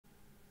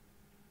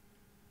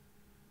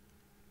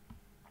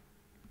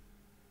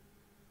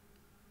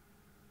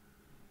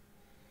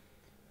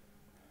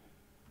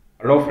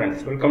Hello friends,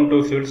 welcome to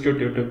Civil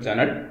Institute YouTube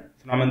channel.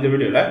 So, நம்ம இந்த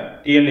வீடியோல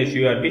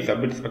Tnusrb Sub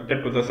Inspector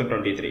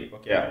 2023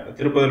 ஓகே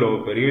திருப்பதில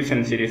ஒரு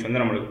revision series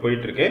வந்து நமக்கு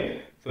போயிட்டு இருக்கு.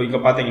 சோ இங்க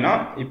பாத்தீங்கன்னா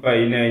இப்போ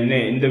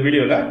இந்த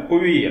வீடியோல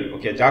புவியியல்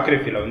ஓகே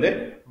ஜியோகிராஃபில வந்து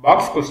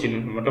பாக்ஸ் क्वेश्चन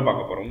மட்டும்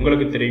பார்க்க போறோம்.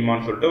 உங்களுக்கு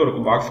தெரியுமான்னு சொல்லிட்டு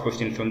ஒரு பாக்ஸ்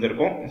क्वेश्चंस வந்து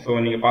இருக்கும். சோ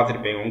நீங்க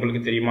பாத்துருப்பீங்க.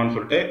 உங்களுக்கு தெரியுமான்னு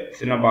சொல்லிட்டு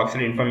சின்ன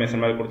பாக்ஸ்ல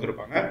இன்ஃபர்மேஷன் மாதிரி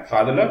கொடுத்திருப்பாங்க. சோ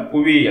அதுல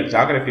புவியியல்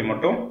ஜியோகிராஃபி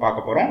மட்டும்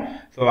பார்க்க போறோம்.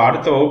 சோ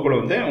அடுத்த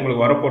வகுப்புல வந்து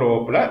உங்களுக்கு வரப்போற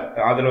வகுப்புல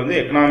அதுல வந்து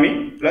எகனாமி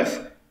பிளஸ்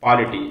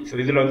பாலிட்டி ஸோ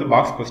இதில் வந்து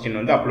பாக்ஸ் क्वेश्चन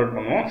வந்து அப்லோட்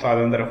பண்ணுவோம். ஸோ அதை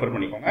வந்து ரெஃபர்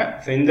பண்ணிக்கோங்க.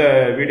 ஸோ இந்த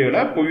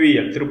வீடியோவில்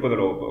புவியியல்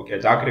திருப்பதில ஓகே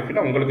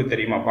ஜியோகிராஃபியில் உங்களுக்கு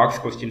தெரியுமா பாக்ஸ்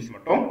क्वेश्चंस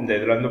மட்டும் இந்த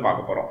இதில் வந்து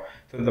பார்க்க போகிறோம்.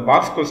 ஸோ இந்த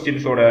பாக்ஸ்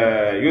क्वेश्चंसோட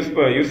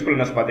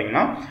யூஸ்ஃபுல்னஸ்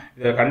பார்த்தீங்கன்னா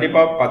இது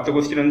கண்டிப்பாக 10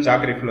 क्वेश्चन வந்து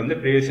ஜியோகிராஃபியில்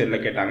வந்து ப்ரீவியஸ்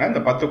இயரில் கேட்டாங்க.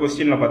 இந்த 10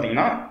 क्वेश्चनல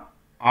பார்த்தீங்கன்னா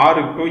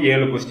 6 to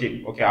 7 question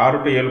okay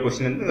 6 to 7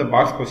 question வந்து இந்த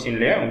பாக்ஸ்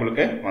क्वेश्चनலயே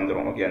உங்களுக்கு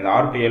வந்துரும். ஓகே அந்த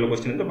 6 to 7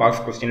 क्वेश्चन வந்து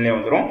பாக்ஸ் क्वेश्चनலயே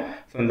வந்துரும்.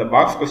 சோ இந்த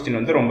பாக்ஸ் क्वेश्चन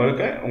வந்து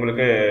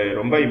உங்களுக்கு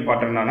ரொம்ப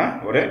இம்பார்ட்டன்ட்டான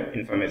ஒரு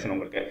இன்ஃபர்மேஷன்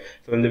உங்களுக்கு.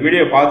 சோ இந்த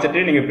வீடியோ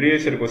பார்த்துட்டு நீங்க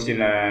ப்ரீவியஸ் இயர்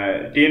क्वेश्चन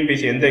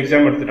டிஎன்பிசி எந்த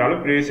exam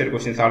எடுத்துட்டாலும் previous year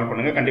question solve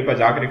பண்ணுங்க. கண்டிப்பா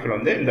ஜியோகிராஃபில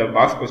வந்து இந்த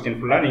பாக்ஸ்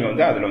क्वेश्चन ஃபுல்லா நீங்க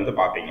வந்து அதுல வந்து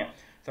பாப்பீங்க.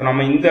 ஸோ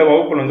நம்ம இந்த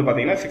வகுப்புல வந்து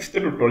பார்த்தீங்கன்னா 6th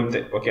to 12th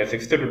okay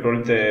 6th to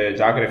 12th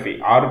geography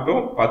 6 to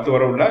 10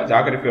 வரை உள்ள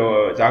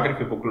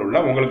ஜியோகிராஃபி புக்கில் உள்ள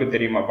உங்களுக்கு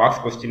தெரியுமா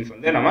பாக்ஸ் क्वेश्चंस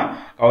வந்து நம்ம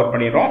கவர்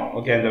பண்ணிடுறோம்.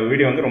 ஓகே இந்த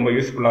வீடியோ வந்து ரொம்ப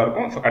யூஸ்ஃபுல்லாக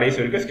இருக்கும். ஸோ கடைசி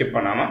வரைக்கும் ஸ்கிப்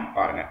பண்ணாமல்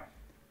பாருங்க.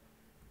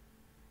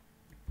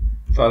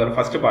 ஸோ அதில்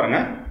ஃபர்ஸ்ட் பாருங்க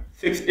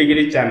 6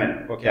 டிகிரி சேனல்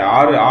ஓகே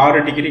 6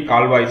 டிகிரி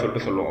கால்வாய்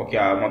சொல்லிட்டு சொல்லுவோம். ஓகே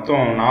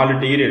மொத்தம் 4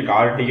 டிகிரி இருக்கு.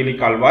 6 டிகிரி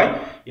கால்வாய்,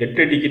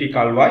 8 டிகிரி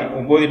கால்வாய்,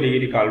 9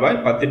 டிகிரி கால்வாய்,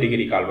 10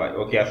 டிகிரி கால்வாய்.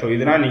 ஓகே ஸோ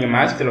இதெல்லாம் நீங்க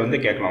மேத்ஸ்ல வந்து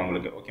கேட்கலாம்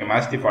உங்களுக்கு. ஓகே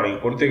மேத்ஸ் தி ஃபாலோயிங்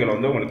பொறுத்துகளை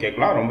வந்து உங்களுக்கு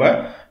கேட்கலாம். ரொம்ப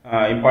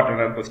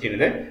இம்பார்ட்டன்டான கொஸ்டின்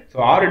இது. ஸோ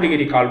 6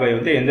 டிகிரி கால்வாய்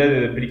வந்து எந்த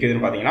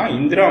பிரிக்குதுன்னு பார்த்தீங்கன்னா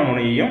இந்திரா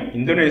முனையையும்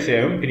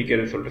இந்தோனேசியாவையும்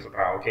பிரிக்கிறதுன்னு சொல்லிட்டு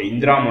சொல்றாங்க. ஓகே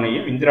இந்திரா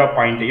முனையும் இந்திரா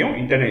பாயிண்ட்டையும்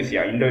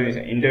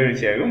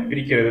இந்தோனேசியாவையும்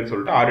பிரிக்கிறதுன்னு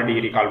சொல்லிட்டு 6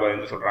 டிகிரி கால்வாய்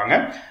வந்து சொல்றாங்க.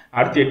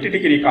 அடுத்து 8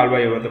 டிகிரி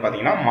கால்வாய் வந்து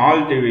பார்த்தீங்கன்னா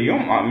மால்தீவையும்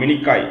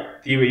மினிக்காய்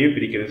தீவையும்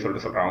பிரிக்கிறது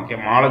சொல்லிட்டு சொல்றாங்க. ஓகே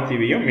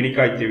மாலத்தீவையும்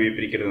மினிக்காய் தீவையும்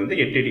பிரிக்கிறது வந்து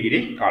 8 டிகிரி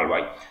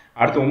கால்வாய்.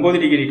 அடுத்து 9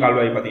 டிகிரி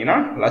கால்வாய் பார்த்தீங்கன்னா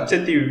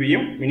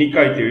லட்சத்தீவையும்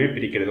மினிக்காய் தீவையும்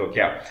பிரிக்கிறது.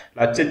 ஓகே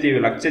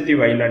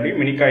லட்சத்தீவு ஐலாண்டையும்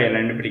மினிக்காய்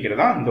ஐலாண்டையும்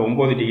பிரிக்கிறதா இந்த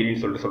 9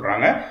 டிகிரின்னு சொல்லிட்டு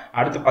சொல்றாங்க.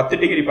 அடுத்து 10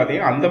 டிகிரி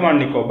பார்த்தீங்கன்னா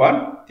அந்தமான் நிக்கோபார்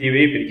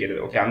தீவையை பிரிக்கிறது.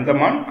 Okay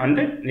Andaman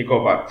and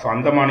Nicobar. So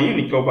அந்தமானையும்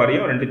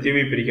நிக்கோபாரையும் 2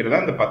 தீவை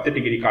பிரிக்கிறதா இந்த 10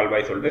 டிகிரி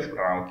கால்வாய் சொல்லிட்டு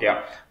சொல்றாங்க. ஓகே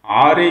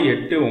 6,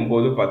 8,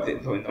 9, 10.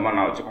 ஸோ இந்த மாதிரி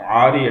நான் வச்சுக்கோம்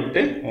 6,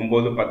 8,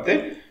 9, 10.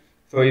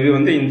 ஸோ இது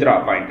வந்து Indira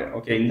point.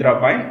 Okay Indira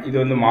point. இது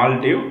வந்து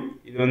மால்டீவ்,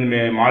 இது வந்து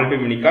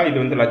மால்டீவ் மினிக்காய், இது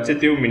வந்து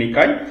லட்சத்தீவு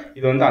மினிக்காய்,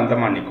 இது வந்து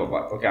அந்தமான்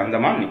நிக்கோபார். ஓகே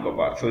அந்தமான்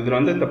நிக்கோபார். ஸோ இதில்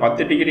வந்து இந்த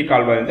 10 டிகிரி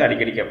கால்வாய் வந்து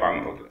அடிக்கடி கேட்பாங்க.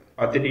 ஓகே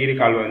 10 டிகிரி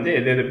கால்வாய் வந்து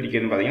எது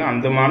பிரிக்கிறதுன்னு பார்த்தீங்கன்னா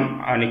அந்தமான்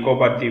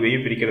நிக்கோபார்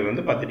தீவையும் பிரிக்கிறது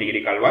வந்து 10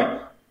 டிகிரி கால்வாய்.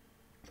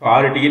 So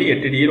 6 degree,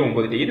 8 degree,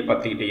 9 degree,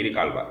 10 degree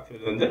கால்வாய். ஸோ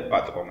இது வந்து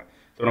பார்த்துக்கோங்க.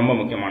 ஸோ ரொம்ப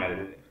முக்கியமானது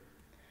இது.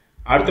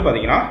 அடுத்து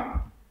பார்த்தீங்கன்னா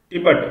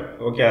திபெத்.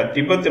 ஓகே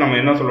திபெத் நம்ம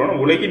என்ன சொல்லுவோம்னா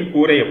உலகின்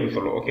கூரை அப்படின்னு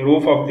சொல்லுவோம். ஓகே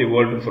ரூஃப் ஆஃப் தி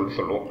வேர்ல்டுன்னு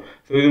சொல்லுவோம்.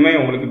 ஸோ இதுவுமே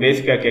உங்களுக்கு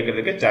பேசிக்காக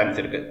கேட்கறதுக்கு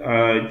சான்ஸ் இருக்கு.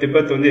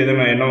 திபெத் வந்து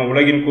எதுவுமே என்ன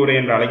உலகின் கூரை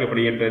என்று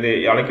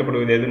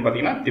அழைக்கப்படுவது எதுன்னு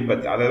பார்த்தீங்கன்னா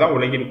திபெத். அதை தான்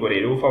உலகின்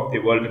கூரை ரூஃப் ஆஃப்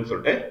தி வேர்ல்டுன்னு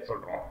சொல்லிட்டு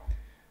சொல்றோம்.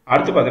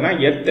 அடுத்து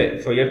பார்த்தீங்கன்னா எர்த்து.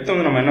 ஸோ எர்த்து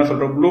வந்து நம்ம என்ன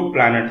சொல்றோம் ப்ளூ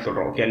பிளானட்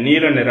சொல்றோம். ஓகே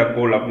நீல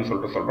நிறக்கோள் அப்படின்னு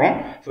சொல்லிட்டு சொல்றோம்.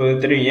 ஸோ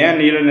இது தெரியும் ஏன்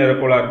நீல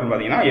நிறக்கோளா இருக்குன்னு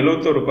பார்த்தீங்கன்னா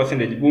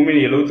 71%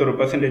 பூமியில்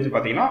 71%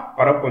 பார்த்தீங்கன்னா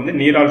பரப்பு வந்து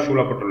நீரால்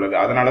சூழப்பட்டுள்ளது.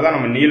 அதனால தான்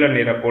நம்ம நீல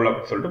நிறக்கோள்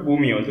அப்படின்னு சொல்லிட்டு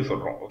பூமியை வந்து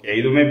சொல்றோம். ஓகே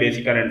இதுவுமே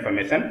பேசிக்கான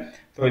இன்ஃபர்மேஷன்.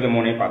 ஸோ இது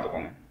மூணையும்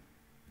பார்த்துக்கோங்க.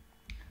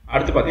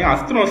 அடுத்து பார்த்தீங்கன்னா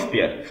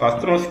அஸ்தனோஸ்பியர். ஸோ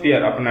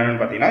அஸ்தனோஸ்பியர் அப்படின்னு என்னன்னு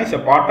பார்த்தீங்கன்னா it's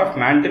a part of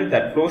mantle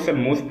that flows and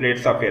moves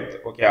plates of earth.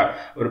 Okay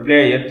ஒரு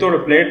எர்த்தோட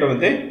பிளேட்டை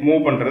வந்து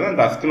மூவ் பண்றது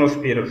அந்த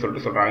அஸ்தனோஸ்பியர்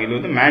சொல்லிட்டு சொல்றாங்க. இது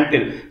வந்து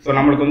மேண்டில். ஸோ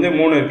நம்மளுக்கு வந்து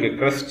 3 இருக்கு.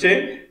 கிரஸ்ட்,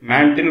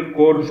 மேண்டில்,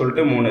 கோர்னு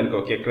சொல்லிட்டு 3 இருக்கு.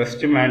 ஓகே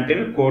கிரஸ்ட்,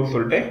 மேண்டில், கோர்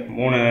சொல்லிட்டு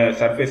 3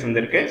 சர்ஃபேஸ்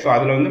வந்து இருக்கு. ஸோ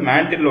அதுல வந்து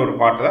மேண்டில் ஒரு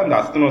பார்ட் தான் இந்த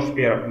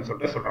அஸ்தனோஸ்பியர் அப்படின்னு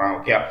சொல்லிட்டு சொல்றாங்க.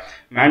 ஓகே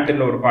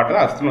மேண்டில் ஒரு பார்ட்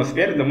தான்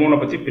அஸ்தனோஸ்பியர். இந்த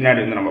 3 பத்தி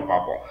பின்னாடி வந்து நம்ம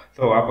பார்ப்போம்.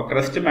 ஸோ அப்போ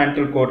கிரஸ்ட்,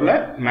 மேண்டில், கோர்ல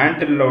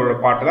மேண்டில் ஒரு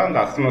பார்ட் தான்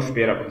இந்த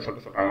அஸ்தனோஸ்பியர் அப்படின்னு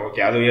சொல்லிட்டு சொல்றாங்க.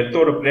 ஓகே அது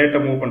எர்த்தோட பிளேட்டை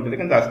மூவ்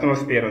பண்றதுக்கு இந்த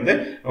அஸ்தனோஸ்பியர் வந்து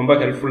ரொம்ப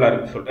ஹெல்ப்ஃபுல்லா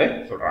இருக்குன்னு சொல்லிட்டு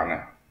சொல்றாங்க.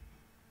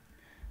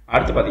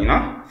 அடுத்து பார்த்தீங்கன்னா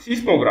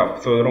சீஸ்மோகிராஃப்.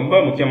 ஸோ ரொம்ப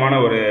முக்கியமான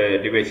ஒரு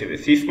டிவைஸ் இது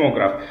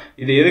சீஸ்மோகிராஃப்.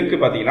 இது எதுக்கு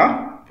பார்த்தீங்கன்னா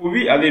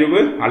புவி அதிர்வு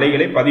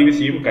அலைகளை பதிவு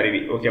செய்யும் கருவி.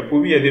 ஓகே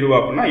புவி அதிர்வு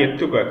அப்படின்னா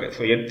எர்த்குவேக்.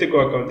 ஸோ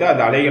எர்த்குவேக் வந்து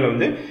அந்த அலைகளை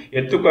வந்து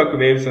எர்த்குவேக்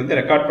வேவ்ஸ் வந்து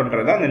ரெக்கார்ட்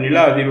பண்றதா அந்த நில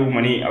அதிர்வு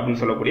மணி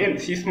அப்படின்னு சொல்லக்கூடிய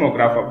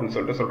சீஸ்மோகிராஃப் அப்படின்னு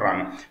சொல்லிட்டு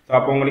சொல்றாங்க. ஸோ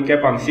அப்போ உங்களுக்கு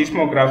கேட்பாங்க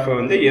சீஸ்மோகிராஃப்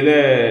வந்து எதை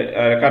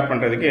ரெக்கார்ட்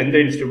பண்றதுக்கு எந்த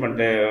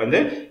இன்ஸ்ட்ருமெண்ட்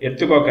வந்து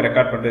எர்த்குவேக்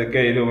ரெக்கார்ட்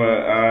பண்றதுக்கு இது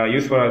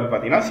யூஸ்ஃபுல்லாக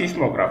பார்த்தீங்கன்னா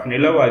சீஸ்மோகிராஃப்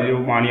நில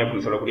அதிர்வு மானி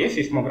அப்படின்னு சொல்லக்கூடிய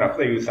சீஸ்மோகிராஃப்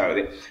தான் யூஸ்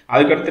ஆகுது.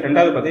 அதுக்கடுத்து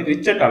ரெண்டாவது பார்த்தீங்கன்னா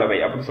ரிச்சர்ட் அளவை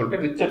அப்படின்னு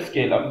சொல்லிட்டு ரிச்சர்ட்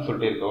ஸ்கேல் அப்படின்னு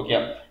சொல்லிட்டு இருக்கு. ஓகே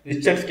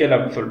ரிச்சர்ட் ஸ்கேல்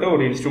அப்படின்னு சொல்லிட்டு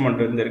ஒரு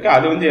இன்ஸ்ட்ருமெண்ட் வந்து இருக்கு.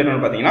 அது வந்து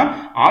என்னன்னு பார்த்தீங்கன்னா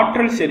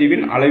ஆற்றல்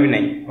செறிவின்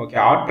அளவினை. ஓகே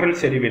ஆற்றல்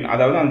செறிவின்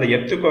அதாவது அந்த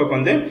எர்த்குவேக்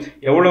வந்து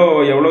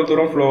எவ்வளவு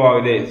தூரம் ஃப்ளோ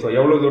ஆகுது, ஸோ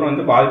எவ்வளவு தூரம்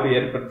வந்து பாதிப்பு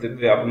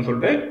ஏற்படுத்துது அப்படின்னு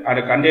சொல்லிட்டு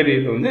அதை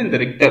கண்டறியது வந்து இந்த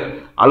ரிக்டர்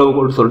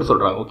அளவுகோல் சொல்லிட்டு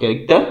சொல்றாங்க. ஓகே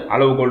ரிக்டர்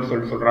அளவுகோல்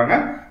சொல்லிட்டு சொல்றாங்க.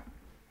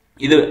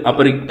 இது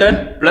அப்ப Richter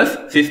plus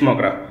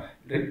seismograph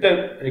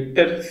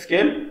Richter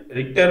scale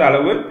Richter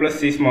அளவு ப்ளஸ்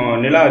சீஸ்மோ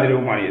நில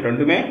அதிர்வுமானி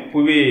ரெண்டுமே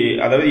புவி,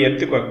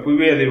 அதாவது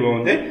புவி அதிர்வை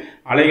வந்து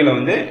அலைகளை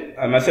வந்து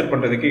மெஷர்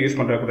பண்ணுறதுக்கு யூஸ்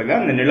பண்ணுறதுக்கு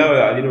அந்த நில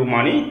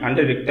அதிர்வுமானி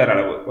அண்ட் ரிக்டர்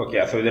அளவு. ஓகே,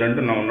 ஸோ இது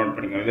ரெண்டும் நம்ம நோட்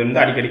பண்ணிக்கணும். இது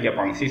வந்து அடிக்கடி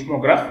கேட்பாங்க,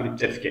 சீஸ்மோகிராஃப்,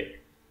 ரிக்டர் ஸ்கேல்.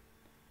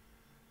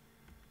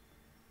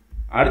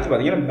 அடுத்து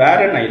பார்த்தீங்கன்னா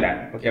பேரன்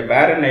ஐலாண்ட். ஓகே,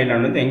 பேரன்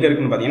ஐலாண்ட் வந்து எங்கே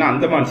இருக்குன்னு பார்த்தீங்கன்னா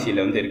அந்தமான் சீல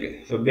வந்து இருக்குது.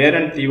 ஸோ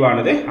பேரன்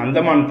தீவானது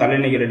அந்தமான்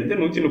தலைநகரிலிருந்து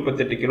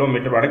 138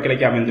 கிலோமீட்டர்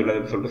வடகிழக்கே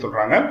அமைந்துள்ளதுன்னு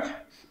சொல்கிறாங்க.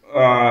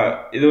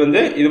 இது வந்து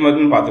இது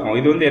மட்டும்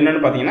பார்த்துக்கோங்க. இது வந்து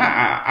என்னென்னு பார்த்தீங்கன்னா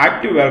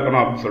ஆக்டிவ் வேல்கனோ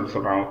அப்படின்னு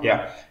சொல்கிறாங்க. ஓகே,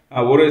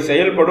 ஒரு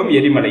செயல்படும்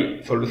எரிமலை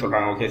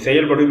சொல்கிறாங்க. ஓகே,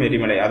 செயல்படும்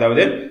எரிமலை,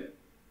 அதாவது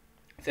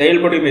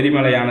செயல்படும்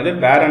எரிமலையானது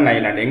பேரன்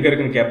ஐலாண்ட் எங்கே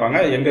இருக்குன்னு கேட்பாங்க.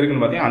 எங்கே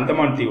இருக்குன்னு பார்த்தீங்கன்னா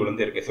அந்தமான் தீவுல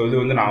இருந்து இருக்குது. ஸோ இது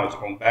வந்து நான்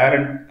வச்சுக்கோங்க,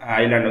 பேரன்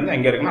ஐலாண்ட் வந்து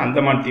எங்கே இருக்குன்னா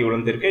அந்தமான் தீவுல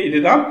இருந்து இருக்குது.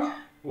 இதுதான்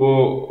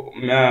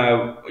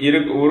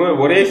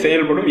ஒரே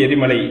செயல்படும்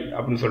எரிமலை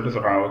அப்படின்னு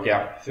சொல்கிறாங்க. ஓகே,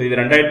 ஸோ இது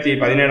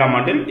 2017ஆம்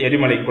ஆண்டில்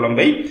எரிமலை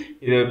குழம்பை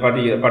இது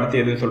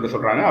படுத்தியதுன்னு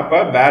சொல்கிறாங்க. அப்போ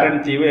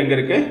பேரன் தீவு எங்கே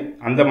இருக்குது?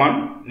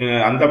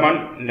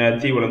 அந்தமான்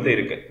தீவுல இருந்து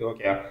இருக்குது.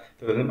 ஓகே,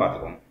 ஸோ இது வந்து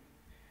பார்த்துக்கோங்க.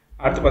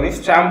 அடுத்து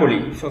பார்த்தீங்கன்னா ஸ்ட்ராம்போலி.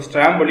 ஸோ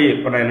ஸ்ட்ராம்போலி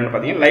இப்போ என்னென்னு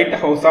பார்த்தீங்கன்னா light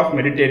house of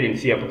Mediterranean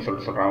C அப்படின்னு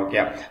சொல்கிறாங்க.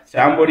 ஓகே,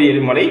 ஸ்ட்ராம்போலி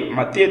எரிமலை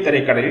மத்திய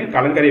தரைக்கடலின்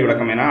கலங்கரை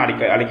விளக்கம் என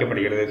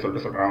அழைக்கப்படுகிறது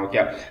சொல்கிறாங்க.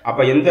 ஓகே,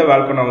 அப்போ எந்த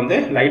வால்கனோ வந்து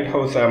லைட்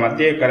ஹவுஸ்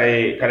மத்திய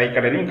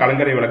கரைக்கடலின்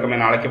கலங்கரை விளக்கம்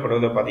என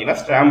அழைக்கப்படுவது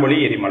பார்த்தீங்கன்னா ஸ்ட்ராம்போலி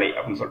எரிமலை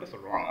அப்படின்னு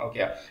சொல்லுவாங்க.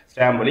 ஓகே,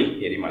 ஸ்ட்ராம்போலி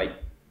எரிமலை.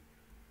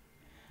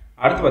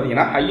 அடுத்து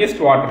பார்த்தீங்கன்னா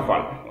ஹையஸ்ட் வாட்டர்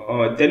ஃபால்.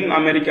 தென்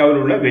அமெரிக்காவில்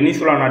உள்ள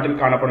வெனிசுலா நாட்டில்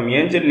காணப்படும்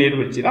ஏஞ்சல்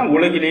நீர்வீழ்ச்சி தான்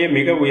உலகிலேயே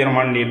மிக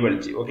உயரமான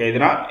நீர்வீழ்ச்சி. ஓகே,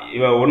 இதுதான்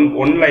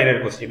ஒன்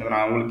லைனர் கொஸ்டின்,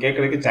 நான் உங்களுக்கு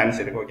கேட்கறதுக்கு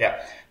சான்ஸ் இருக்கு. ஓகே,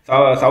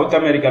 சவுத்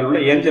அமெரிக்காவில் உள்ள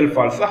angel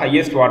falls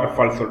highest water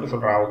falls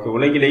சொல்கிறாங்க. ஓகே,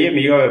 உலகிலேயே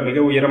மிக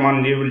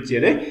உயரமான நீர்வீழ்ச்சி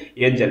அது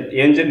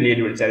ஏஞ்சல்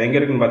நீர்வீழ்ச்சி. அது எங்கே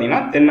இருக்குன்னு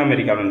பார்த்தீங்கன்னா தென்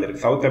அமெரிக்காவில் வந்து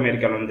இருக்குது, சவுத்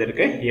அமெரிக்காவில் வந்து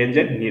இருக்கு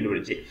ஏஞ்சல்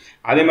நீர்வீழ்ச்சி.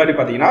 அதே மாதிரி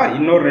பார்த்தீங்கன்னா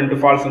இன்னொரு 2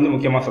 ஃபால்ஸ் வந்து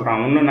முக்கியமாக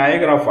சொல்கிறாங்க. ஒன்று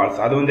நயகரா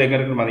ஃபால்ஸ், அது வந்து எங்கே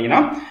இருக்குன்னு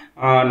பார்த்தீங்கன்னா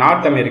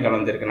நார்த் அமெரிக்காவில்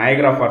வந்து இருக்குது.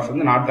 நயகரா ஃபால்ஸ்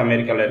வந்து நார்த்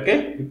அமெரிக்காவில்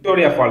இருக்குது.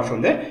 விக்டோரியா ஃபால்ஸ்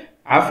வந்து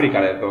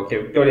ஆப்பிரிக்காவில் இருக்குது. ஓகே,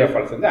 விக்டோரியா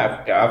ஃபால்ஸ் வந்து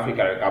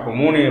ஆப்பிரிக்காவில் இருக்குது. அப்போ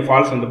 3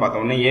 ஃபால்ஸ் வந்து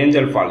பார்த்தோம்னா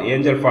ஏஞ்சல்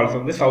ஃபால்ஸ்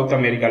வந்து சவுத்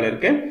அமெரிக்காவில்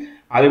இருக்குது.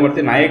 அது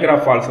மட்டும் நயகரா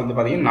ஃபால்ஸ் வந்து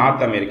பார்த்தீங்கன்னா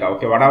நார்த் அமெரிக்கா.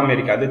 ஓகே, வட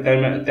அமெரிக்கா, அது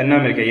தென்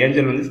அமெரிக்கா.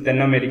 ஏஞ்சல் வந்து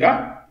தென் அமெரிக்கா,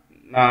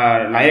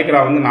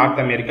 நயகரா வந்து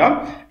நார்த் அமெரிக்கா,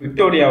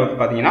 விக்டோரியா வந்து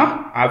பார்த்தீங்கன்னா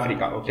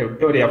ஆப்பிரிக்கா. ஓகே,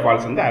 விக்டோரியா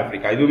ஃபால்ஸ் வந்து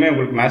ஆப்பிரிக்கா. இதுவுமே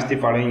உங்களுக்கு மேட்ச் தி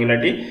ஃபாலோயிங்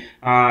இல்லாட்டி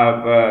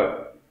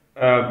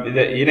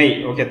இது இணை.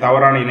 ஓகே,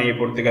 தவறான இணையை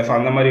பொறுத்துக்க. ஸோ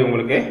அந்த மாதிரி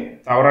உங்களுக்கு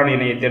தவறான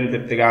இணையை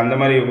தேர்ந்தெடுத்துக்க, அந்த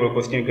மாதிரி உங்களுக்கு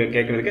கொஸ்டின்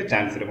கேட்கறதுக்கு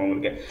சான்ஸ் இருக்கும்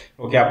உங்களுக்கு.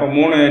 ஓகே, அப்போ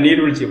 3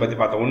 நீர்வீழ்ச்சியை பற்றி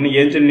பார்த்தோம். ஒன்று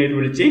ஏஞ்சல்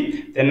நீர்வீழ்ச்சி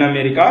தென்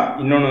அமெரிக்கா,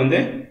 இன்னொன்று வந்து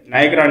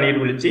நயகரா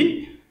நீர்வீழ்ச்சி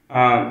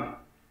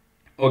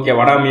ஓகே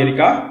வட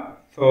அமெரிக்கா.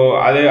 ஸோ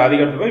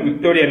அதுக்கடுத்து போய்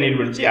விக்டோரியா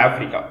நீர்வீழ்ச்சி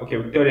ஆப்பிரிக்கா. ஓகே,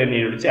 விக்டோரியா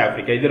நீர்வீழ்ச்சி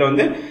ஆப்பிரிக்கா. இதில்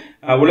வந்து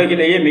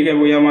உலகிலேயே மிக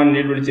உயரமான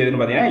நீர்வீழ்ச்சி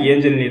எதுன்னு பார்த்தீங்கன்னா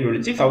ஏஞ்சல்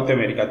நீர்வீழ்ச்சி சவுத்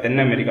அமெரிக்கா,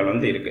 தென் அமெரிக்காவில்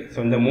வந்து இருக்குது.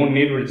 ஸோ இந்த 3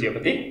 நீர்வீழ்ச்சியை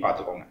பற்றி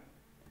பார்த்துக்கோங்க.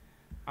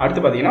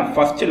 அடுத்து பார்த்தீங்கன்னா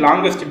first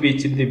longest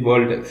beach in the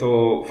world. So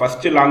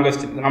first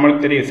longest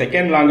நம்மளுக்கு தெரியும்.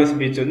 செகண்ட் லாங்கஸ்ட்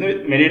பீச் வந்து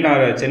மெரினா,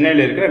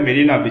 சென்னையில் இருக்கிற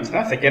மெரினா பீச்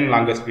தான் செகண்ட்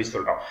லாங்கஸ்ட் பீச்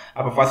சொல்கிறோம்.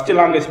 அப்போ ஃபர்ஸ்ட்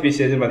லாங்கஸ்ட்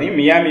பீச் எதுன்னு பார்த்தீங்கன்னா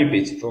Miami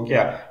beach. Okay,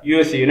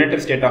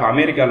 United state of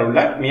அமெரிக்காவில்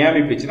உள்ள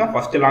மியாமி பீச் தான்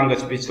ஃபர்ஸ்ட்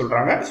லாங்கஸ்ட் பீச்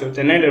சொல்கிறாங்க. ஸோ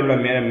சென்னையில் உள்ள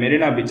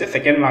மெரினா பீச்சை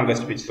செகண்ட்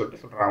லாங்கஸ்ட் பீச்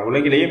சொல்கிறாங்க.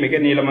 உலகிலேயே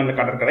மிக நீளமான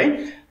கடற்கரை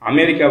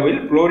அமெரிக்காவில்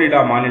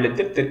புளோரிடா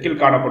மாநிலத்தில்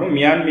தெற்கில் காணப்படும்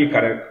மியாமி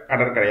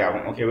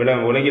கடற்கரையாகும். ஓகே,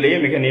 உலகிலேயே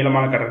மிக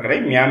நீளமான கடற்கரை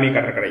மியாமி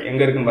கடற்கரை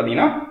எங்கே இருக்குன்னு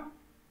பார்த்தீங்கன்னா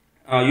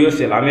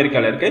யூஎஸ்ஏல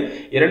அமெரிக்காவில் இருக்கு.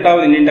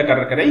 2வது நீண்ட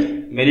கடற்கரை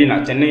மெரினா,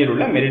 சென்னையில்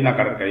உள்ள மெரினா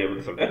கடற்கரை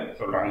அப்படின்னு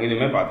சொல்கிறாங்க.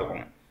 இதுவுமே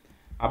பார்த்துக்கோங்க.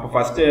 அப்போ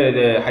ஃபர்ஸ்ட்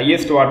இது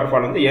ஹையஸ்ட் வாட்டர்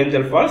ஃபால் வந்து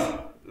angel falls,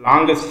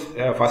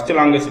 first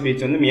longest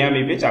beach வந்து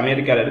மியாமி பீச்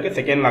அமெரிக்காவில் இருக்குது.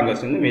 செகண்ட்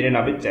லாங்கஸ்ட் வந்து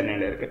மெரினா பீச்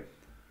சென்னையில் இருக்குது.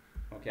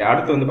 ஓகே,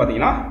 அடுத்து வந்து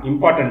பார்த்தீங்கன்னா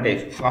இம்பார்ட்டன்ட்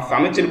டேஸ்.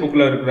 சமச்சீர்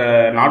புக்கில் இருக்கிற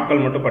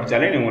நாட்கள் மட்டும்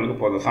படித்தாலே உங்களுக்கு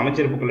போதும்.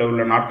 சமச்சீர் புக்கில்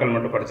உள்ள நாட்கள்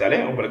மட்டும் படித்தாலே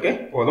உங்களுக்கு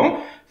போதும்.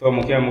 ஸோ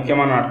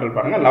முக்கியமான நாட்கள்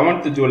பாருங்கள்.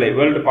 11th ஜூலை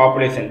வேர்ல்டு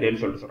பாப்புலேஷன்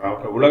டேன்னு சொல்கிறாங்க.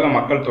 ஓகே, உலக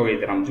மக்கள் தொகை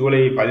தினம்.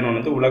 ஜூலை 11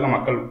 வந்து உலக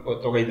மக்கள்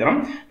தொகை தினம்.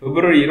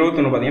 பிப்ரவரி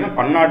 21 பார்த்தீங்கன்னா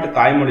பன்னாட்டு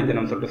தாய்மொழி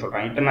தினம்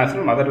சொல்கிறாங்க,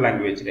 international mother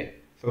language day.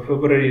 So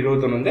பிப்ரவரி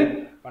 21 வந்து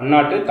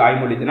பன்னாட்டு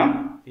தாய்மொழி தினம்,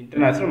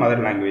 international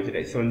mother language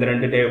day. So இந்த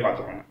 2 டேவை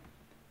பார்த்துக்கோங்க.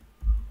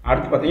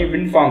 அடுத்து பார்த்தீங்கன்னா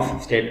விண்ட்ஃபார்ம்ஸ்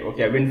ஸ்டேட்.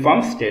 Okay,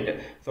 விண்ட்ஃபார்ம்ஸ் state.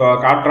 ஸோ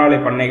காற்றாலை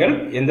பண்ணைகள்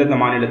எந்தெந்த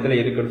மாநிலத்தில்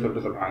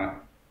இருக்குன்னு சொல்கிறாங்க.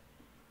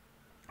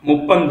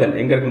 முப்பந்தல்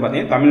எங்கே இருக்குன்னு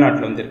பார்த்தீங்கன்னா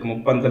தமிழ்நாட்டில் வந்து இருக்குது.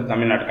 முப்பந்தல்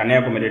தமிழ்நாடு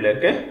கன்னியாகுமரியில்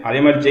இருக்குது. அதே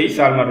மாதிரி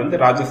ஜெய்சால்மர் வந்து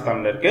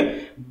ராஜஸ்தானில் இருக்குது.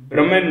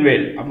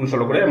 பிரம்மன்வேல் அப்படின்னு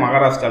சொல்லக்கூடிய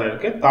மகாராஷ்டிராவில்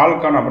இருக்குது.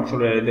 தால்கான் அப்படின்னு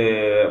சொல்ல இது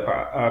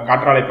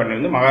காற்றாலை பண்ணை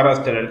வந்து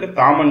மகாராஷ்டிராவில் இருக்குது.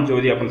 தாமன்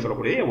ஜோதி அப்படின்னு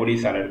சொல்லக்கூடிய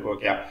ஒடிசாவில் இருக்குது.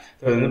 ஓகே,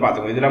 ஸோ இது வந்து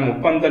பார்த்துக்கோங்க. இதில்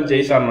முப்பந்தல்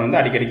ஜெய்சால்மர் வந்து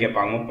அடிக்கடி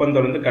கேட்பாங்க.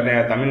 முப்பந்தல் வந்து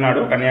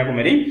தமிழ்நாடு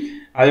கன்னியாகுமரி,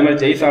 அதே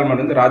மாதிரி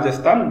ஜெய்சால்மர் வந்து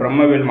ராஜஸ்தான்,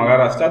 பிரம்மவேல்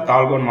மகாராஷ்டிரா,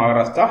 தால்கோன்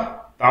மகாராஷ்டிரா,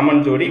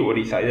 தாமன் ஜோடி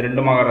ஒடிசா. இது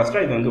 2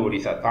 மகாராஷ்டிரா, இது வந்து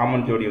ஒடிசா.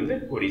 தாமன் ஜோடி வந்து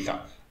ஒடிசா.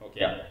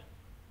 ஓகே,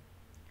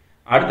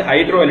 அடுத்து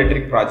hydro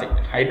electric project.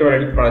 Hydro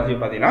electric project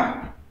பார்த்தீங்கன்னா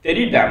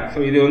தெரி டேம். ஸோ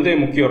இது வந்து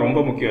முக்கியம், ரொம்ப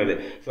முக்கியம் அது.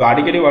 ஸோ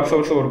அடிக்கடி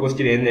வருஷம் ஒரு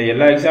கொஸ்டின் எந்த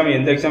எந்த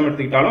எக்ஸாம்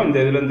எடுத்துக்கிட்டாலும் இந்த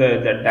இதில்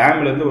இந்த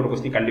டேம்லேருந்து ஒரு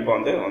கொஸ்டின் கண்டிப்பாக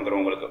வந்து வந்துடும்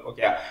உங்களுக்கு.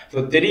 ஓகே.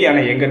 ஸோ தெரி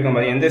அணை எங்கே இருக்க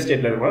மாதிரி எந்த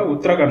ஸ்டேட்டில் இருக்கும்?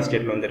 உத்தரகாண்ட்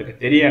ஸ்டேட்டில் வந்து இருக்குது.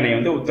 தெரி அணை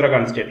வந்து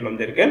உத்தரகாண்ட் ஸ்டேட்டில்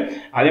வந்து இருக்குது.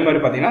 அதே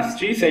மாதிரி பார்த்தீங்கன்னா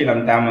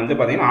ஸ்ரீசைலம் டேம் வந்து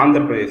பார்த்தீங்கன்னா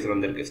ஆந்திர பிரதேசில்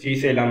வந்து இருக்குது.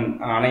 ஸ்ரீசைலம்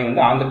அணை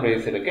வந்து ஆந்திர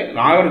பிரதேசில் இருக்குது.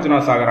 நாகார்ஜுனா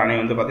சாகர் அணை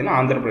வந்து பார்த்தீங்கன்னா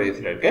ஆந்திர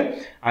பிரதேசில்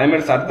இருக்குது. அதே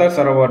மாதிரி சர்தார்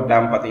சரோவர்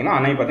டேம் பார்த்தீங்கன்னா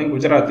அணை பார்த்தீங்கன்னா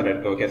குஜராத்தில்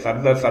இருக்குது. ஓகே.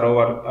 சர்தார்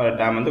சரோவர்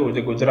டேம்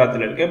வந்து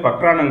குஜராத்தில் இருக்குது.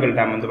 பக்ரானங்கல்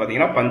டேம் வந்து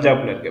பார்த்தீங்கன்னா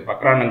பஞ்சாப்ல இருக்குது.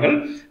 பக்ரானங்கல்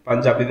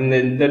பஞ்சாப்.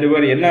 இந்த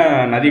ரிவர் என்ன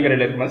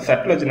நதிக்கரையில் இருக்கும்போது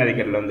சட்லஜ்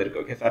நதிக்கரையில் வந்து இருக்கு.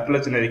 ஓகே.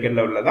 சட்லஜ்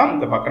நதிக்கரையில் உள்ளதான்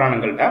இந்த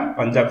பக்ரானங்கல் டேம்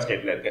பஞ்சாப்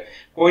ஸ்டேட்ல இருக்கு.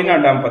 கோய்னா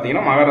டேம்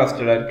பார்த்தீங்கன்னா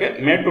மகாராஷ்டிரால இருக்கு.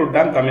 மேட்டூர்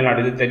டேம் தமிழ்நாடு,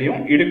 இது தெரியும்.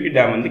 இடுக்கி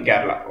டேம் வந்து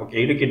கேரளா. ஓகே.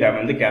 இடுக்கி டேம்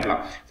வந்து கேரளா.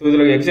 ஸோ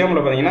இதுல எக்ஸாம்பிள்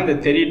பார்த்தீங்கன்னா இந்த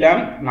தெரி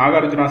டேம்,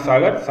 நாகார்ஜுனா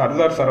சாகர்,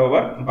 சர்தார்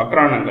சரோவர்,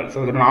 பக்ரானங்கல். ஸோ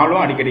இது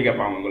 4 அடிக்கடி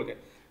கேட்பாங்க உங்களுக்கு.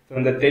 ஸோ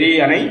இந்த தெரி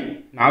அணை,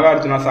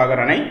 நாகார்ஜுனா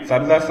சாகர் அணை,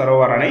 சர்தார்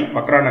சரோவர் அணை,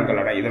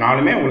 பக்ரானங்கல் அணை, இது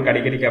 4மே உங்களுக்கு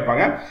அடிக்கடி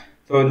கேட்பாங்க.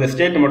 ஸோ இந்த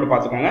ஸ்டேட் மட்டும்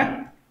பார்த்துக்கோங்க.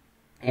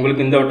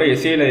 உங்களுக்கு இந்த வட்டம்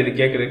எஸ்ஏல இது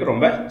கேட்கறதுக்கு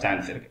ரொம்ப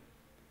சான்ஸ் இருக்கு.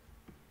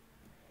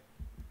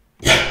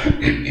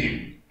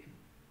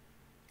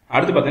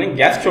 அடுத்து பார்த்தீங்கன்னா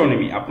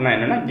கேஸ்ட்ரோனமி அப்படின்னா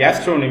என்னன்னா,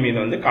 கேஸ்ட்ரோனமி இது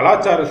வந்து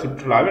கலாச்சார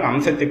சுற்றுலாவின்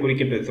அம்சத்தை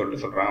குறிக்கிறது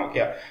சொல்றாங்க.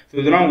 ஓகே. ஸோ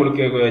இதெல்லாம்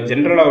உங்களுக்கு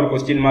ஜென்ரலாக ஒரு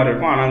கொஸ்டின் மாதிரி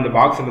இருக்கும். ஆனால் இந்த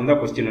பாக்ஸில்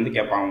இருந்தால் கொஸ்டின் வந்து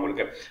கேட்பாங்க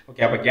உங்களுக்கு.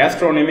 ஓகே. அப்போ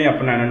கேஸ்ட்ரோனமி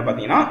அப்படின்னா என்னன்னு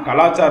பார்த்தீங்கன்னா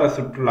கலாச்சார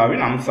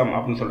சுற்றுலாவின் அம்சம்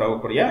அப்படின்னு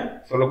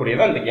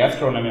சொல்லக்கூடியதான் இந்த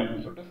கேஸ்ட்ரோனமி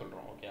அப்படின்னு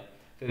சொல்றோம். ஓகே.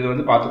 இது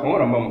வந்து பார்த்துக்கோங்க,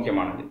 ரொம்ப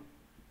முக்கியமானது.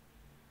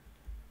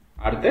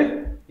 அடுத்து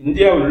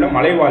இந்தியாவில் உள்ள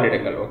மலைவாழ்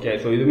இடங்கள். ஓகே.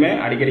 ஸோ இதுவுமே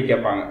அடிக்கடி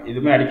கேட்பாங்க.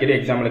 இதுவுமே அடிக்கடி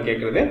எக்ஸாம்பிள்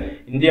கேட்கறது.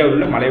 இந்தியாவில்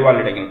உள்ள மலைவாழ்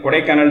இடங்கள்.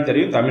 கொடைக்கானல்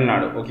தெரியும்,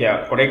 தமிழ்நாடு. ஓகே.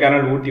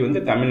 கொடைக்கானல் ஊட்டி வந்து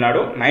தமிழ்நாடு.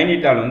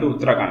 நைனிடால் வந்து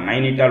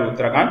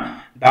உத்தரகாண்ட்.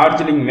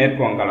 டார்ஜிலிங்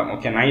மேற்கு வங்காளம்.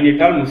 ஓகே.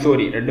 நைனிடால்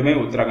முசோரி ரெண்டுமே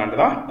உத்தரகாண்ட்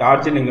தான்.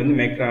 டார்ஜிலிங் வந்து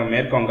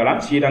மேற்கு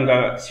வங்காளம்.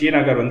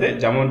 ஸ்ரீநகர் வந்து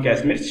ஜம்மு அண்ட்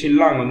காஷ்மீர்.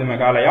 ஷில்லாங் வந்து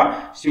மேகாலயா.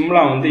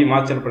 சிம்லா வந்து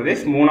இமாச்சல்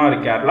பிரதேஷ். மூணாறு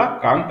கேரளா.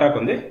 காங்டாக்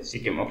வந்து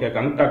சிக்கிம். ஓகே.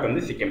 காங்டாக்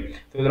வந்து சிக்கிம்.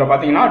 ஸோ இதில்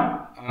பார்த்தீங்கன்னா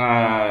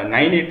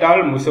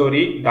நைனிடால்,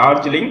 முசோரி,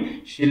 டார்ஜிலிங்,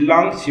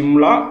 ஷில்லாங்,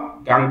 சிம்லா,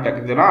 காங்டாக்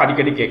இதெல்லாம்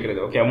அடிக்கடி கேட்கறது.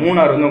 ஓகே.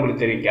 மூணாறு வந்து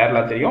உங்களுக்கு தெரியும்,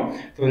 கேரளா தெரியும்.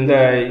 ஸோ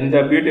இந்த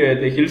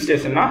ஹில்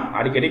ஸ்டேஷன்னா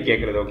அடிக்கடி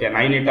கேட்கறது. ஓகே.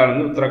 நைனிடால்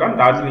வந்து உத்தரகாண்ட்,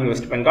 டார்ஜிலிங்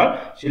வெஸ்ட் பெங்கால்,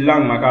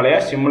 ஷில்லாங் மேகாலயா,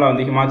 சிம்லா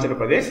வந்து ஹிமாச்சல்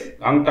பிரதேஷ்,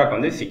 காங்டாக்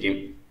வந்து சிக்கிம்.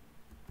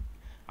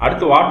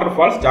 அடுத்து water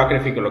falls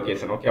geographical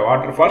location. Okay.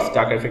 Water falls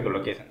geographical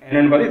location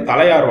என்னன்னு பார்த்தீங்கன்னா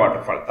தலையார்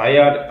வாட்டர் ஃபால்,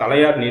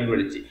 தலையார்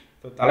நீர்வீழ்ச்சி.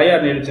 ஸோ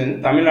தலையார் நீர்வீழ்ச்சி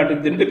வந்து தமிழ்நாட்டில்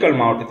திண்டுக்கல்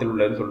மாவட்டத்தில்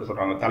உள்ளதுன்னு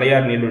சொல்றாங்க.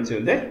 தலையார் நீர்வீழ்ச்சி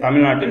வந்து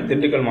தமிழ்நாட்டில்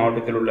திண்டுக்கல்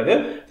மாவட்டத்தில் உள்ளது.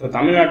 ஸோ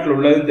தமிழ்நாட்டில்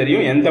உள்ளதுன்னு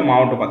தெரியும். எந்த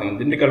மாவட்டம்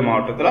பார்த்தீங்கன்னா திண்டுக்கல்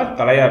மாவட்டத்தில்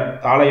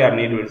தாளையார்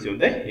நீர்வீழ்ச்சி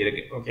வந்து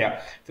இருக்கு. ஓகே.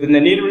 ஸோ இந்த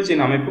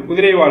நீர்வீழ்ச்சியின் அமைப்பு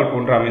குதிரைவால்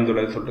போன்று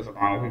அமைந்துள்ளது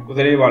சொல்றாங்க.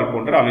 குதிரைவால்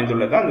போன்று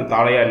அமைந்துள்ளது அந்த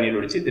தாளையார்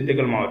நீர்வீழ்ச்சி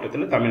திண்டுக்கல்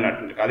மாவட்டத்தில்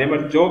தமிழ்நாட்டில் இருக்கு. அதே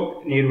மாதிரி ஜோக்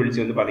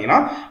நீர்வீழ்ச்சி வந்து பார்த்தீங்கன்னா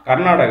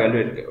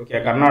கர்நாடகாவில் இருக்கு. ஓகே.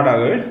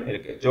 கர்நாடகாவில்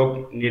இருக்கு. ஜோக்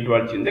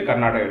நீர்வீழ்ச்சி வந்து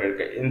கர்நாடகாவில்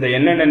இருக்கு. இந்த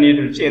என்னென்ன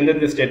நீர்வீழ்ச்சி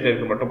எந்தெந்த ஸ்டேட்ல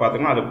இருக்கு மட்டும்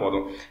பார்த்தீங்கன்னா அது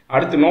போதும்.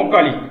 அடுத்து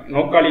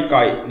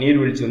நோக்காலிக்காய்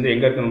நீர்வீழ்ச்சி வந்து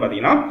எங்க இருக்குன்னு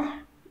பாத்தீங்கன்னா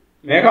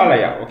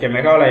மேகாலயா. ஓகே.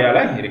 மேகாலயால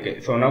இருக்கு.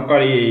 ஸோ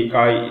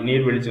நோக்காலிக்காய்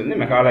நீர்வீழ்ச்சி வந்து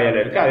மேகாலயால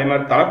இருக்கு. அதே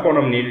மாதிரி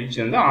தலக்கோணம் நீர்வீழ்ச்சி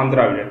வந்து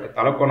ஆந்திராவில் இருக்கு.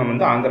 தலக்கோணம்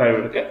வந்து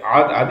ஆந்திராவில் இருக்கு.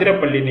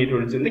 அதிரப்பள்ளி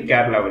நீர்வீழ்ச்சி வந்து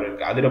கேரளாவில்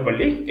இருக்கு.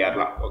 அதிரப்பள்ளி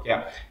கேரளா. ஓகே.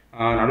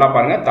 நல்லா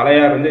பாருங்க.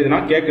 தலையார் வந்து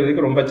இதெல்லாம்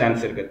கேட்கறதுக்கு ரொம்ப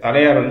சான்ஸ் இருக்கு.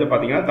 தலையார் வந்து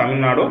பாத்தீங்கன்னா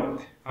தமிழ்நாடு.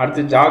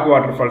 அடுத்து ஜாக்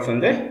வாட்டர் ஃபால்ஸ்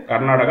வந்து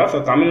கர்நாடகா.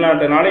 ஸோ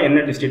தமிழ்நாட்டுனால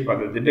என்ன டிஸ்ட்ரிக்ட்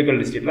பார்த்தது?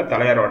 திண்டுக்கல் டிஸ்ட்ரிக்ட்ல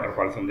தலையார் வாட்டர்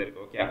ஃபால்ஸ் வந்து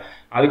இருக்கு. ஓகே.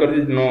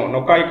 அதுக்கடுத்து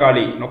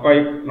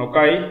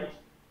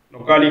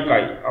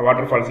நொக்காலிக்காய்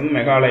வாட்டர் ஃபால்ஸ் வந்து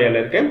மேகாலயாவில்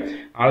இருக்கு.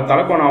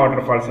 தலக்கோணா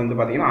வாட்டர் ஃபால்ஸ் வந்து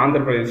பார்த்தீங்கன்னா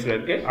ஆந்திர பிரதேசில்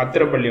இருக்கு.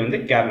 அத்திரப்பள்ளி வந்து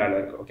கேரளாவில்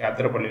இருக்கு. ஓகே.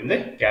 அத்திரப்பள்ளி வந்து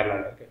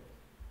கேரளாவில் இருக்கு.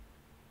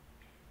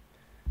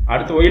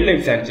 அடுத்து வைல்ட்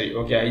லைஃப் சாங்சுரி.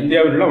 ஓகே.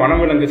 இந்தியாவில் உள்ள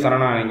வனவிலங்கு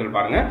சரணாலயங்கள்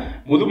பாருங்க.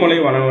 முதுமலை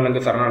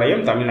வனவிலங்கு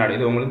சரணாலயம் தமிழ்நாடு,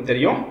 இது உங்களுக்கு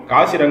தெரியும்.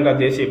 காசிரங்கா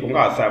தேசிய பூங்கா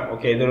அசாம்.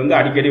 ஓகே. இது வந்து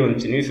அடிக்கடி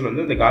வந்துச்சு நியூஸ்ல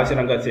வந்து இந்த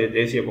காசிரங்கா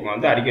தேசிய பூங்கா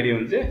வந்து அடிக்கடி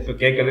வந்து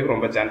கேட்கறதுக்கு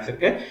ரொம்ப சான்ஸ்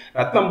இருக்கு.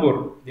 ரத்தம்பூர்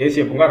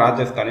தேசிய பூங்கா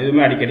ராஜஸ்தான்,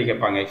 இதுவுமே அடிக்கடி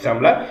கேட்பாங்க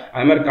எக்ஸாம்ல.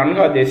 அதே மாதிரி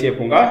கன்ஹா தேசிய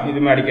பூங்கா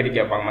இதுவுமே அடிக்கடி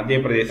கேட்பாங்க மத்திய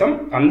பிரதேசம்.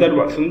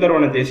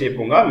 சுந்தர்வன தேசிய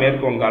பூங்கா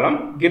மேற்கு வங்காளம்.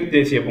 கிர்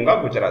தேசிய பூங்கா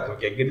குஜராத்.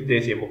 ஓகே. கிர்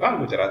தேசிய பூங்கா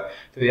குஜராத்.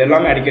 இது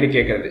எல்லாமே அடிக்கடி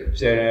கேட்கறது.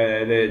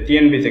 இது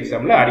டிஎன்பிஎஸ்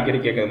எக்ஸாம்ல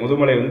அடிக்கடி கேட்கறது.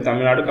 முதுமலை வந்து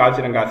தமிழ்நாடு,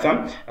 காசிரங்கா அசாம்,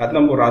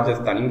 ரத்னம்பூர்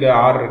ராஜஸ்தான். இங்க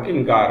 6 இருக்கு,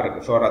 இங்க 6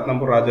 இருக்கு. ஸோ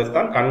ரத்னம்பூர்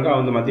ராஜஸ்தான், கன்ஹா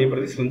வந்து மத்திய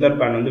பிரதேஷ்,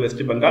 சுந்தர்பன் வந்து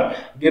west Bengal,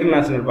 Gir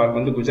national park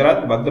வந்து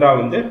குஜராத், பத்ரா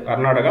வந்து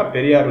கர்நாடகா,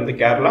 பெரியார் வந்து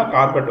கேரளா,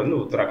 கார்பெட் வந்து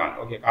உத்தரகாண்ட்.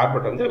 ஓகே.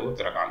 கார்பெட் வந்து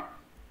உத்தரகாண்ட்.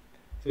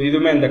 ஸோ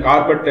இதுவுமே இந்த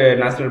கார்பெட்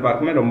நேஷனல்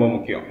பார்க்குமே ரொம்ப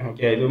முக்கியம்.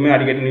 ஓகே. இதுவுமே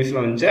அடிக்கடி நியூஸ்ல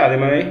வந்துச்சு. அதே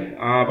மாதிரி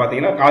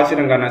பார்த்தீங்கன்னா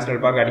காசிரங்கா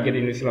நேஷனல் பார்க்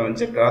அடிக்கடி நியூஸ்ல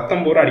வந்துச்சு.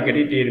 ரத்தம்பூர்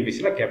அடிக்கடி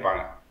டிஎன்பிஎஸ்ல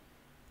கேட்பாங்க.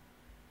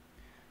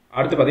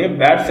 அடுத்து பார்த்தீங்கன்னா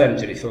பேர்ட்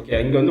சாங்சுரிஸ். ஓகே.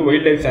 இங்கே வந்து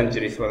வைல்ட் லைஃப்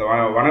சாங்சுரிஸ்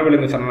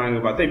வனவிலங்கு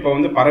சரணாலயங்கள் பார்த்தா இப்போ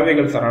வந்து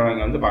பறவைகள்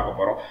சரணாலயங்கள் வந்து பார்க்க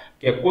போகிறோம்.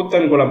 ஓகே.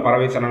 கூத்தன்குளம்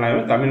பறவை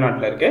சரணாலயம்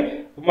தமிழ்நாட்டில் இருக்கு.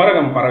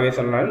 குமரகம் பறவை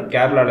சரணாலயம்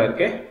கேரளாவில்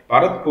இருக்கு.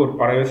 பரத்பூர்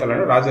பறவை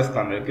சரணாலயம்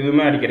ராஜஸ்தான் இருக்கு.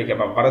 இதுவுமே அடிக்கடி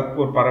கேட்பாங்க.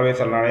 பரத்பூர் பறவை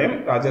சரணாலயம்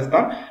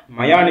ராஜஸ்தான்.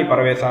 மயானி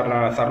பறவை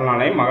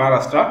சரணாலயம்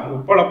மகாராஷ்டிரா.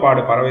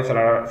 உப்பலப்பாடு பறவை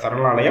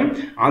சரணாலயம்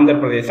ஆந்திர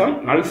பிரதேசம்.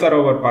 நல்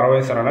சரோவர்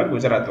பறவை சரணாலயம்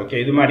குஜராத். ஓகே.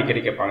 இதுவுமே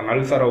அடிக்கடி கேட்பாங்க.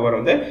 நல் சரோவர்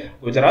வந்து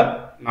குஜராத்.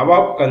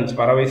 நவாப்கஞ்ச்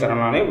பறவை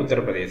சரணாலயம்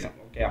உத்தரப்பிரதேசம்.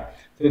 ஓகே.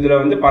 ஸோ இதில்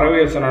வந்து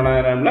பறவைகள்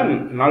சரணாலயம்ல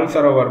நல்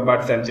சரோவர்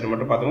பேர்ட் சான்ச்சுரி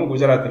மட்டும் பார்த்தோம்னா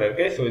குஜராத்தில்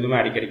இருக்குது. ஸோ இதுவுமே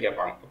அடிக்கடி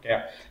கேட்பாங்க. ஓகே,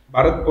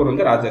 பரத்பூர்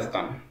வந்து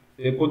ராஜஸ்தான்,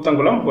 இது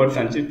Koothankulam bird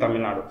sanctuary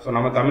Tamil Nadu. So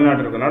நம்ம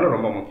தமிழ்நாடு இருக்கனால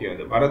ரொம்ப முக்கியம்.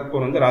 இது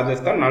பரத்பூர் வந்து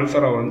ராஜஸ்தான், நல்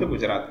சரோவர் வந்து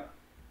குஜராத்.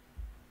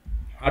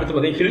 அடுத்து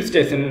பார்த்தீங்கன்னா hill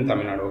station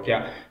Tamil Nadu. Okay,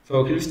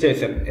 so hill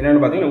station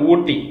என்னென்னு பார்த்தீங்கன்னா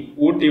ஊட்டி.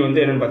 ஊட்டி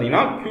வந்து என்னென்னு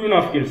பார்த்தீங்கன்னா குவீன்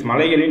ஆஃப் ஹில்ஸ்,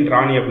 மலைகளின்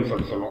ராணி அப்படின்னு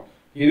சொல்லுவோம்.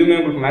 இதுவுமே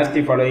உங்களுக்கு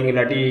மேஸ்டி ஃபாலோயிங்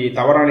இல்லாட்டி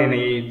தவறான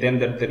இணையை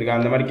தேர்ந்தெடுத்திருக்கு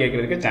அந்த மாதிரி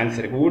கேட்கறதுக்கு சான்ஸ்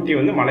இருக்குது. ஊட்டி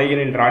வந்து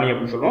மலைகளின் ராணி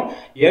அப்படின்னு சொல்லுவோம்.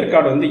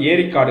 ஏற்காடு வந்து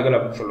ஏரிக்காடுகள்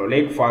அப்படின்னு சொல்லுவோம்.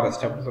 லேக்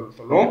ஃபாரஸ்ட் அப்படின்னு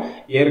சொல்லுவோம்.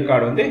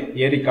 ஏற்காடு வந்து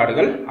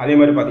ஏரிக்காடுகள். அதே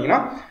மாதிரி பார்த்தீங்கன்னா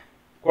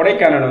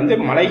கொடைக்கானல் வந்து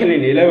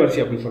மலைகளின்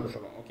இளவரசி அப்படின்னு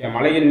சொல்லுவோம். ஓகே,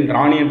 மலைகளின்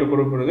ராணி என்று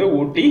குறிப்பிடுவது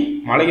ஊட்டி,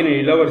 மலைகளின்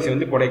இளவரசி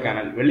வந்து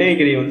கொடைக்கானல்.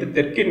 வெள்ளையங்கிரி வந்து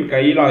தெற்கின்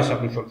கைலாஷ்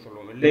அப்படின்னு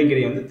சொல்லுவோம்.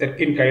 வெள்ளையங்கிரி வந்து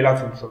தெற்கின்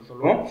கைலாஷ் அப்படின்னு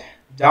சொல்லுவோம்.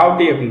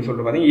 ஜாவ்டி அப்படின்னு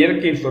சொல்லிட்டு பார்த்தீங்கன்னா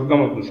இயற்கையின்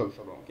சொர்க்கம் அப்படின்னு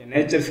சொல்லுவோம். ஓகே,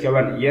 நேச்சர்ஸ்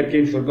ஹெவன்,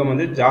 இயற்கையின் சொர்க்கம்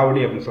வந்து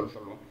ஜாவ்டி அப்படின்னு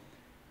சொல்லுவோம்.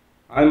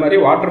 அது மாதிரி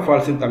வாட்டர்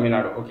ஃபால்ஸ்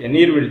தமிழ்நாடு. ஓகே,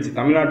 நீர்வீழ்ச்சி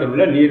தமிழ்நாட்டில்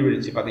உள்ள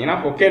நீர்வீழ்ச்சி பார்த்தீங்கன்னா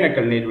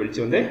ஒகேனக்கல் நீர்வீழ்ச்சி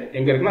வந்து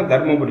எங்கே இருக்குன்னா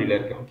தர்மபுரியில்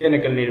இருக்குது.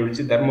 ஒகேனக்கல்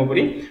நீர்வீழ்ச்சி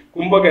தர்மபுரி.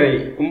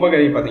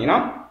 கும்பகரை பார்த்தீங்கன்னா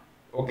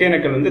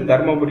ஒகேனக்கல் வந்து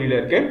தர்மபுரியில்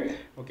இருக்குது.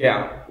 ஓகே,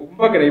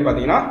 கும்பகரை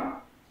பார்த்தீங்கன்னா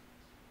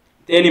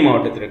தேனி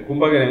மாவட்டத்தில் இருக்குது.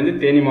 கும்பகரை வந்து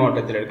தேனி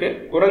மாவட்டத்தில் இருக்குது.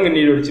 குரங்கு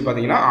நீர்வீழ்ச்சி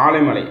பார்த்தீங்கன்னா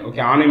ஆனைமலை.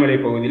 ஓகே, ஆனைமலை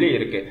பகுதியிலே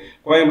இருக்குது,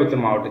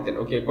 கோயம்புத்தூர் மாவட்டத்தில்.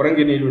 ஓகே,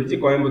 குரங்கு நீர்வீழ்ச்சி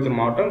கோயம்புத்தூர்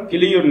மாவட்டம்.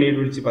 கிளியூர்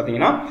நீர்வீழ்ச்சி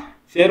பார்த்தீங்கன்னா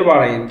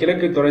சேர்வாராயன்,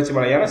 கிழக்கு தொடர்ச்சி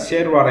மலையான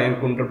சேர்வாராயன்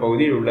குன்று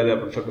பகுதியில் உள்ளது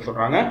அப்படின்னு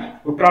சொல்கிறாங்க.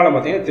 குற்றாலம்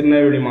பார்த்தீங்கன்னா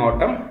திருநெல்வேலி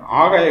மாவட்டம்.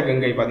 ஆகாய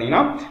கங்கை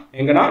பார்த்தீங்கன்னா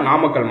எங்கன்னா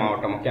நாமக்கல்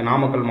மாவட்டம். ஓகே,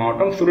 நாமக்கல்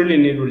மாவட்டம். சுருளி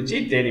நீர்வீழ்ச்சி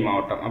தேனி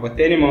மாவட்டம். அப்போ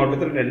தேனி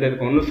மாவட்டத்தில் ரெண்டு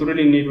இருக்குது, ஒன்று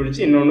சுருளி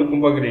நீர்வீழ்ச்சி, இன்னொன்று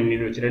கும்பகரை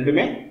நீர்வீழ்ச்சி.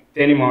 ரெண்டுமே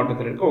தேனி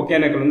மாவட்டத்தில் இருக்குது.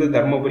 ஒகேனக்கல் வந்து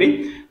தர்மபுரி,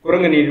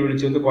 குரங்கு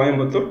நீர்வீழ்ச்சி வந்து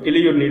கோயம்புத்தூர்,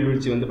 கிளியூர்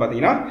நீர்வீழ்ச்சி வந்து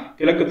பார்த்தீங்கன்னா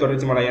கிழக்கு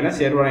தொடர்ச்சி மலையான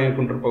சேர்வாராயன்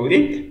குன்று பகுதி.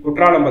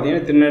 குற்றாலம்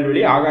பார்த்தீங்கன்னா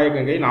திருநெல்வேலி, ஆகாய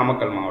கங்கை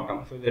நாமக்கல்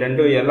மாவட்டம். ஸோ இது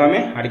ரெண்டும்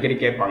எல்லாமே அடிக்கடி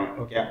கேட்பாங்க.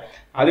 ஓகே,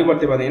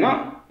 அதுக்கடுத்து பார்த்தீங்கன்னா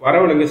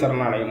வரவிலங்கு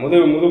சரணாலயம்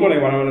முதுமலை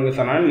வனவிலங்கு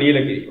சரணாலயம்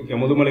Nilgiri. Okay,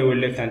 Mudumalai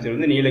wild life sanctuary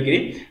வந்து நீலகிரி.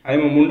 அதே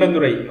மாதிரி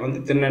முண்டந்துறை வந்து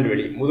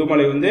திருநெல்வேலி.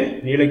 முதுமலை வந்து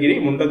நீலகிரி,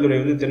 முண்டந்துறை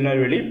வந்து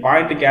திருநெல்வேலி.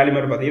 பாயிண்ட்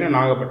கேலிமர் பார்த்தீங்கன்னா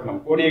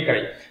நாகப்பட்டினம்.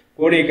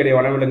 கோடியக்கரை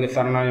வனவிலங்கு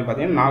சரணாலயம்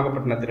பார்த்தீங்கன்னா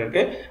நாகப்பட்டினத்தில்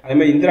இருக்குது. அதே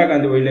மாதிரி Indira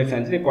Gandhi wild life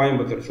sanctuary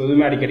Coimbatore. So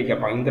இதுவுமே அடிக்கடி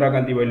கேட்பாங்க. Indira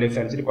Gandhi wild life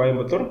sanctuary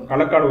Coimbatore.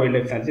 Kalakkad wild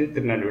life sanctuary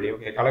Tirunelveli.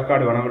 Okay,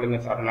 Kalakkad வனவிலங்கு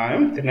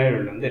சரணாலயம்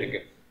திருநெல்வேலியில் வந்து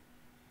இருக்குது.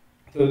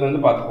 ஸோ இது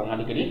வந்து பார்த்துக்கோங்க,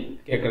 அடிக்கடி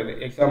கேட்குறது,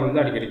 எக்ஸாம்பிள்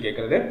வந்து அடிக்கடி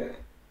கேட்குறது.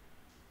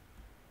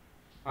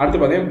 அடுத்து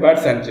பார்த்தீங்கன்னா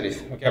பேர்ட் சான்ச்சுரிஸ்.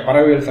 ஓகே,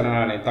 பறவைகள்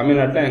சரணாலயம்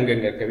தமிழ்நாட்டில்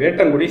எங்கெங்கே இருக்குது?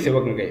 வேட்டங்குடி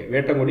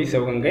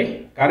சிவகங்கை.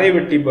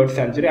 Karaivetti bird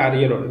sanctuary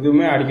Ariyalur.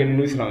 இதுவுமே அடிக்கடி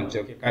நியூஸில்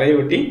வந்துச்சு. ஓகே,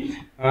 கரைவெட்டி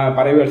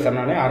பறவைகள்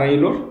சரணாலயம்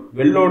அரியலூர்.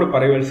 வெள்ளோடு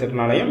பறவைகள்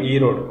சரணாலயம்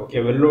ஈரோடு.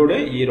 ஓகே, வெள்ளோடு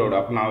ஈரோடு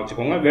அப்படின்னு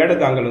வச்சுக்கோங்க.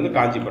 வேடதாங்கல் வந்து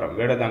காஞ்சிபுரம்.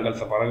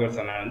 வேடதாங்கல் பறவைகள்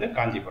சரணாலயம் வந்து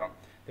காஞ்சிபுரம்.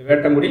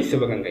 வேட்டங்குடி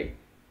சிவகங்கை.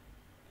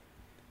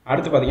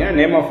 அடுத்து பார்த்தீங்கன்னா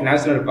name of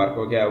national park.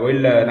 Okay,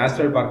 wild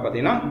national park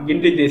பார்த்தீங்கன்னா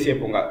கிண்டி தேசிய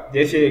பூங்கா.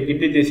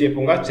 கிண்டி தேசிய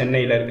பூங்கா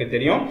சென்னையில் இருக்குது,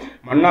 தெரியும்.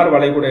 மன்னார்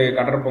வளைகுடா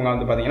கடற்பூங்கா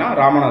வந்து பார்த்தீங்கன்னா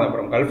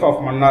Ramanathapuram. Gulf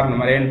of Mannar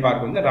marine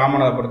park வந்து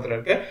ராமநாதபுரத்தில்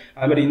இருக்குது.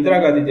 அதே மாதிரி இந்திரா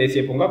காந்தி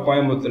தேசிய பூங்கா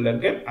கோயம்புத்தூரில்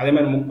இருக்குது. அதே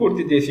மாதிரி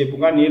முக்கூர்த்தி தேசிய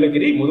பூங்கா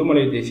நீலகிரி,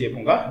 முதுமலை தேசிய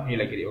பூங்கா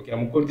Nilgiri. Okay,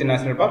 Mukurthi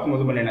national park,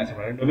 Mudumalai national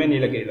park ரெண்டுமே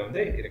நீலகிரியில்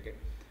வந்து இருக்குது.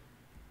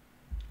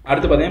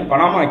 அடுத்து பார்த்தீங்கன்னா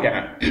பனாமா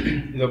கேனல்.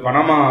 இந்த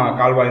பனாமா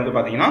கால்வாய் வந்து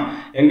பார்த்தீங்கன்னா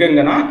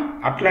எங்கெங்கன்னா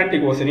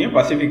Atlantic ஓசனையும்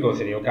Pacific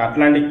ஓசனையும். Okay,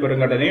 Atlantic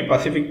பெருங்கடலையும்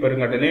Pacific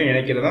பெருங்கடலையும்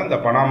இணைக்கிறது தான் இந்த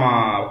பனாமா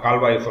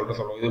கால்வாய்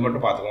சொல்லுவோம். இது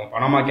மட்டும் பார்த்துக்கோங்க.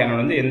 பனாமா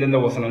கேனல் வந்து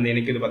எந்தெந்த ஓசனை வந்து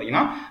இணைக்கிறது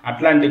பார்த்தீங்கன்னா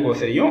அட்லாண்டிக்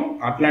ஓசனையும்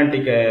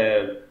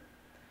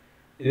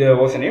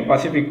ஓசனையும்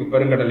பசிபிக்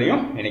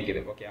பெருங்கடலையும்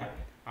இணைக்கிறது. ஓகே,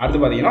 அடுத்து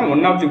பார்த்தீங்கன்னா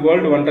one of the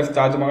world wonders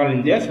Taj Mahal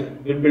India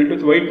build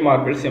with white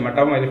marbles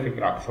மெட்டாமாரிஃபிக்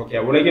rocks. Okay,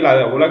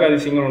 உலக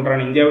அதிசயங்கள்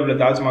ஒன்றான இந்தியாவில் உள்ள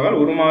தாஜ்மஹால்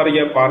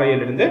உருமாறிய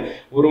பாறையிலிருந்து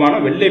உருவான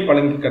வெள்ளை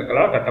பளிங்கு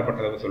கற்களால்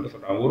கட்டப்பட்டது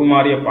சொல்றாங்க.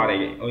 உருமாறிய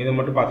பாறையை இதை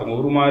மட்டும் பார்த்துக்கோங்க.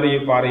 உருமாறிய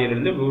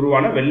பாறையிலிருந்து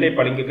உருவான வெள்ளை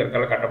பளிங்கு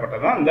கற்களால்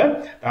கட்டப்பட்டது தான் அந்த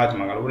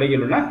தாஜ்மஹால்,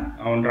 உலகில் உள்ள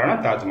ஒன்றான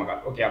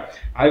தாஜ்மஹால். ஓகே,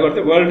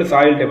 அதுக்கடுத்து வேர்ல்டு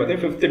சாயில் டே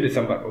பார்த்து 5th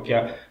டிசம்பர். ஓகே,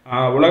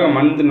 உலக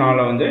மண்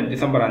நாளை வந்து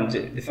டிசம்பர்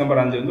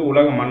 5 வந்து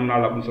உலக மண்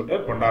நாள் அப்படின்னு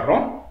சொல்லிட்டு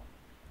கொண்டாடுறோம்.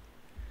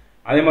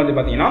 அதே மாதிரி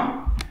பார்த்தீங்கன்னா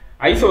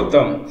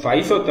ஐசோதேர்ம். So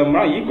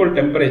ஐசோதேர்ம்னா equal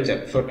temperature.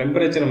 So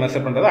temperature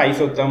measure பண்ணுறது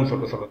ஐசோதேர்ம்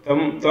சொல்லுவோம்.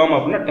 தேர்ம்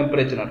அப்படின்னா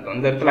டெம்பரேச்சர் அர்த்தம்.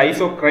 இந்த இடத்துல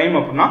ஐசோ கிரைம்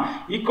அப்படின்னா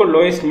equal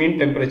lowest mean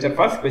temperature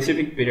for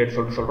specific period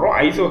சொல்கிறோம்.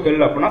 ஐசோ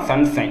ஹெல் அப்படின்னா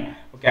சன்சைன்.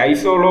 ஓகே,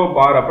 ஐசோலோ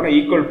பார் அப்படின்னா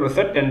ஈக்குவல்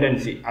ப்ரெஷர்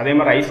டெண்டன்சி. அதே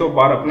மாதிரி ஐசோ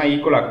பார் அப்படின்னா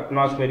equal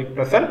atmospheric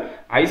pressure.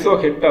 Iso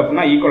head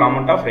அப்படின்னா equal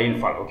amount of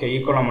rainfall. Okay,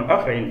 equal amount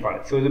of rainfall.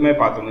 So இதுவுமே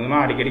பார்த்தோம்.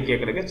 இதுமாதிரி அடிக்கடி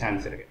கேட்கறதுக்கு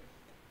சான்ஸ் இருக்கு.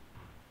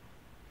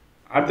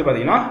 அடுத்து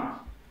பார்த்தீங்கன்னா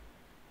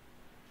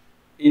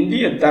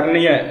இந்திய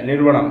தரணிய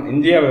நிறுவனம்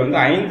இந்தியாவை வந்து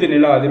 5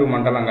 நில அதிர்வு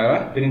மண்டலங்களை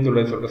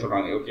பிரிந்துள்ளது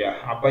சொல்றாங்க. ஓகே,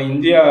 அப்போ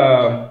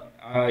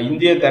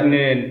இந்திய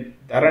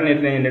தர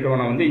நிர்ணய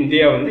நிறுவனம் வந்து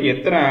இந்தியா வந்து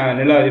எத்தனை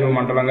நில அதிர்வு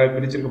மண்டலங்கள்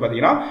பிரிச்சிருக்கு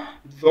பார்த்தீங்கன்னா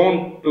zone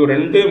 2,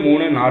 2,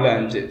 3, 4,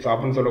 5. ஸோ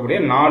அப்படின்னு சொல்லக்கூடிய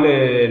 4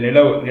 நில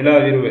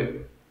அதிர்வு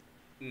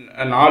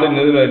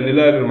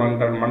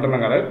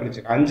மண்டலங்களை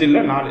பிரிச்சிருக்கு. 5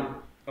 இல்லை 4.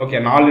 ஓகே,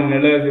 4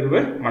 நில அதிர்வு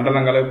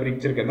மண்டலங்களை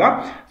பிரிச்சிருக்குது தான்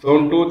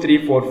zone 2, 3,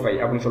 4,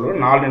 5 அப்படின்னு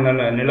சொல்லுவோம். 4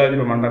 நில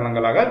அதிர்வு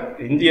மண்டலங்களாக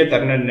இந்திய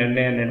தர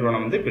நிர்ணய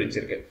நிறுவனம் வந்து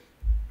பிரிச்சிருக்கு.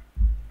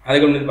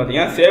 அதுக்கு வந்து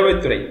பார்த்தீங்கன்னா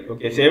சேவைத்துறை.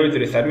 ஓகே,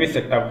 சேவைத்துறை சர்வீஸ்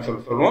செக்டர்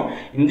அப்படின்னு சொல்லுவோம்.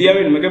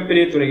 இந்தியாவின்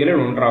மிகப்பெரிய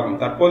துறைகளில் ஒன்றாகும்.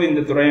 தற்போது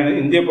இந்த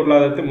துறையானது இந்திய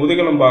பொருளாதாரத்தில்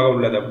முதுகெலும்பாக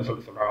உள்ளது அப்படின்னு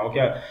சொல்றாங்க.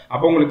 ஓகே,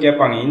 அப்போ உங்களுக்கு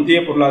கேட்பாங்க இந்திய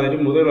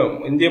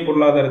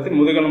பொருளாதாரத்தில்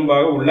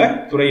முதுகெலும்பாக உள்ள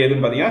துறை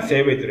எதுன்னு பார்த்தீங்கன்னா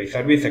சேவைத்துறை,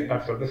 சர்வீஸ்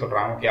செக்டர் சொல்லிட்டு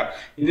சொல்றாங்க. ஓகே,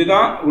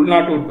 இதுதான்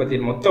உள்நாட்டு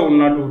உற்பத்தியில், மொத்த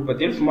உள்நாட்டு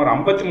உற்பத்தியில் சுமார்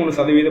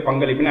 53%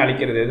 பங்களிப்பினை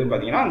அளிக்கிறது எதுன்னு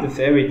பார்த்தீங்கன்னா அந்த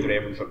சேவைத்துறை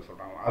அப்படின்னு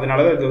சொல்றாங்க.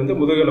 அதனாலதான் இது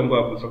வந்து முதுகெலும்பு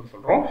அப்படின்னு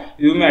சொல்றோம்.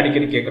 இதுவுமே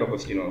அடிக்கடி கேட்கிற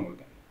கொஸ்டின்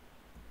உங்களுக்கு.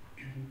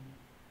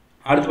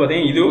 அடுத்து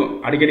பார்த்தீங்கன்னா இதுவும்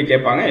அடிக்கடி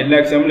கேட்பாங்க, எல்லா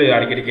எக்ஸாம்பிளும்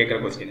அடிக்கடி கேட்குற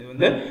கொஸ்டின். இது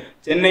வந்து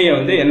சென்னையை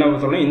வந்து என்ன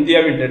சொல்றோம்,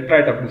 இந்தியாவின்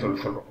டெட்ராய்ட் அப்படின்னு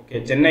சொல்றோம். ஓகே,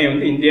 சென்னை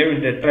வந்து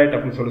இந்தியாவின் டெட்ராய்ட்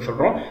அப்படின்னு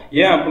சொல்றோம்.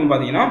 ஏன் அப்படின்னு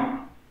பார்த்தீங்கன்னா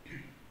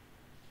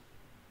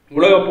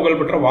உலக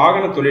புகழ்பெற்ற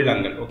வாகன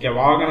தொழிலகங்கள். ஓகே,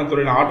 வாகன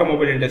தொழில்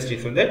ஆட்டோமொபைல்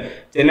இண்டஸ்ட்ரீஸ் வந்து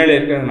சென்னையில்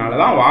இருக்கிறதுனால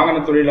தான்,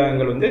 வாகன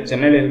தொழிலகங்கள் வந்து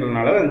சென்னையில்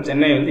இருக்கிறதுனால தான்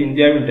சென்னை வந்து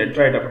இந்தியாவின்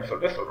டெட்ராய்ட் அப்படின்னு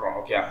சொல்லிட்டு சொல்றோம்.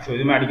 ஓகே, ஸோ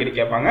இதுவுமே அடிக்கடி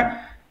கேட்பாங்க.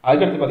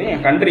 அதுக்கடுத்து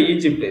பார்த்தீங்கன்னா கண்ட்ரி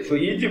ஈஜிப்ட். ஸோ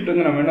ஈஜிப்ட்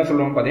வந்து நம்ம என்ன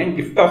சொல்லுவோம் பார்த்தீங்கன்னா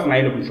கிஃப்ட் ஆஃப்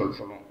நைல் அப்படின்னு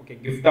சொல்லுவோம். ஓகே,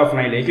 கிஃப்ட் ஆஃப்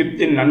நைல்,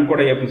 எகிப்தின்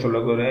நன்கொடை அப்படின்னு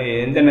சொல்லக்கூடிய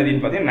எந்த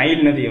நதின்னு பார்த்தீங்கன்னா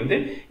நைல் நதியை வந்து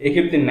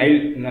எகிப்தின் நைல்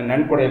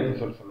நன்கொடை அப்படின்னு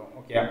சொல்லுவோம்.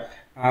 ஓகே,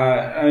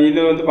 இது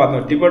வந்து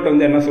பார்த்தோம் டிபெட்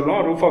வந்து என்ன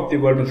சொல்லுவோம், ரூஃப் ஆஃப் தி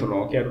வேர்ல்டுன்னு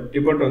சொல்லுவோம். ஓகே,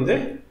 டிபெட் வந்து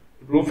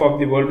ரூஃப் ஆஃப்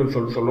தி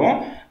வேர்ல்டுன்னு சொல்லுவோம்.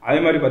 அதே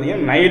மாதிரி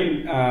பார்த்தீங்கன்னா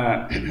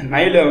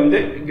நைலை வந்து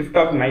கிஃப்ட்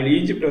ஆஃப் நைல்,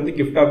 ஈஜிப்ட் வந்து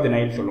கிஃப்ட் ஆஃப் தி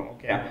நைல் சொல்லுவோம்.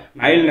 ஓகே,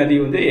 நைல் நதி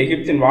வந்து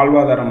எகிப்தின்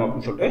வாழ்வாதாரம்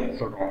அப்படின்னு சொல்லிட்டு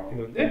சொல்றோம்.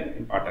 இது வந்து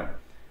இம்பார்ட்டன்ட்.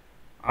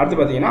 அடுத்து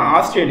பார்த்தீங்கன்னா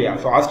ஆஸ்திரேலியா.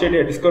 ஸோ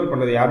ஆஸ்திரேலியா டிஸ்கவர்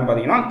பண்ணது யாருன்னு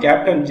பார்த்தீங்கன்னா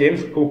கேப்டன்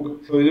ஜேம்ஸ் குக்.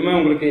 ஸோ இதுவுமே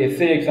உங்களுக்கு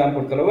எஸ்ஐ எக்ஸாம்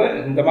பொறுத்தளவு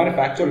இந்த மாதிரி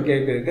ஃபேக்சுவல்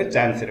கேட்கறதுக்கு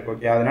சான்ஸ் இருக்கு.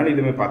 ஓகே, அதனால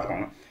இதுவுமே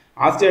பார்த்துக்கோங்க.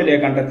 ஆஸ்திரேலியா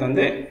கண்டத்தை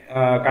வந்து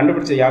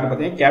கண்டுபிடிச்ச யாருன்னு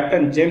பார்த்தீங்கன்னா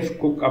கேப்டன் ஜேம்ஸ்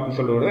குக் அப்படின்னு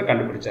சொல்லுவதை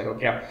கண்டுபிடிச்சார்.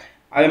 ஓகே,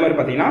 அதே மாதிரி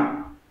பார்த்தீங்கன்னா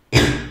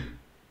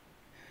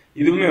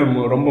இதுவுமே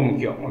ரொம்ப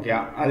முக்கியம். ஓகே,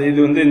 இது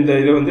வந்து இந்த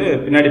இதை வந்து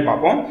பின்னாடி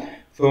பார்ப்போம்.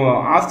 ஸோ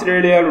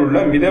ஆஸ்திரேலியாவில் உள்ள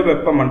மித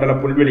வெப்ப மண்டல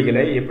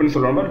புல்வெளிகளை எப்படின்னு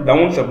சொல்லுவோம்,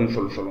 டவுன்ஸ் அப்படின்னு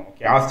சொல்லுவோம்.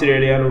 ஓகே,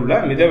 ஆஸ்திரேலியாவில் உள்ள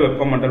மித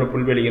வெப்ப மண்டல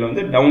புல்வெளிகளை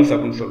வந்து டவுன்ஸ்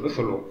அப்படின்னு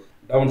சொல்லுவோம்.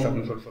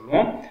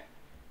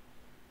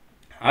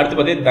 அடுத்து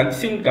பார்த்தீங்கன்னா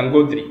தக்ஷின்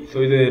கங்கோத்ரி. ஸோ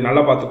இது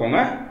நல்லா பார்த்துக்கோங்க.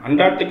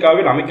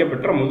 அண்டார்டிகாவில்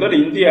அமைக்கப்பெற்ற முதல்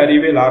இந்திய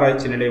அறிவியல்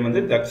ஆராய்ச்சி நிலையம்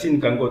வந்து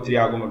தக்ஷின் கங்கோத்ரி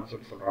ஆகும்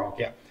அப்படின்னு சொல்றோம்.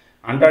 ஓகே,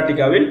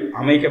 அண்டார்டிகாவில்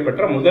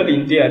அமைக்கப்பெற்ற முதல்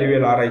இந்திய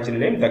அறிவியல் ஆராய்ச்சி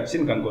நிலையம்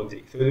தக்ஷின் கங்கோத்ரி.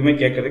 ஸோ இதுவுமே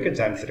கேட்கறதுக்கு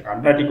சான்ஸ் இருக்கு.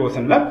 Antarctic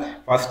ஓசன்ல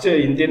first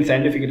Indian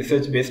scientific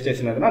research base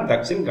station எதுனா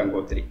தக்ஷின்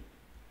கங்கோத்ரி.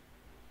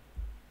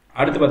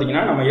 அடுத்து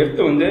பார்த்தீங்கன்னா நம்ம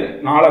எர்த்து வந்து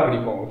 4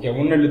 பிரிப்போம். ஓகே,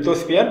 ஒன்று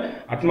லித்தோஸ்பியர்,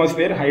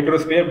 அட்மாஸ்பியர்,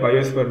 ஹைட்ரோஸ்பியர்,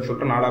 பயோஸ்பியர்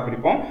சொல்லிட்டு 4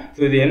 பிரிப்போம்.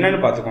 ஸோ இது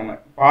என்னன்னு பார்த்துக்கோங்க.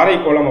 பாறை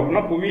கோளம்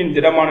அப்படின்னா புவியின்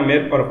திடமான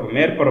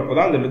மேற்பரப்பு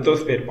தான் அந்த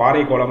லித்தோஸ்பியர்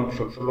பாறை கோளம்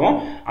சொல்லுவோம்.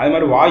 அதே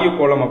மாதிரி வாயு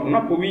கோளம்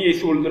அப்படின்னா புவியை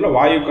சூழ்ந்துள்ள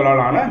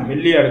வாயுக்களாலான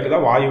மெல்லிய அடுக்கு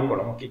தான் வாயு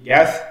கோளம். ஓகே,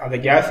 அந்த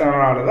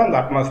கேஸ்னால தான் அந்த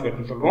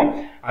அட்மாஸ்பியர்னு சொல்லுவோம்.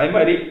 அதே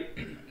மாதிரி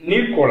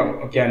நீர்க்கோளம்.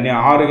 ஓகே,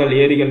 ஆறுகள்,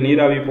 ஏரிகள்,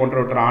 நீராவி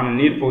போன்றவற்றான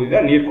நீர் பகுதி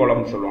தான்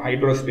நீர்க்கோளம்னு சொல்லுவோம்,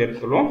 ஹைட்ரோஸ்பியர்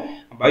சொல்லுவோம்.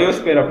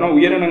 பயோஸ்பியர் அப்படின்னா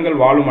உயிரினங்கள்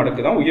வாழும்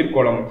அடுக்கு தான்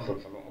உயிர்கோளம்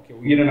சொல்லுவோம். ஓகே,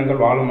 உயிரினங்கள்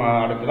வாழும்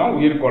அடுக்கு தான்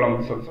உயிர்கோளம்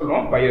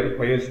சொல்லுவோம்,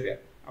 பயோஸ்பியர்.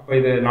 அப்போ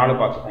இது 4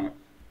 பார்த்துக்கோங்க.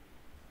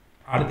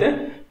 அடுத்து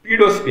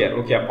பீடோஸ்பியர்.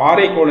 ஓகே,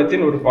 பாறை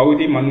கோளத்தின் ஒரு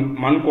பகுதி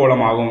மண்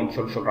கோளம் ஆகும்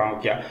சொல்றாங்க.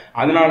 ஓகே,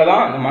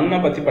 அதனாலதான் அந்த மண்ணை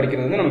பத்தி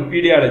படிக்கிறது வந்து நம்ம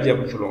பீடியாலஜி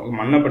அப்படின்னு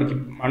சொல்லுவோம். மண்ணை பத்தி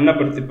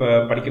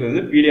படிக்கிறது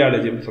வந்து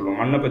பீடியாலஜி அப்படின்னு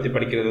சொல்லுவோம். மண்ணை பத்தி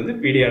படிக்கிறது வந்து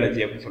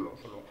பீடியாலஜி அப்படின்னு சொல்லுவோம்.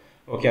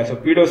 Okay, so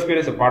பீடோஸ்பியர்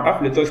is part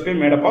of lithosphere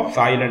made up of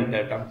soil and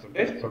dirt அப்படின்னு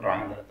சொல்லிட்டு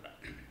சொல்றாங்க இந்த இடத்துல.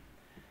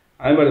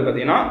 அதே மாதிரி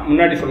பார்த்தீங்கன்னா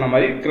முன்னாடி சொன்ன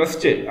மாதிரி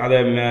கிரஸ்ட், அதை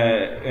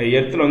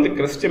எர்த்தில் வந்து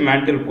கிரஸ்ட்,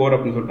 மேண்டில், கோர்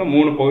அப்படின்னு சொல்லிட்டு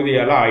 3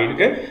 பகுதியெல்லாம்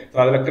ஆயிருக்கு. ஸோ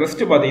அதில்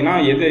கிரஸ்ட் பார்த்தீங்கன்னா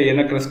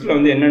என்ன கிரஸ்ட்டில்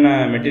வந்து என்னென்ன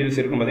மெட்டீரியல்ஸ்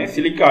இருக்குன்னு பார்த்தீங்கன்னா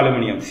சிலிக்கா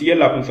அலுமினியம்,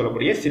 சிஎல் அப்படின்னு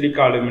சொல்லக்கூடிய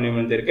சிலிக்கா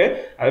அலுமினியம் வந்து இருக்கு.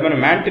 அதே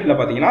மாதிரி மேண்டில்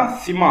பார்த்தீங்கன்னா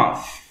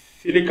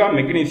silica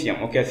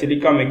magnesium. Okay,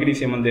 silica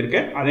magnesium வந்து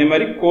இருக்கு. அதே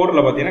மாதிரி கோர்ல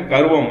பார்த்தீங்கன்னா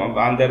கர்வம்,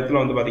 அந்த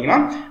இடத்துல வந்து பார்த்தீங்கன்னா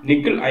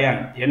நிக்கல் அயன்,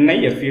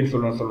 NiFeன்னு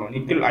சொல்லுவோம்,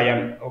 நிக்கல்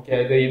அயன்.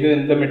 ஓகே, இது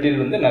இந்த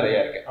மெட்டீரியல் வந்து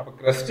நிறைய இருக்கு. அப்போ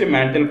கிரஸ்ட்,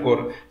 மேண்டில்,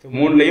 கோர்,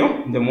 மூணுலையும்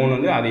இந்த 3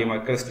 வந்து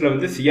அதிகமாக. கிரஸ்ட்ல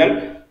வந்து சிஎல்,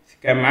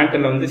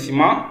 மேண்டில் வந்து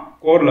சிமா,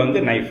 கோர்ல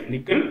வந்து நைஃப்,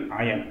 நிக்கல்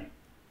அயன்.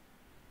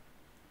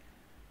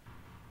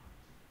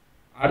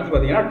 அடுத்து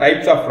பார்த்தீங்கன்னா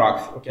types of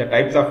rocks. Okay,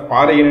 types of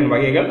பாறைகளின்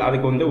வகைகள்,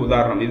 அதுக்கு வந்து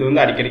உதாரணம் இது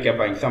வந்து அடிக்கடி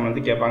கேட்பாங்க, எக்ஸாம்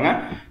வந்து கேட்பாங்க.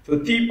 ஸோ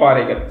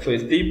தீப்பாறைகள். ஸோ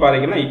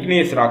தீப்பாறைகள்னா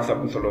இக்னியஸ் ராக்ஸ்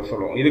அப்படின்னு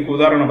சொல்லுவோம். இதுக்கு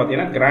உதாரணம்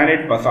பார்த்தீங்கன்னா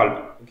granite, Basalt.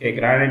 Okay,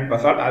 granite,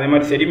 Basalt. அதே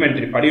மாதிரி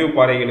செடிமெண்ட்ரி படிவு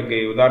பாறைகளுக்கு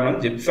உதாரணம்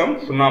ஜிப்சம்,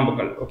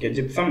 சுண்ணாம்புகள். ஓகே,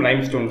 ஜிப்சம்,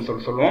 லைம்ஸ்டோன்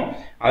சொல்லுவோம்.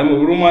 அது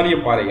மாதிரி உருமாறிய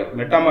பாறைகள்,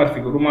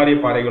 மெட்டாமார்பிக் உருமாறிய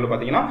பாறைகள்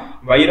பார்த்தீங்கன்னா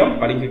வைரம்,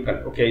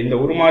 பளிங்குக்கல். ஓகே, இந்த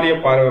உருமாறிய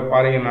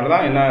பாறைகள்னால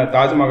தான் என்ன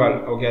தாஜ்மஹால்.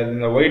 ஓகே,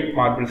 இந்த ஒயிட்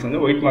மார்பிள்ஸ்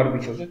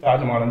வந்து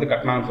தாஜ்மஹால் வந்து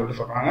கட்டினாங்கன்னு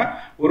சொல்லிட்டு சொல்றாங்க.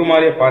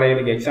 உருமாறிய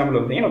பாறைகளுக்கு எக்ஸாம்பிள்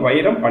பார்த்தீங்கன்னா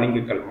வைரம்,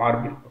 பளிங்குக்கல்,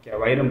 மார்பிள். ஓகே,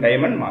 வைரம்,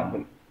 டைமண்ட்,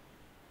 மார்பிள்.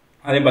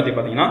 அதே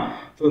பார்த்தீங்கன்னா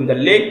ஸோ இந்த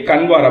லேக்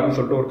கன்வார் அப்படின்னு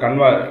சொல்லிட்டு ஒரு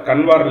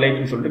கன்வார்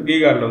லேக்னு சொல்லிட்டு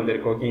பீகார்ல வந்து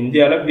இருக்கு. ஓகே,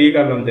 இந்தியாவில்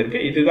பீகார்ல வந்து இருக்கு.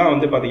 இதுதான்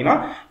வந்து பார்த்தீங்கன்னா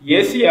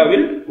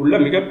ஏசியாவில் உள்ள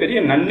மிகப்பெரிய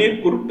நன்னீர்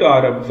குருட்டு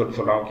ஆறு அப்படின்னு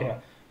சொல்றாங்க. ஓகே,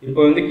 இப்போ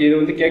வந்து இது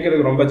வந்து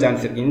கேட்கறதுக்கு ரொம்ப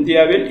சான்ஸ் இருக்கு.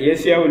 இந்தியாவில்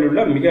ஏசியாவில்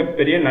உள்ள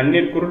மிகப்பெரிய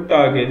நன்னீர் குருட்டு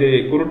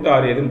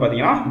ஆறு எதுன்னு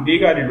பார்த்தீங்கன்னா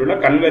பீகாரில் உள்ள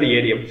கன்வரி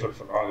ஏரி அப்படின்னு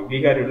சொல்றாங்க.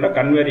 பீகாரில் உள்ள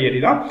கன்வரி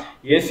ஏரி தான்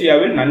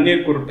ஏசியாவில்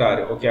நன்னீர் குருட்டு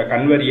ஆறு. ஓகே,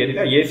 கன்வரி ஏரி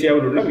தான்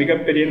ஏசியாவில் உள்ள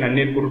மிகப்பெரிய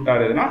நன்னீர் குருட்டு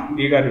ஆறு எதுனா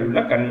பீகாரில்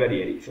உள்ள கன்வரி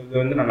ஏரி. ஸோ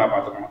இது வந்து நல்லா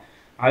பார்த்துக்கணும்.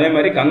 அதே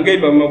மாதிரி கங்கை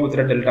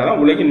பிரம்மபுத்திர டெல்டா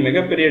தான் உலகின்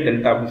மிகப்பெரிய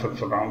டெல்டா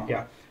அப்படின்னு சொல்றாங்க. ஓகே,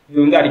 இது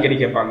வந்து அடிக்கடி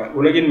கேட்பாங்க.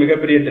 உலகின்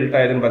மிகப்பெரிய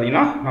டெல்டா எதுன்னு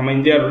பார்த்தீங்கன்னா நம்ம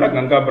இந்தியாவில் உள்ள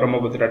கங்கா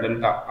பிரம்மபுத்திரா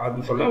டெல்டா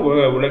அப்படின்னு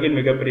சொல்ல உலகின்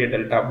மிகப்பெரிய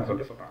டெல்டா அப்படின்னு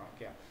சொல்றாங்க.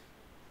 ஓகே,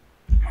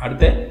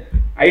 அடுத்து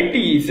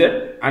ஐடிஇசட்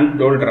அண்ட்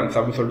டோல்ட்ரம்ஸ்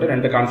அப்படின்னு சொல்லிட்டு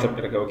ரெண்டு கான்செப்ட்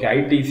இருக்கு. Okay,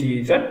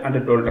 ஐடிசிஇசட் and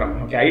டோல்ட்ரம்.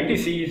 ஓகே,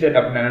 ஐடிசிஇசட்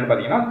அப்படின்னு என்னன்னு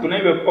பார்த்தீங்கன்னா துணை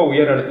வெப்ப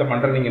உயர் அழுத்த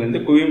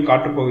மண்டலங்களிலிருந்து குவியும்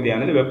காற்று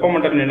பகுதியானது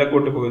வெப்பமண்டல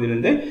நிலக்கோட்டு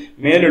பகுதியிலிருந்து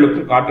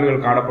மேலெழுக்கும்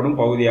காற்றுகள் காணப்படும்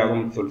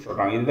பகுதியாகும்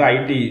சொல்றாங்க. இது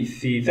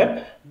ஐடிசிஇசட்.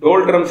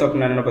 டோல்ட்ரம்ஸ்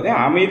அப்படின்னு என்ன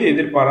பார்த்தீங்கன்னா அமைதி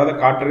எதிர்பாராத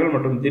காற்றுகள்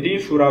மற்றும்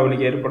திடீர்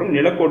சூறாவளிக்கு ஏற்படும்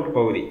நிலக்கோட்டு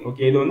பகுதி.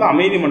 ஓகே, இது வந்து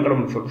அமைதி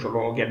மண்டலம்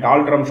சொல்றோம். ஓகே,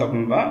 டால்ட்ரம்ஸ்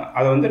அப்படின்னா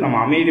அதை வந்து நம்ம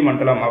அமைதி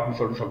மண்டலம்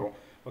அப்படின்னு சொல்றோம்.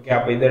 ஓகே,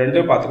 அப்போ இதை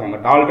ரெண்டும் பார்த்துக்கோங்க.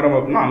 டால்ட்ரம்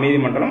அப்படின்னா அமைதி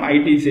மண்டலம்,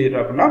 ஐடிசி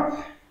அப்படின்னா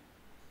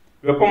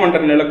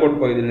வெப்பமண்டல நிலக்கோட்டு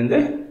பகுதியிலிருந்து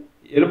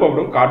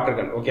எழுப்பப்படும்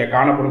காற்றுகள். ஓகே,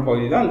 காணப்படும்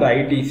பகுதி தான் இந்த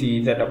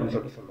ஐடிசிஇசட் அப்படின்னு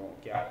சொல்லுவோம்.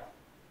 ஓகே,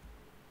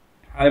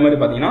 அதே மாதிரி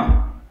பார்த்தீங்கன்னா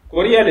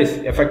கொரியாலிஸ்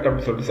எஃபெக்ட்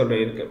அப்படின்னு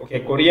சொல்லிட்டு இருக்கு. ஓகே,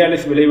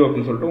 கொரியாலிஸ் விளைவு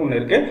அப்படின்னு சொல்லிட்டு ஒன்று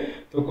இருக்கு.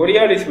 ஸோ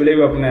கொரியாலிஸ்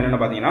விளைவு அப்படின்னு என்னென்னு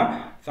பார்த்தீங்கன்னா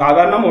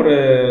சாதாரண ஒரு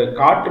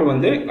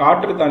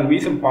காற்று தான்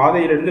வீசும்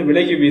பாதையிலிருந்து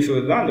விலகி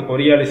வீசுவது தான் அந்த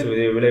கொரியாலிஸ்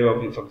விளைவு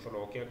அப்படின்னு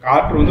சொல்லுவோம். ஓகே,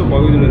 காற்று வந்து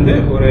பகுதியிலிருந்து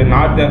ஒரு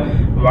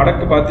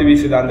வடக்கு பார்த்து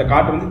வீசுது, அந்த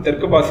காற்று வந்து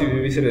தெற்கு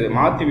பார்த்து வீசுறது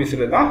மாற்றி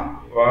வீசுறது தான்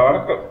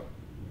வடக்கு.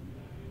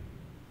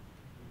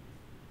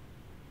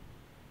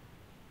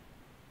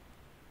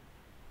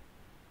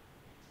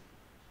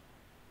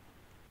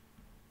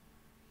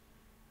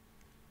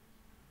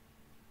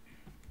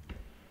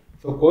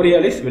 ஸோ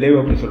கோரியாலிஸ் விளைவு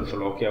அப்படின்னு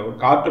சொல்லுவோம். ஓகே, ஒரு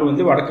காற்று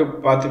வந்து வடக்கு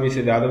பார்த்து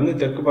வீசுது, அது வந்து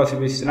தெற்கு பார்த்து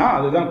வீசுனா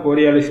அதுதான்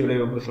கோரியாலிஸ்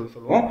விளைவு அப்படின்னு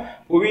சொல்லுவோம்.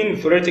 புவியின்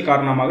சுழற்சி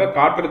காரணமாக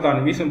காற்று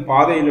தான் வீசும்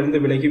பாதையிலிருந்து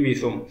விலகி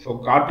வீசும். ஸோ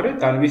காற்று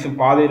தான் வீசும்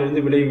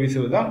பாதையிலிருந்து விலகி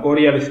வீசுவது தான்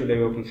கோரியாலிஸ்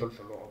விளைவு அப்படின்னு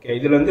சொல்லுவோம். ஓகே,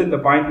 இதுல வந்து இந்த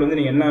பாயிண்ட் வந்து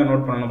நீங்க என்ன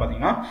நோட் பண்ணணும்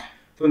பார்த்தீங்கன்னா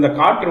ஸோ இந்த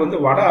காற்று வந்து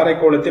வட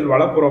அரைக்கோளத்தில்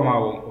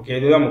வலப்புறமாகவும், ஓகே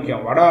இதுதான்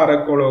முக்கியம், வட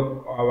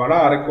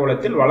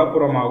அரைக்கோளத்தில்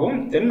வலப்புறமாகவும்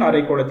தென்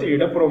அரைக்கோளத்தில்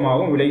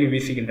இடப்புறமாகவும் விலகி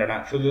வீசுகின்றன.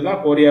 ஸோ இதுதான்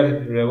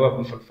கோரியாலிஸ் விளைவு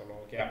அப்படின்னு சொல்லுவோம்.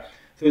 ஓகே,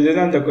 ஸோ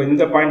இதுதான்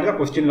இந்த பாயிண்ட் தான்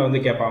கொஸ்டின்ல வந்து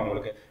கேட்பாங்க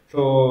உங்களுக்கு. ஸோ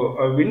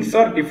விண்ட்ஸ்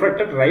ஆர்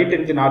டிஃப்ரெக்டட் ரைட்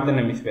இன் தி நார்தன்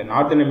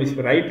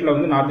ஹெமிஸ்பியர் ரைட்ல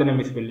வந்து நார்தன்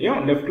ஹெமிஸ்பியர்லையும்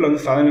லெஃப்ட்ல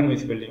வந்து சதர்ன்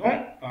ஹெமிஸ்பியர்லையும்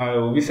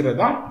வீசுறது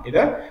தான்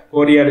இதை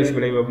கோரியாலிஸ்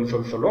விளைவு அப்படின்னு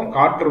சொல்லுவோம்.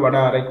 காற்று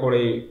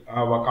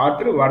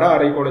வட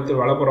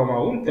அரைக்கோளத்தில்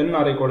வலப்புறமாகவும் தென்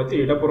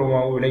அரைக்கோளத்தில்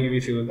இடப்புறமாகவும் விலகி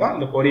வீசுவது தான்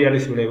இந்த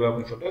கோரியாலிஸ் விளைவு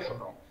அப்படின்னு சொல்லிட்டு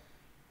சொல்றோம்.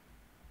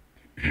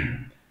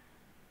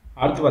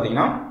 அடுத்து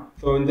பார்த்தீங்கன்னா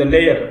ஸோ இந்த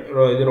லேயர்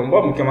இது ரொம்ப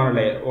முக்கியமான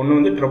லேயர். ஒன்று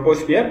வந்து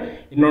ட்ரோபோஸ்பியர்,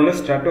 இன்னொன்று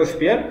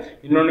ஸ்ட்ராட்டோஸ்பியர்,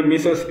 இன்னொன்று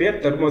மீசோஸ்பியர்,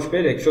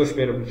 தெர்மோஸ்பியர்,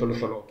 எக்ஸோஸ்பியர் அப்படின்னு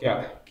சொல்லுவோம். ஓகே,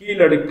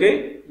 கீழடுக்கு,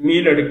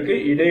 மீளடுக்கு,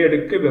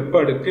 இடையடுக்கு, வெப்ப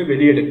அடுக்கு,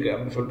 வெளியடுக்கு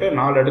அப்படின்னு சொல்லிட்டு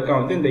 4 அடுக்கா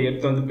வந்து இந்த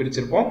எர்த் வந்து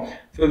பிரிச்சிருப்போம்.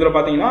 ஸோ இதில்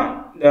பார்த்தீங்கன்னா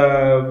இந்த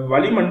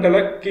வளிமண்டல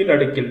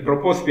கீழடுக்கில்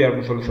ட்ரோபோஸ்பியர்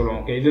அப்படின்னு சொல்லுவோம்.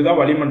 ஓகே, இதுதான்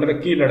வளிமண்டல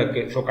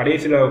கீழடுக்கு. ஸோ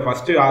கடைசியில்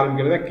ஃபர்ஸ்ட்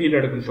ஆரம்பிக்கிறத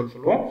கீழடுக்குன்னு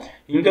சொல்லுவோம்.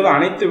 இங்கே தான்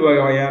அனைத்து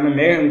வகையான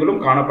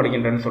மேகங்களும்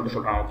காணப்படுகின்றன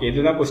சொல்றாங்க. ஓகே,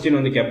 இதுதான் கொஸ்டின்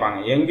வந்து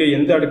கேட்பாங்க.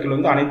 எந்த அடுக்கில்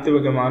வந்து அனைத்து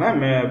விதமான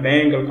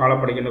மேகங்கள்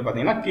காணப்படுகின்றது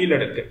பார்த்தீங்கன்னா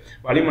கீழடுக்கு,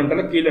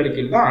 வளிமண்டல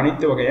கீழடுக்கில் தான்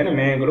அனைத்து வகையான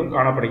மேகங்களும்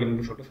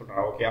காணப்படுகின்றன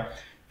சொல்றாங்க. ஓகே,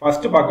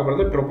 ஃபர்ஸ்ட் பார்க்க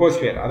போகிறது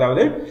ட்ரோபோஸ்பியர்,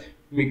 அதாவது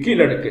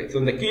கீழடுக்கு. ஸோ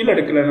இந்த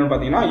கீழடுக்கில் என்னன்னு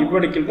பார்த்தீங்கன்னா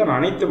இவ்வடுக்கில் தான்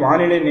அனைத்து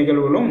வானிலை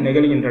நிகழ்வுகளும்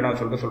நிகழ்கின்றன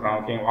சொல்றாங்க.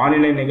 ஓகே,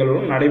 வானிலை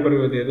நிகழ்வுகளும்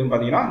நடைபெறுவது எதுன்னு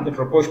பார்த்தீங்கன்னா இந்த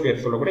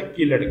ட்ரோபோஸ்பியர் சொல்லக்கூடிய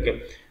கீழடுக்கு.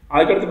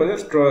 அதுக்கடுத்து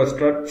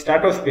பார்த்தீங்கன்னா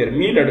ஸ்ட்ராட்டோஸ்பியர்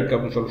மீளடுக்கு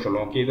அப்படின்னு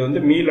சொல்லுவோம். ஓகே, இது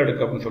வந்து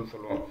மீளடுக்கு அப்படின்னு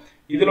சொல்லுவோம்.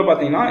 இதுல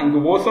பார்த்தீங்கன்னா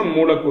இங்கு ஓசோன்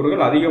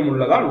மூலக்கூறுகள் அதிகம்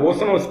உள்ளதால்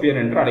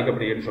ஓசனோஸ்பியர் என்று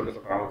அழைக்கப்படுகிறது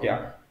சொல்றாங்க. ஓகே,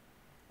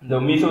 இந்த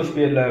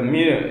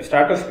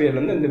ஸ்ட்ராட்டோஸ்பியர்ல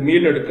இருந்து இந்த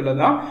மீளடுக்குல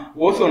தான்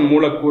ஓசோன்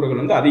மூலக்கூறுகள்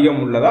வந்து அதிகம்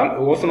உள்ளதால்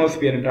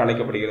ஓசனோஸ்பியர் என்று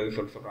அழைக்கப்படுகிறது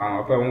சொல்றாங்க.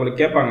 அப்ப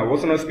உங்களுக்கு கேட்பாங்க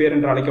ஓசனோஸ்பியர்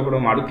என்று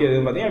அழைக்கப்படும் அடுக்கு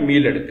எதுன்னு பார்த்தீங்கன்னா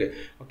மீளடுக்கு.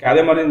 ஓகே,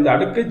 அதே மாதிரி இந்த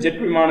அடுக்கு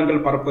ஜெட் விமானங்கள்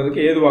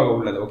பறப்பதற்கு ஏதுவாக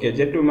உள்ளது. ஓகே,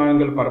 ஜெட்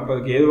விமானங்கள்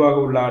பறப்பதற்கு ஏதுவாக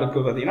உள்ள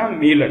அடுக்கு பார்த்தீங்கன்னா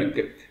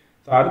மீளடுக்கு.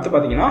 அடுத்து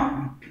பார்த்தீங்கன்னா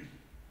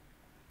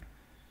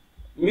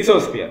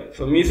மீசோஸ்பியர்.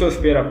 ஸோ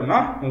மீசோஸ்பியர் அப்படின்னா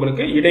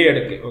உங்களுக்கு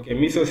இடையடுக்கு. ஓகே,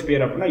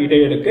 மீசோஸ்பியர் அப்படின்னா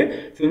இடையடுக்கு.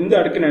 ஸோ இந்த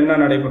அடுக்கு என்ன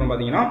நடைபெறும்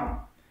பார்த்தீங்கன்னா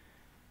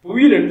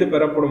புவியிலிருந்து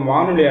பெறப்படும்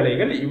வானொலி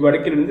அலைகள்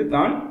இவ்வடுக்கிலிருந்து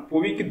தான்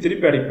புவிக்கு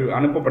திருப்பி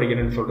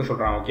அனுப்பப்படுகிறது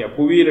சொல்றாங்க. ஓகே,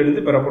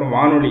 புவியிலிருந்து பெறப்படும்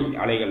வானொலி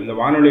அலைகள், இந்த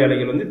வானொலி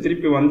அலைகள் வந்து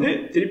திருப்பி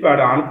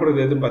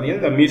அனுப்புறது எதுன்னு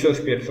பார்த்தீங்கன்னா இந்த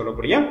மீசோஸ்பியர்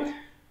சொல்லக்கூடிய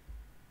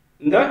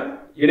இந்த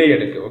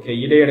இடையடுக்கு. ஓகே,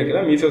 இடையடுக்கு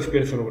தான்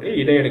மீசோஸ்பியர் சொல்லக்கூடிய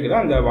இடையடுக்கு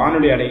தான் இந்த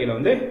வானொலி அலைகளை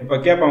வந்து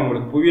இப்போ கேட்பாங்க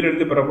உங்களுக்கு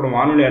புவியிலிருந்து பெறப்படும்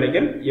வானொலி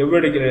அலைகள்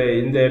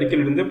இந்த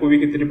அடுக்கிலிருந்து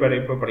புவிக்கு திருப்பி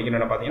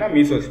அனுப்பப்படுகின்றன பார்த்தீங்கன்னா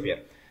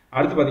மீசோஸ்பியர்.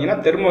 அடுத்து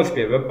பார்த்தீங்கன்னா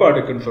தெர்மோஸ்பியர் வெப்ப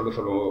அடுக்குன்னு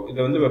சொல்லுவோம். இது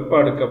வந்து வெப்ப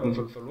அடுக்கு அப்படின்னு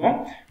சொல்லுவோம்.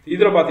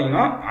 இதில்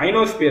பார்த்தீங்கன்னா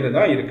அயனோஸ்பியர்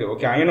தான் இருக்கு.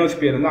 ஓகே,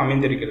 அயனோஸ்பியர் வந்து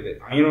அமைந்திருக்கு.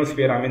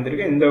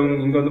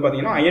 இங்க வந்து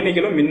பார்த்தீங்கன்னா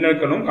அயனிகளும்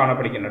மின்னணுக்களும்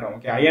காணப்படுகின்றன.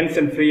 Okay, ions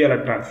and free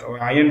electrons,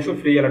 அயன்ஸும்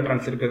free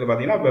electrons இருக்கிறது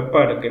பார்த்தீங்கன்னா வெப்ப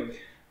அடுக்கு.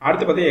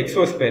 அடுத்து பார்த்தீங்கன்னா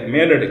எக்ஸோஸ்பியர்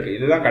மேலடுக்கு,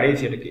 இதுதான்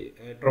கடைசி அடுக்கு.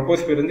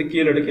 ட்ரோபோஸ்பியர் வந்து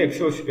கீழடுக்கு,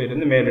 எக்ஸோஸ்பியர்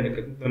வந்து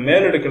மேலடுக்கு. இந்த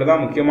மேலடுக்குல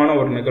தான் முக்கியமான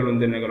ஒரு நிகழ்வு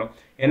நிகழும்.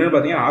 என்னன்னு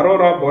பார்த்தீங்கன்னா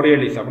அரோரா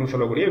போரியலிஸ் அப்படின்னு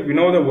சொல்லக்கூடிய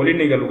வினோத ஒளி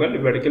நிகழ்வுகள்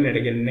இவ்வடுக்கில்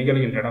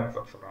நிகழ்கின்றன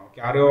சொல்றாங்க.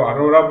 ஓகே,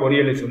 அரோரா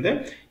போரியலிஸ் வந்து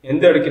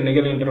எந்த அடுக்கில்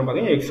நிகழ்கின்றன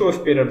பார்த்தீங்கன்னா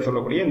எக்ஸோஸ்பியர்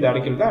சொல்லக்கூடிய இந்த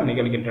அடுக்கில் தான்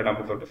நிகழ்கின்றன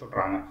அப்படின்னு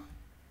சொல்றாங்க.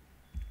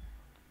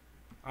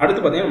 அடுத்து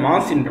பார்த்தீங்கன்னா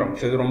மாஸ் சிண்ட்ரம்.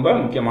 ஸோ இது ரொம்ப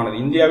முக்கியமானது.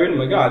 இந்தியாவில்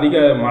மிக அதிக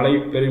மழை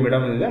பெறும்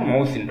இடம் வந்து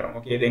மாஸ் சிண்ட்ரம்.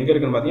 ஓகே, இது எங்கே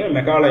இருக்குன்னு பார்த்தீங்கன்னா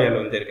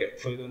மெகாலயாவில் வந்து இருக்குது.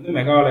 ஸோ இது வந்து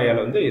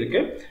மெகாலயாவில் வந்து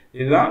இருக்குது.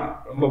 இதுதான்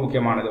ரொம்ப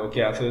முக்கியமானது.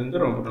 ஓகே, ஸோ இது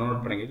வந்து ரொம்ப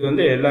நோட் பண்ணுங்க. இது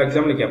வந்து எல்லா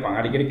எக்ஸாம்லையும் கேட்பாங்க,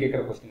 அடிக்கடி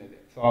கேட்குற கொஸ்டின் இது.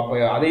 ஸோ அப்போ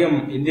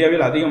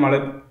இந்தியாவில் அதிக மழை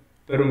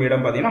பெறும்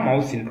இடம் பார்த்தீங்கன்னா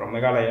மவுஸ் சிண்ட்ரம்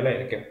மெகாலயாவில்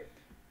இருக்குது.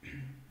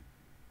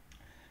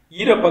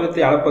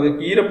 ஈரப்பதத்தை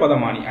அளப்பதற்கு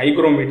ஈரப்பதமானி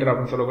ஹைக்ரோமீட்டர்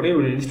அப்படின்னு சொல்லக்கூடிய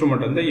ஒரு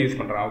இன்ஸ்ட்ருமெண்ட் வந்து யூஸ்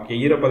பண்ணுறாங்க. ஓகே,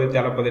 ஈரப்பதத்தை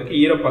அளப்பதற்கு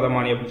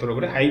ஈரப்பதமானி அப்படின்னு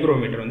சொல்லக்கூடிய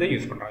ஹைக்ரோமீட்டர் வந்து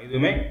யூஸ் பண்ணுறாங்க.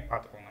 இதுவுமே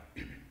பார்த்துக்கோங்க.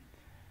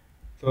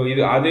 ஸோ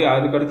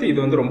அதுக்கடுத்து இது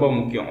வந்து ரொம்ப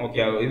முக்கியம்.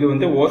 ஓகே, இது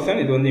வந்து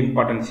ஓசன், இது வந்து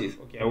important cheese.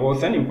 Okay,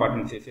 ocean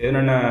important cheese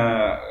என்னென்ன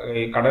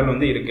கடல்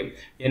வந்து இருக்கு,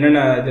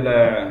 என்னென்ன இதில்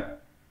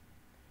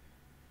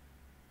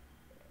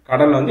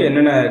கடல் வந்து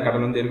என்னென்ன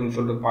கடல் வந்து இருக்குன்னு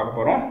சொல்லிட்டு பார்க்க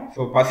போகிறோம்.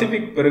 ஸோ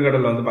பசிபிக்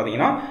பெருங்கடல் வந்து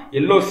பார்த்தீங்கன்னா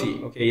LOC.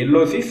 Okay,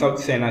 LOC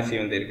south China C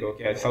வந்து இருக்குது.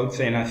 Okay, south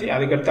China C.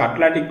 அதுக்கடுத்து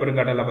அட்லாண்டிக்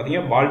பெருங்கடலில்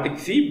பார்த்தீங்கன்னா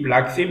Baltic C,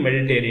 black C,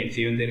 Mediterranean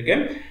C வந்து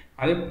இருக்குது.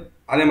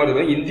 அதே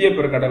மாதிரி இந்திய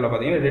பெருங்கடலில்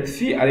பார்த்தீங்கன்னா red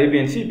C,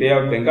 Arabian sea, bay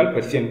of Bengal,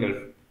 Persian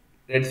gulf.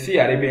 Red C,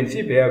 Arabian sea,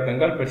 bay of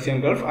Bengal,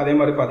 Persian gulf. அதே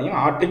மாதிரி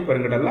பார்த்தீங்கன்னா ஆர்டிக்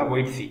பெருங்கடலில்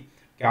ஒயிட் சி.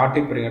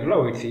 ஆர்டிக் பெருங்கடலில்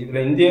ஒயிட் சி.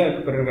 இதில் இந்திய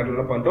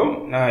பெருங்கடலில் பண்ணிட்டோம்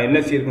என்ன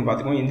சி இருக்குன்னு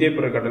பார்த்துக்கோங்க. இந்திய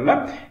பெருங்கடலில்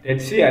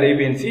ரெட் சி,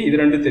 அரேபியன் சி, இது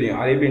ரெண்டு தெரியும்.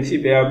 Arabian sea,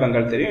 bay of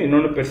Bengal தெரியும்.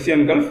 இன்னொன்று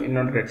பெர்சியன் கல்ஃப்,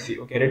 இன்னொன்று red C.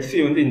 Okay, red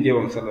C வந்து இந்திய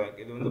வம்சத்தில்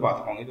இருக்குது. இது வந்து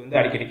பார்த்துக்கோங்க. இது வந்து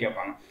அடிக்கடி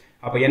கேட்பாங்க.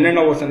 அப்போ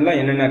என்னென்ன ஓசனில்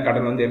என்னென்ன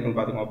கடல் வந்து இருக்குன்னு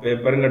பார்த்துக்கோங்க.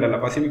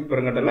 பெருங்கடலில் பசிபிக்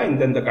பெருங்கடலில்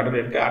இந்தந்த கடல்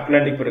இருக்குது.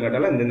 அட்லாண்டிக்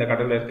பெருங்கடலில் இந்தந்த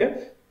கடல் இருக்குது.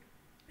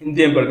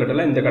 இந்திய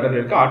பெருங்கடலில் இந்த கடல்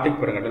இருக்குது. ஆர்டிக்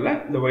பெருங்கடலில்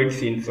இந்த ஒயிட்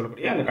சீன்னு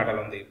சொல்லக்கூடிய அந்த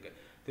கடல் வந்து இருக்குது.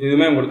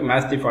 இதுவுமே உங்களுக்கு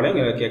மேஸ்டிஃபாலே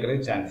இங்கே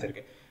கேட்குறதுக்கு சான்ஸ்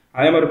இருக்குது.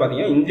 அதே மாதிரி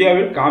பார்த்தீங்கன்னா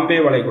இந்தியாவில் காம்பே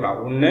வளைகுடா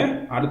ஒன்று,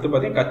 அடுத்து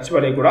பார்த்தீங்கன்னா கட்ச்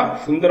வளைகுடா,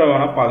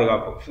 சுந்தரவன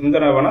பாதுகாப்பு,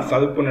 சுந்தரவன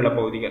சதுப்பு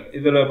நிலப்பகுதிகள்.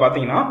 இதில்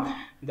பார்த்தீங்கன்னா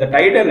இந்த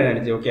டைடல்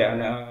எனர்ஜி. ஓகே,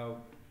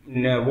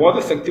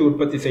 ஓத சக்தி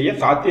உற்பத்தி செய்ய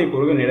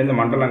சாத்தியக்கூறுகள் நிறைந்த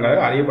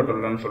மண்டலங்களாக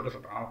அறியப்பட்டுள்ளதுன்னு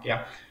சொல்கிறாங்க. ஓகே,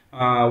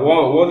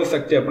 ஓத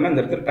சக்தி அப்படின்னா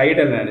இந்த இடத்துல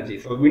tidal energy.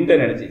 So wind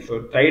energy. So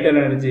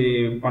tidal energy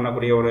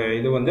பண்ணக்கூடிய ஒரு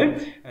இது வந்து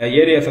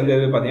ஏரியாஸ் வந்து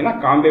எது பார்த்தீங்கன்னா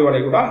காம்பே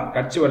வளைகுடா,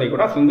 கட்ச்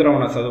வளைகுடா,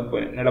 சுந்தரவன சதுப்பு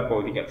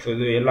நிலப்பகுதிகள். ஸோ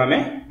இது எல்லாமே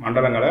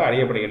மண்டலங்களாக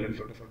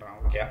அறியப்படுகின்றன்னு சொல்கிறாங்க.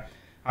 ஓகே,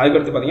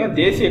 அதுக்கடுத்து பார்த்தீங்கன்னா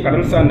தேசிய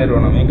கடல்சார்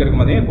நிறுவனம் எங்கே இருக்கு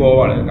பார்த்தீங்கன்னா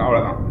கோவாவில் இருக்குது.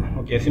 அவ்வளோதான்.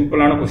 ஓகே,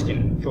 சிம்பிளான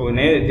கொஸ்டின். ஸோ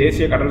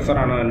தேசிய கடல்சார்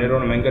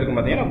நிறுவனம் எங்கே இருக்குன்னு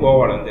பார்த்தீங்கன்னா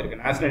கோவாவில் வந்து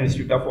இருக்குது. நேஷனல்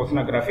இன்ஸ்டியூட் ஆஃப்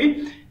ஓசனோகிராஃபி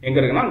எங்கே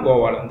இருக்குன்னா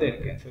கோவாவில் வந்து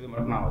இருக்குது. ஸோ இது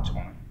மட்டும் நான்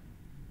வச்சுக்கோங்க.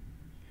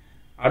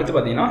 அடுத்து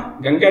பார்த்தீங்கன்னா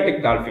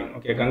கங்காட்டிக் டால்ஃபின்.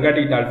 ஓகே,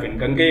 கங்காட்டிக் டால்ஃபின்,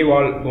 கங்கை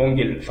வாழ்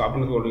மூங்கில்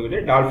அப்படின்னு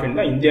சொல்லக்கூடிய டால்ஃபின்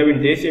தான்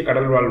இந்தியாவின் தேசிய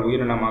கடல்வாழ்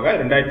உயிரினமாக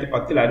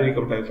 2010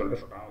 அறிவிக்கப்பட்டது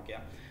சொல்கிறாங்க. ஓகே,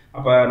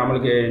 அப்போ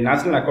நம்மளுக்கு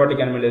நேஷனல்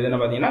அக்வாட்டிக் அனிமல் எதுன்னு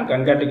பார்த்தீங்கன்னா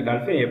கங்காட்டிக்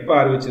டால்ஃபின் எப்போ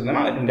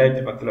அறிவிச்சதுன்னா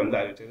 2010 வந்து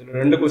அறிவிச்சது. இதில்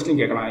 2 கொஸ்டின்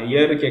கேட்கலாம்,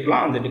 இயர்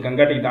கேட்கலாம், அந்த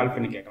கங்காட்டிக்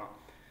டால்ஃபின் கேட்கலாம்.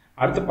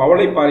 அடுத்து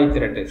பவளைப்பாறை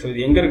திரட்டு. ஸோ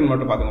இது எங்கே இருக்குன்னு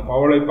மட்டும் பார்த்துங்க.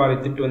 பவளைப்பாறை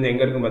திட்டு வந்து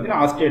எங்கே இருக்குன்னு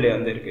பார்த்தீங்கன்னா ஆஸ்திரேலியா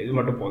வந்து இருக்குது. இது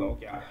மட்டும் போதும்.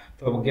 Okay,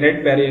 so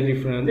great barrier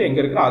reef வந்து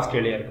எங்கே இருக்குது?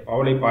 ஆஸ்திரேலியா இருக்குது.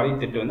 பவளைப்பாறை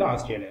திட்டு வந்து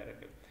ஆஸ்திரேலியா இருக்குது.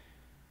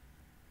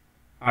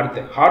 அடுத்து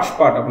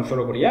ஹாட்ஸ்பாட் அப்படின்னு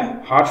சொல்லக்கூடிய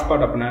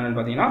ஹாட்ஸ்பாட் அப்படின்னா என்னன்னு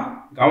பார்த்தீங்கன்னா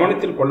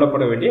கவனத்தில்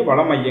கொள்ளப்பட வேண்டிய வள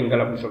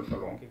மையங்கள் அப்படின்னு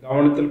சொல்லுவோம். ஓகே,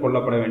 கவனத்தில்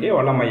கொள்ளப்பட வேண்டிய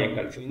வள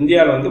மையங்கள். ஸோ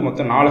இந்தியாவில் வந்து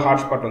மொத்தம் 4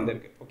 ஹாட்ஸ்பாட் வந்து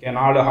இருக்குது. ஓகே,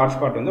 4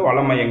 ஹாட்ஸ்பாட் வந்து வள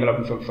மையங்கள்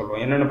அப்படின்னு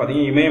சொல்லுவோம். என்னென்னு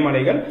பார்த்தீங்கன்னா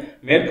இமயமலைகள்,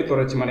 மேற்கு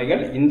தொடர்ச்சி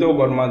மலைகள், இந்தோ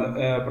பர்மா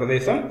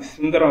பிரதேசம்,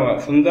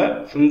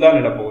 சுந்தா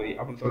நிலப்பகுதி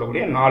அப்படின்னு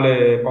சொல்லக்கூடிய 4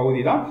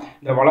 பகுதி தான்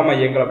இந்த வள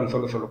மையங்கள் அப்படின்னு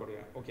சொல்லக்கூடிய.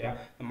 ஓகே,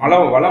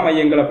 வள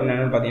மையங்கள் அப்படின்னு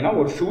என்னன்னு பார்த்தீங்கன்னா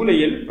ஒரு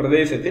சூழலில்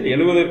பிரதேசத்தில்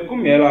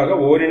 70க்கும் மேலாக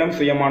ஓரினம்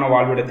சுயமான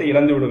வாழ்விடத்தை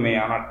இழந்து விடுமே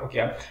ஆனால். ஓகே,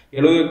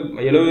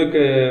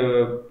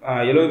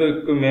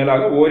 70க்கு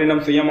மேலாக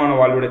ஓரினம் சுயமான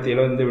வாழ்விடத்தை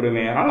இழந்து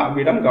விடுமே ஆனால்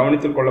அவ்விடம்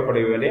கவனத்தில்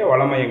கொள்ளப்பட வேண்டிய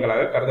வள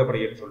மையங்களாக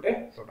கருதப்படுகிறது சொல்லிட்டு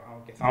சொல்றாங்க.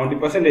 ஓகே,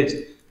 70%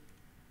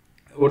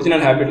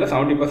 ஒரிஜினல் ஹேபிட்ல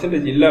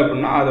 70% இல்லை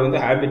அப்படின்னா அதை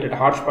வந்து ஹேபிட்டட்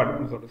ஹாட்ஸ்பாட்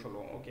அப்படின்னு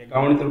சொல்லுவோம். ஓகே,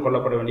 கவனத்தில்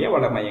கொள்ளப்பட வேண்டிய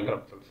வள மையங்கள்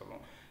அப்படின்னு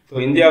சொல்லுவோம்.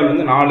 ஸோ இந்தியாவில்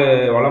வந்து 4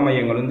 வள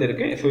மையங்கள் வந்து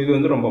இருக்கு. ஸோ இது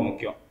வந்து ரொம்ப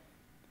முக்கியம்.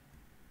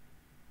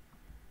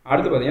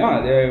 அடுத்து பார்த்தீங்கன்னா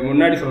அது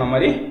முன்னாடி சொன்ன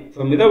மாதிரி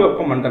ஸோ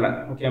மிதவெப்ப மண்டலம்.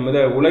 ஓகே,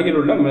 உலகில்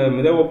உள்ள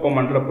மிதவெப்ப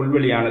மண்டல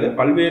புல்வெளியானது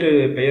பல்வேறு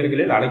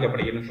பெயர்களில்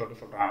அழைக்கப்படுகிறதுன்னு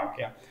சொல்கிறாங்க.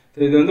 ஓகே, ஸோ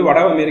இது வந்து வட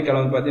அமெரிக்காவில்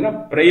வந்து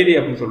பார்த்தீங்கன்னா பிரைரி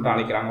அப்படின்னு சொல்லிட்டு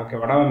அழைக்கிறாங்க. ஓகே,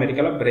 வட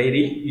அமெரிக்காவில்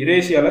பிரைரி,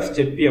 யுரேசியாவில்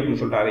ஸ்டெப்பி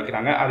அப்படின்னு சொல்லிட்டு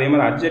அழைக்கிறாங்க. அதே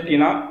மாதிரி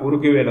அர்ஜென்டினா,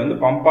 உருகுவேல வந்து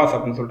பம்பாஸ்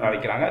அப்படின்னு சொல்லிட்டு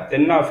அழைக்கிறாங்க.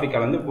 தென்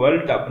ஆப்பிரிக்காவில் வந்து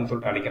வேர்ல்ட் அப்படின்னு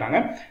சொல்லிட்டு அழைக்கிறாங்க.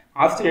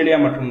 ஆஸ்திரேலியா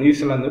மற்றும்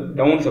நியூசிலாந்து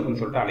டவுன்ஸ்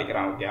அப்படின்னு சொல்லிட்டு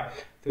அழைக்கிறாங்க. ஓகே,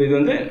 ஸோ இது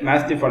வந்து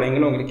மேட்ச் தி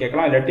ஃபாலோயிங்னு உங்களுக்கு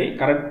கேட்கலாம், இல்லாட்டி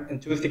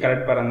சூஸ் தி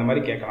கரெக்ட் பேர் அந்த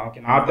மாதிரி கேட்கலாம்.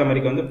 ஓகே, நார்த்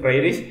அமெரிக்கா வந்து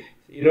பிரைரிஸ்,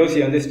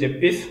 யுரோசியா வந்து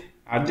ஸ்டெப்பிஸ்,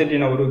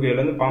 அர்ஜென்டினா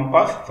உருகுவேல வந்து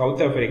பம்பாஸ்,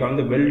 சவுத் ஆப்பிரிக்கா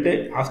வந்து பெல்ட்,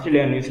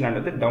 ஆஸ்திரேலியா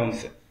நியூசிலாந்து வந்து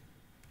டவுன்ஸ்.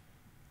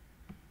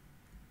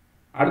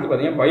 அடுத்து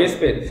பார்த்தீங்கன்னா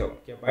biosphere reserve.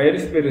 Okay,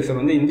 biosphere reserve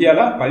வந்து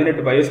இந்தியாவில்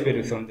 18 பயோஸ்பியர்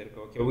ரிசர்வ் வந்து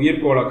இருக்குது. ஓகே,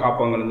 உயிர்கோள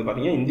காப்பகங்கள் வந்து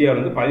பார்த்தீங்கன்னா இந்தியாவில்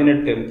வந்து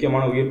 18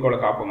 முக்கியமான உயிர்கோள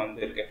காப்பகங்கள்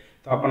வந்து இருக்குது.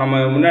 ஸோ அப்போ நம்ம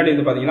முன்னாடி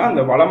வந்து பார்த்தீங்கன்னா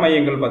அந்த வள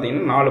மையங்கள்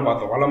பார்த்தீங்கன்னா 4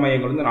 பார்த்தோம். வள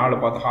மையங்கள் வந்து 4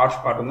 பார்த்தோம்.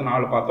 ஹாட்ஸ்பாட் வந்து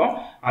 4 பார்த்தோம்.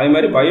 அதே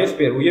மாதிரி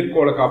பயோஸ்பியர்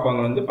உயிர்கோள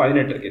காப்பகங்கள் வந்து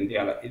 18 இருக்குது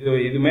இந்தியாவில்.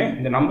 இதுவுமே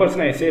இந்த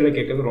நம்பர்ஸ்னா எஸ்ஏல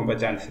கேட்கறது ரொம்ப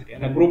சான்ஸ் இருக்குது.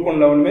 ஏன்னா குரூப் 1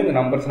 லெவலுமே இந்த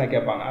நம்பர்ஸ்னா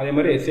கேட்பாங்க. அதே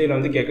மாதிரி எஸ்ஏல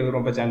வந்து கேட்கறது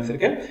ரொம்ப சான்ஸ்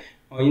இருக்குது.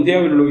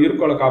 இந்தியாவில் உள்ள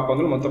உயிர்கோள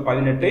காப்பகங்கள் மொத்தம்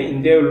 18,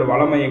 இந்தியாவில் உள்ள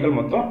வள மையங்கள்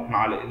மொத்தம்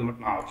 4. இது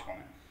மட்டும் நான் வச்சுக்கோங்க.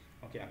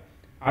 ஓகே,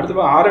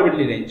 அடுத்து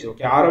ஆரவல்லி ரேஞ்ச்.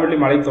 ஓகே, ஆரவல்லி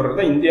மலைத்தொடர்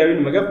தான்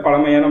இந்தியாவின் மிக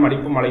பழமையான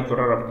மடிப்பு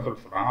மலைத்தொடர் அப்படின்னு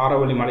சொல்றாங்க.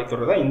 ஆரவல்லி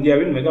மலைத்தொடர் தான்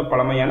இந்தியாவின் மிக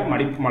பழமையான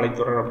மடிப்பு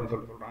மலைத்தொடர் அப்படின்னு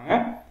சொல்றாங்க.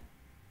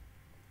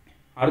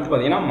 அடுத்து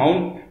பார்த்தீங்கன்னா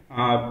மவுண்ட்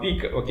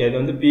பீக். ஓகே, இது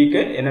வந்து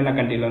பீக்கு என்னென்ன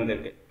கண்ட்ரியில் வந்து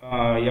இருக்குது.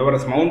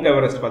 எவரெஸ்ட், மவுண்ட்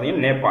எவரெஸ்ட்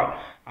பார்த்தீங்கன்னா நேபாள்.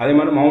 அதே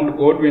மாதிரி மவுண்ட்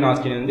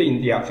கோட்வினாஸ்கின் வந்து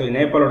இந்தியா. ஸோ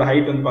நேபாளோட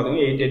ஹைட் வந்து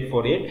பார்த்தீங்கன்னா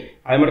 8848.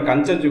 அதே மாதிரி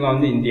கஞ்சன்ஜுங்கா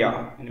வந்து இந்தியா.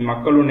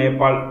 மக்களும்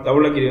நேபாள்.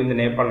 தௌலகிரி வந்து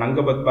நேபாள்.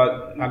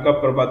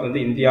 நங்கப்பிரபாத்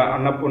வந்து இந்தியா.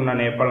 அன்னபூர்ணா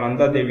நேபாள்.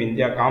 நந்தா தேவி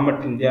இந்தியா.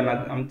 Comet India.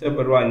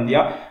 அம்சபர்வா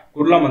இந்தியா.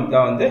 குர்லாமந்தா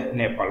வந்து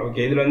நேபாள்.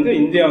 ஓகே, இதில் வந்து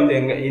இந்தியா வந்து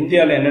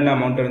இந்தியாவில் என்னென்ன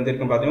அமௌண்ட் வந்து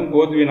இருக்குன்னு பார்த்தீங்கன்னா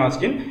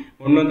கோத்வினாஸ்கின்,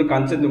 ஒன்று வந்து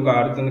கஞ்சன்துங்கா,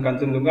 அடுத்து வந்து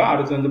கஞ்சன்துங்கா,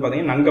 அடுத்து வந்து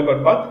பார்த்தீங்கன்னா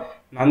நங்கபர்பாத்,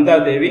 நந்தா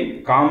தேவி,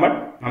 காமட்,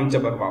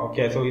 நம்சபர்வா.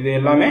 ஓகே, ஸோ இது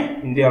எல்லாமே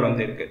இந்தியாவில்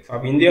வந்து இருக்குது. ஸோ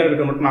அப்போ இந்தியாவில்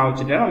இருக்கிற மட்டும் நான்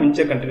வச்சுட்டேன்னா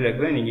மிச்ச கண்ட்ரியில்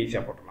இருக்கிறத நீங்கள்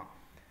ஈஸியாக போட்டலாம்.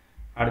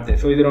 அடுத்து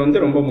ஸோ இதில் வந்து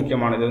ரொம்ப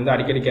முக்கியமானது வந்து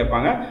அடிக்கடி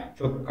கேட்பாங்க.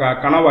 ஸோ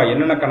கணவாய்,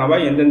 என்னென்ன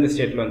கணவாய் எந்தெந்த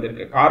ஸ்டேட்டில்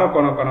வந்துருக்கு.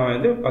 காரக்கோண கணவாய்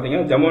வந்து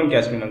பார்த்தீங்கன்னா ஜம்மு அண்ட்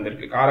காஷ்மீர்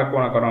வந்துருக்கு.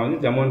 காரக்கோண கணவாய்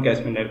வந்து ஜம்மு அண்ட்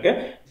காஷ்மீரில் இருக்குது.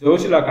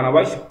 ஜோஷிலா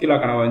கணவாய், சிப்கிலா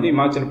கணவாய் வந்து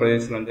இமாச்சல்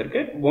பிரதேசத்தில்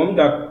வந்துருக்கு.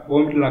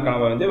 போம்டிலா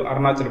கணவாய் வந்து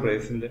அருணாச்சல்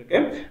பிரதேசத்தில்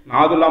இருக்குது.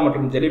 நாதுல்லா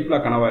மற்றும் ஜெரிப்லா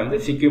கணவாய் வந்து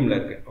சிக்கிமில்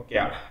இருக்குது. ஓகே,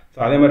 ஸோ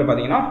அதே மாதிரி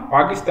பார்த்தீங்கன்னா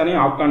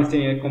பாகிஸ்தானையும்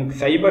ஆப்கானிஸ்தானையும் இருக்கும்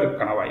சைபர்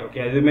கணவாய். ஓகே,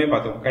 எதுவுமே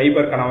பார்த்துக்கோங்க.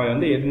 கைபர் கணவாய்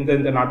வந்து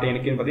எந்தெந்த நாட்டை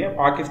இணைக்குன்னு பார்த்தீங்கன்னா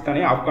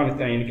பாகிஸ்தானையும்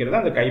ஆப்கானிஸ்தானை இணைக்கிறது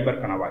அந்த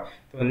கைபர் கணவாய்.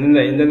 ஸோ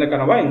எந்தெந்த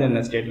கணவாய்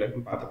எந்தெந்த ஸ்டேட்டில்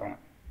இருக்குன்னு பார்த்துக்கோங்க.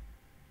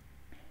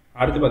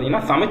 அடுத்து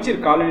பார்த்தீங்கன்னா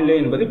சமச்சீர் காலநிலை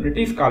என்பது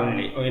பிரிட்டிஷ்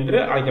காலநிலை என்று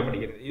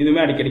அழைக்கப்படுகிறது.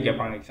 இதுவுமே அடிக்கடி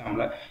கேட்பாங்க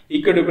எக்ஸாமில்.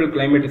 ஈக்குவடபிள்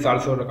climate is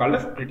also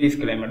called British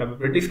climate. அப்போ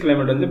பிரிட்டிஷ்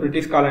கிளைமேட் வந்து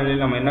பிரிட்டிஷ் காலநிலை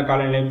நம்ம என்ன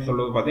காலநிலை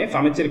சொல்லுவது பார்த்தீங்கன்னா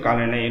சமச்சீர்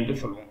காலநிலை என்று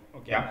சொல்லுவோம்.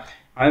 ஓகே,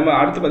 அதே மாதிரி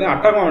அடுத்து பார்த்தீங்கன்னா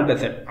அட்டகாமா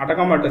டெசர்ட்.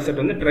 அட்டகாமா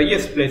டெசர்ட் வந்து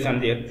ட்ரையஸ்ட் பிளேஸ் ஆன்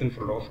தி எர்த்னு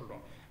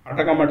சொல்கிறோம்.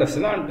 அட்டகாமா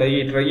டெஸ்ட் தான்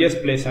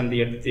driest place on the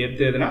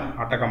earth எதுனா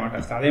அட்டகாமா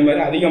டெஸ்ட். அதே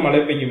மாதிரி அதிக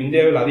மழை பெய்யும்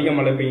இந்தியாவில் அதிக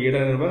மழை பெய்யும்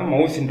இடம்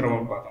மவுஸ்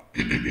சிண்ட்ரோம் பார்த்தோம்.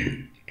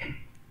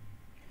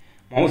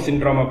 மவுஸ்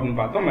சிண்ட்ரோம் அப்படின்னு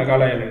பார்த்தோம்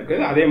மெகாலயாவில்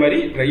இருக்குது. அதே மாதிரி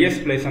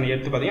ட்ரையஸ்ட் பிளேஸ் ஆன்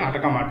எர்த் பார்த்தீங்கன்னா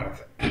அட்டகாமா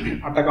டெஸ்ட்,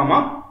 அட்டகாமா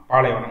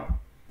பாலைவனம்.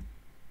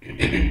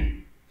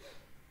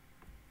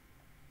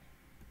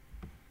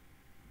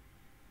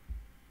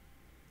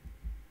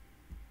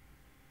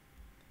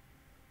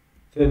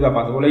 இதில்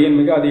பார்த்து உலகின்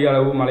மிக அதிக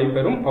அளவு மழை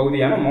பெறும்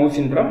பகுதியான மவுஸ்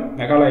சிண்ட்ரோம்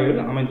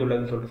மெகாலயாவில்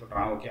அமைந்துள்ளதுன்னு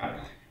சொல்கிறாங்க. ஓகே,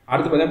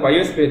 அடுத்து பார்த்தீங்கன்னா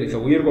பயோஸ்பியர்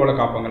ரிசர்வ், உயிர்கோள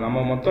காப்பகங்கள்.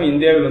 நம்ம மொத்தம்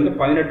இந்தியாவில் வந்து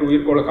 18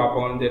 உயிர்கோள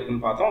காப்பகங்கள் வந்து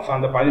இருக்குன்னு பார்த்தோம். ஸோ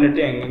அந்த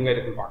 18 எங்கெங்கே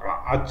இருக்குன்னு பார்க்கலாம்.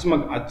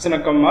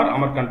 அச்சனக்கமார்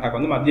அமர்கண்டாக்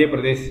வந்து மத்திய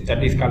பிரதேஷ்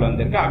சத்தீஸ்கரில்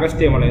வந்து இருக்குது.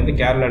 அகஸ்தியமலை வந்து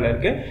கேரளாவில்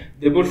இருக்குது.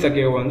 திபுர்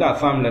சகேவ் வந்து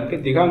அசாமில்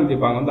இருக்குது. திகாங்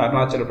திபாங் வந்து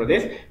அருணாச்சல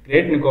பிரதேஷ்.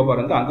 கிரேட்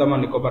நிக்கோபார் வந்து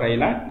Andaman Nicobar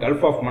island.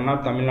 Gulf of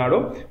Mannar Tamil Nadu.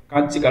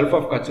 Gulf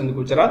of Kutch வந்து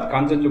குஜராத்.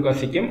 காஞ்சன்ஜுங்கா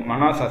சிக்கிம்.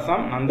 மனாஸ்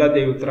அசாம். நந்தா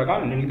தேவி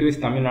உத்தரகாண்ட்.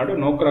 நில்கிரிஸ் தமிழ்நாடு.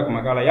 நோக்ராக்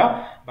மேகாலயா.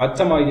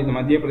 பச்சமாகி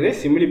மத்திய Pradesh.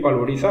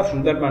 Simlipal Odisha.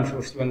 Sundarbans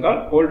west Bengal.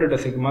 Gold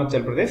test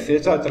Himachal Pradesh.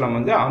 Seshachalam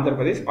வந்து ஆந்திர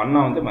பிரதேஷ்.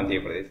 பன்னா வந்து மத்திய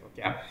பிரதேஷ்.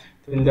 ஓகே,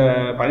 இந்த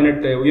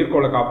 18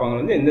 உயிர்கோள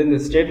காப்பகங்கள் வந்து எந்தெந்த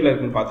ஸ்டேட்டில்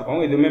இருக்குன்னு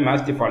பார்த்துக்கோங்க. இதுவுமே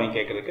மேட்ச் தி ஃபாலோயிங்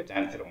கேட்கறதுக்கு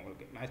சான்ஸ் இருக்குது.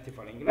 உங்களுக்கு மேட்ச் தி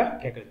ஃபாலோயிங்கில்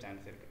கேட்கற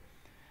சான்ஸ் இருக்குது.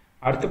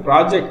 அடுத்து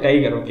ப்ராஜெக்ட்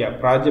டைகர். ஓகே,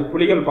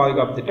 புலிகள்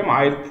பாதுகாப்பு திட்டம்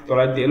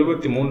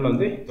 1973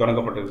 வந்து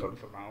தொடங்கப்பட்டது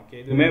சொல்கிறாங்க. ஓகே,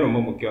 இதுவுமே ரொம்ப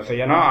முக்கியம். ஸோ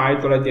ஏன்னா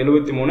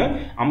 1973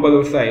 50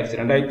 வருஷம் ஆயிடுச்சு.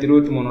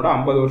 2023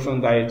 50 வருஷம்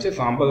வந்து ஆயிடுச்சு.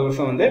 ஸோ 50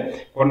 வருஷம் வந்து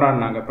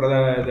கொண்டாடினாங்க.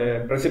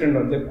 பிரசிடென்ட்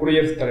வந்து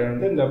குடியரசுத் தலைவர்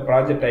வந்து இந்த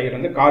ப்ராஜெக்ட் டைகர்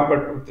வந்து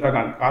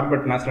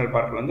கார்பெட் நேஷனல்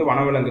பார்க்கில் வந்து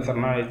வனவிலங்கு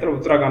சரணாலயத்தில்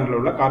உத்தரகாண்டில்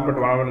உள்ள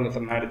கார்பெட் வனவிலங்கு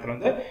சரணாலயத்தில்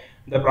வந்து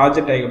இந்த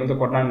ப்ராஜெக்ட் டைகர்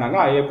வந்து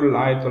கொண்டாடினாங்க.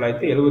 ஏப்ரல்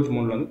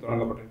 1973 வந்து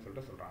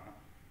தொடங்கப்பட்டதுன்னு சொல்கிறாங்க.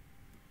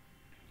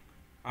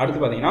 அடுத்து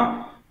பார்த்தீங்கன்னா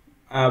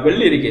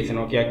வெல் இரிகேஷன்.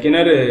 ஓகே,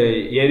 கிணறு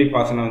ஏரி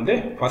பாசனம் வந்து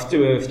ஃபர்ஸ்ட்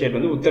ஸ்டேட்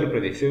வந்து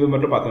உத்தரப்பிரதேஷ். இது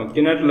மட்டும் பார்த்தோம்.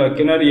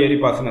 கிணறு ஏரி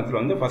பாசனத்தில்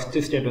வந்து ஃபர்ஸ்ட்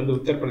ஸ்டேட் வந்து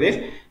உத்தரப்பிரதேஷ்.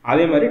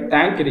 அதே மாதிரி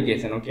டேங்க்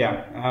இரிகேஷன். ஓகே,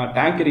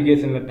 டேங்க்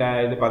இரிகேஷனில்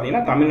இது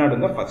பார்த்தீங்கன்னா தமிழ்நாடு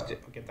வந்து ஃபர்ஸ்ட்.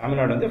 ஓகே,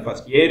 தமிழ்நாடு வந்து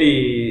ஃபர்ஸ்ட்.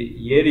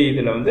 ஏரி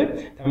இதில் வந்து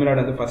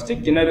தமிழ்நாடு வந்து ஃபர்ஸ்ட்.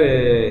 கிணறு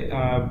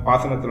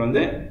பாசனத்தில்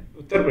வந்து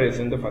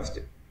உத்தரப்பிரதேஷ் வந்து ஃபர்ஸ்ட்.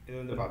 இது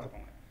வந்து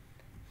பார்த்துக்கோங்க.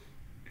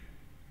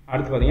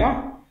 அடுத்து பார்த்தீங்கன்னா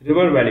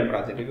ரிவர் வேலி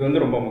ப்ராஜெக்ட். இது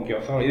வந்து ரொம்ப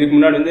முக்கியம். ஸோ இதுக்கு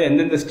முன்னாடி வந்து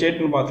எந்தெந்த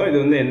ஸ்டேட்னு பார்த்தோம். இது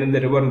வந்து எந்தெந்த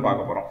ரிவர்னு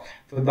பார்க்க போகிறோம்.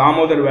 ஸோ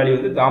தாமோதர் வேலி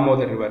வந்து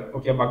தாமோதர் ரிவர்.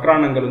 ஓகே,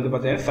 பக்ரானங்கள் வந்து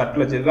பார்த்தீங்கன்னா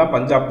சட்லஜ். இதுதான்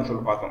பஞ்சாப்னு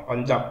சொல்லி பார்த்தோம்.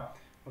 பஞ்சாப்.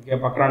 ஓகே,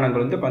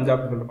 பக்ரானங்கள் வந்து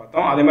பஞ்சாப்னு சொல்லி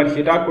பார்த்தோம். அதே மாதிரி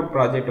ஹிராக்குட்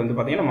ப்ராஜெக்ட் வந்து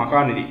பார்த்தீங்கன்னா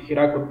மகாநதி.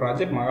 ஹிராக்குட்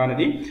ப்ராஜெக்ட்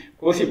மகாநதி.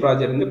 கோசி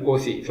ப்ராஜெக்ட் வந்து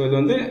கோசி. ஸோ இது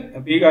வந்து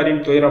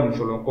பீகாரின் துயரம்னு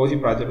சொல்லுவோம். கோசி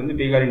ப்ராஜெக்ட் வந்து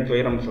பீகாரின்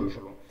துயரம்னு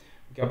சொல்லுவோம்.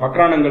 ஓகே,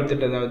 பக்ரானங்கள்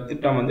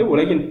திட்டம் வந்து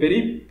உலகின்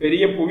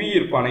பெரிய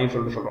புவியீர்ப்பு அணைன்னு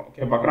சொல்கிறோம்.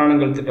 ஓகே,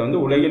 பக்ரானங்கள் திட்டம்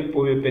வந்து உலகின்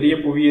பெரிய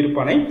புவியீர்ப்பு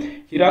அணை.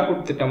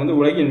 ஹிராக்குட் திட்டம் வந்து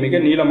உலகின் மிக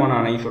நீளமான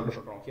அணை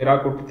சொல்கிறோம்.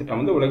 ஹிராக்குட் திட்டம்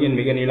வந்து உலகின்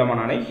மிக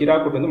நீளமான அணை.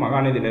 ஹிராக்குட் வந்து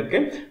மகாநதியில்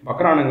இருக்குது.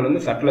 பக்ரானங்கள்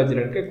வந்து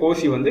சட்லஜில் இருக்குது.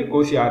 கோசி வந்து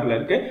கோசி ஆறில்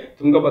இருக்குது.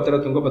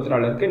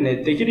 துங்கபத்ராவில் இருக்குது.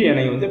 தெகிரி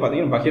அணை வந்து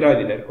பார்த்தீங்கன்னா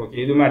பகிராதியில் இருக்குது.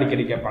 ஓகே, இதுவுமே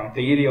அடிக்கடி கேட்பாங்க.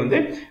 தெகிரி வந்து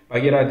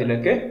பகிராதியில்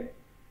இருக்குது.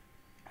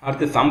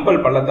 அடுத்து சம்பல்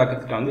பள்ளத்தாக்கு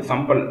திட்டம் வந்து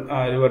சம்பல்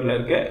ரிவரில்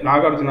இருக்குது.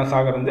 நாகார்ஜுனா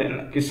சாகர் வந்து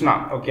கிருஷ்ணா.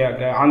 ஓகே,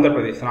 ஆந்திர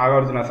பிரதேஷ்.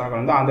 நாகார்ஜுனா சாகர்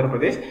வந்து ஆந்திர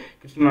பிரதேஷ்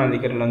கிருஷ்ணா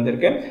நதிக்கரையில் வந்து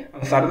இருக்குது.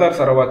 சர்தார்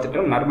சரோவர்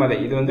திட்டம் நர்மதை.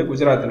 இது வந்து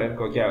குஜராத்தில்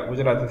இருக்குது. ஓகே,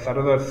 குஜராத்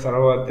சர்தார்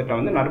சரோவர் திட்டம்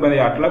வந்து நர்மதை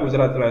ஆற்றில்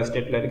குஜராத்தில்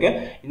ஸ்டேட்டில் இருக்குது.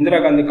 இந்திரா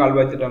காந்தி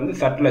கால்வாய் திட்டம் வந்து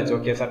சட்லஜ்.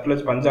 ஓகே,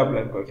 சட்லஜ் பஞ்சாபில்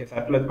இருக்குது. ஓகே,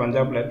 சட்லஜ்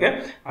பஞ்சாபில் இருக்குது.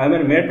 அதே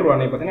மாதிரி மேட்டூர்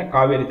அணை பார்த்தீங்கன்னா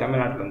காவேரி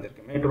தமிழ்நாட்டில் வந்து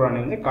இருக்குது. மேட்டூர்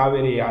அணை வந்து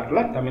காவேரி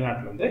ஆற்றில்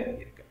தமிழ்நாட்டில் வந்து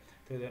இருக்குது.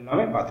 ஸோ இது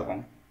எல்லாமே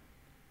பார்த்துக்கோங்க.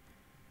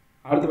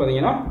 அடுத்து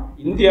பார்த்தீங்கன்னா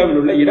இந்தியாவில்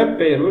உள்ள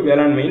இடப்பெயர்வு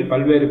வேளாண்மையின்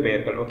பல்வேறு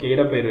பெயர்கள். ஓகே,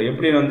 இடப்பெயர்வு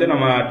எப்படி வந்து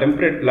நம்ம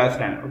டெம்பரேட்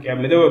கிளாஸ்லேண்ட், ஓகே,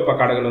 மிதவெப்ப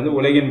காடுகள் வந்து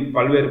உலகின்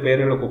பல்வேறு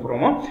பெயர்களை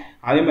கூப்பிடுறோமோ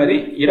அதே மாதிரி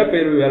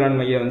இடப்பெயர்வு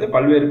வேளாண்மையை வந்து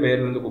பல்வேறு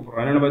பெயர்கள் வந்து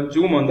கூப்பிடுறோம். ஏன்னா நம்ம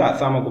ஜூம் வந்து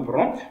அசாமை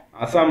கூப்பிடுறோம்,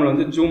 அசாமில்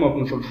வந்து ஜூம்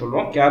அப்படின்னு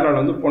சொல்லுவோம்,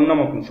 கேரளாவில் வந்து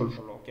பொன்னம் அப்படின்னு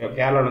சொல்லுவோம். ஓகே,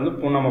 கேரளாவில் வந்து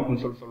பூனம்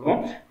அப்படின்னு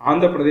சொல்லுவோம்,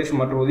 ஆந்திர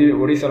பிரதேசம் மற்றும்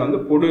ஒடிசாவில்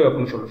வந்து பொடு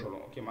அப்படின்னு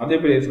சொல்லுவோம். ஓகே, மத்திய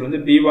பிரதேசத்தில்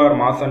வந்து பீவார்,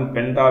 மாசன்,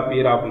 பெண்டா,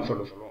 பீரா அப்படின்னு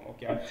சொல்லுவோம்.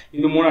 ஓகே,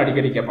 இது 3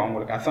 அடிக்கடி கேட்பாங்க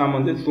உங்களுக்கு. அசாம்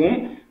வந்து ஜூம்,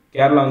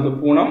 கேரளா வந்து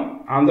பூனம்,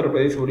 ஆந்திர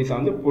பிரதேஷ், ஒடிசா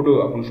வந்து பொடு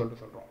அப்படின்னு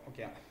சொல்கிறோம்.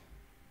 ஓகே,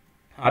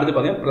 அடுத்து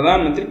பார்த்தீங்கன்னா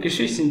பிரதான் மந்திரி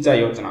கிருஷி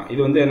சிஞ்சாய் யோஜனா. இது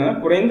வந்து என்னன்னா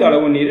குறைந்த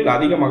அளவு நீரில்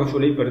அதிக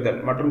மகசூலை பெறுதல்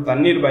மற்றும்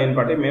தண்ணீர்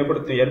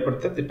பயன்பாட்டை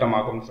ஏற்படுத்த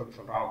திட்டமாகும்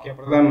சொல்கிறோம். ஓகே,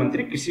 பிரதான்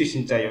மந்திரி கிருஷி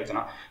சிஞ்சாய்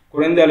யோஜனா,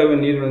 குறைந்த அளவு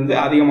நீர் வந்து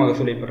அதிக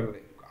மகசூலை பெறுறது.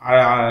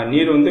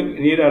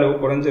 நீர் அளவு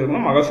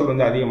குறைஞ்சிருக்கணும், மகசூல்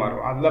வந்து அதிகமாக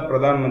இருக்கும். அதுதான்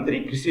பிரதான் மந்திரி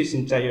கிருஷி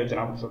சிஞ்சாய்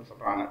யோஜனா அப்படின்னு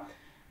சொல்கிறாங்க.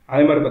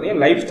 அதே மாதிரி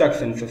பார்த்தீங்கன்னா லைஃப் ஸ்டாக்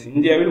சென்சஸ்.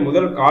 இந்தியாவில்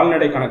முதல்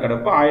கால்நடை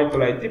கணக்கெடுப்பு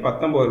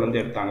 1919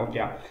 வந்து எடுத்தாங்க.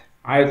 ஓகே,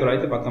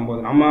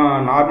 1919. நம்ம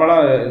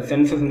நார்மலாக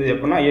சென்சஸ் வந்து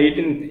எப்படின்னா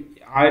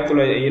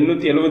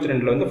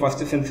 1872 வந்து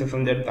ஃபர்ஸ்ட் சென்சஸ்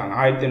வந்து எடுத்தாங்க.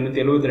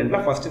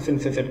 1872 ஃபர்ஸ்ட்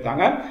சென்சஸ்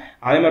எடுத்தாங்க.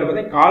 அதே மாதிரி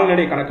பார்த்தீங்கன்னா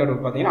கால்நடை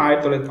கணக்கெடுப்பு பார்த்தீங்கன்னா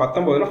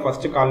 1919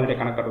 ஃபர்ஸ்ட் கால்நடை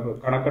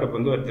கணக்கெடுப்பு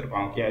வந்து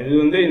எடுத்திருப்பாங்க. ஓகே, இது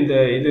வந்து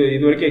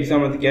இது வரைக்கும்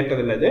எக்ஸாம் வந்து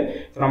கேட்டதில்லை. இது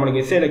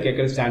நம்மளுக்கு எஸ்ஏல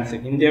கேட்கறது சான்ஸ்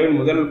இருக்கு. இந்தியாவில்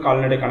முதல்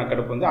கால்நடை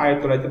கணக்கெடுப்பு வந்து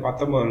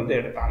 1919 வந்து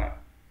எடுத்தாங்க.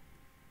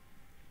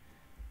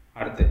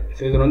 அடுத்து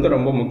இது வந்து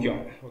ரொம்ப முக்கியம்.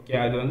 ஓகே,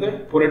 அது வந்து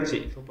புரட்சி.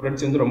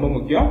 புரட்சி வந்து ரொம்ப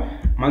முக்கியம்.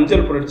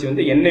 மஞ்சள் புரட்சி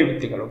வந்து எண்ணெய்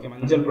வித்துக்கள். ஓகே,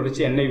 மஞ்சள்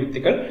புரட்சி எண்ணெய்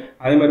வித்துக்கள்.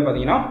 அதே மாதிரி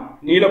பார்த்தீங்கன்னா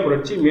நீல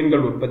புரட்சி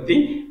மீன்கள் உற்பத்தி,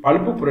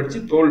 பருப்பு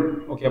புரட்சி தோல்.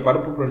 ஓகே,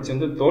 பருப்பு புரட்சி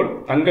வந்து தோல்,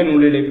 தங்க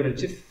நூலிலை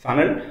புரட்சி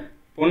சணல்,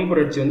 பொன்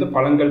புரட்சி வந்து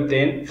பழங்கள்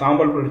தேன்,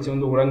 சாம்பல் புரட்சி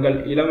வந்து உரங்கள்,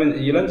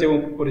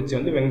 இளஞ்சிவப்பு புரட்சி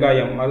வந்து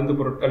வெங்காயம், மருந்து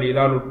பொருட்கள்,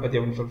 இறால் உற்பத்தி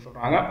அப்படின்னு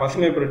சொல்றாங்க.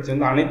 பசுமை புரட்சி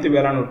வந்து அனைத்து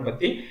வேளாண்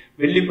உற்பத்தி,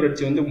 வெள்ளி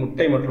புரட்சி வந்து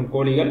முட்டை மற்றும்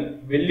கோழிகள்,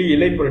 வெள்ளி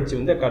இலை புரட்சி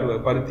வந்து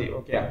பருத்தி.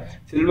 ஓகே,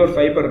 சில்வர்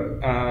ஃபைபர்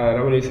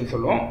ரெவல்யூஷன்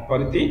சொல்லுவோம்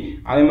பருத்தி.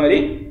 அதே மாதிரி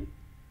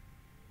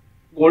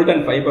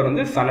கோல்டன் ஃபைபர்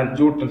வந்து சணல்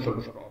ஜூட்னு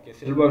சொல்லுவோம். ஓகே,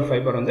 சில்வர்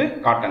ஃபைபர் வந்து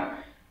காட்டன்.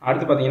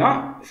 அடுத்து பார்த்தீங்கன்னா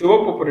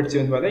சிவப்பு புரட்சி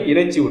வந்து பார்த்தீங்கன்னா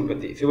இறைச்சி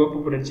உற்பத்தி, சிவப்பு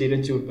புரட்சி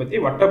இறைச்சி உற்பத்தி,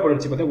 வட்ட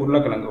புரட்சி பார்த்தீங்கன்னா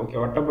உருளைக்கிழங்கு. ஓகே,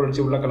 வட்ட புரட்சி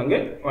உருளைக்கிழங்கு,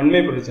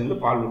 வன்மை புரட்சி வந்து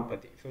பால்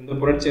உற்பத்தி. ஸோ இந்த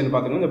புரட்சி வந்து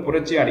பார்த்தீங்கன்னா இந்த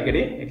புரட்சி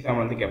அடிக்கடி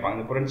எக்ஸாம் வந்து கேட்பாங்க.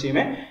 இந்த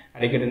புரட்சியுமே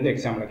அடிக்கடி வந்து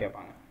எக்ஸாமில்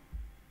கேட்பாங்க.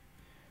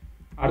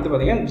 அடுத்து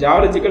பார்த்தீங்கன்னா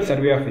geological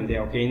survey of India.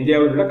 Okay,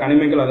 இந்தியாவில் உள்ள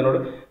கனிமங்கள், அதனோட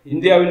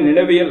இந்தியாவின்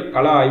நிலவியல்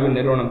கள ஆய்வு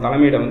நிறுவனம்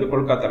தலைமையிடம் வந்து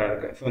கொல்கத்தாவில்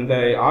இருக்குது. ஸோ இந்த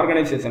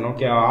organisation,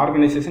 okay,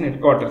 organisation head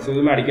quarters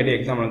இதுவுமே அடிக்கடி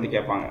எக்ஸாம் வந்து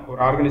கேட்பாங்க. ஒரு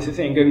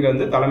ஆர்கனைசேஷன் எங்கெங்கே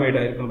வந்து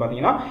தலைமையிடம் இருக்குன்னு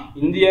பார்த்தீங்கன்னா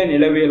இந்திய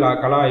நிலவியல்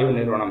கள ஆய்வு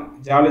நிறுவனம்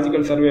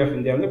ஜியாலஜிக்கல் சர்வே ஆஃப்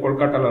இந்தியா வந்து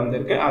கொல்கத்தாவில் வந்து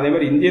இருக்குது. அதே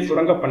மாதிரி இந்திய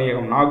சுரங்க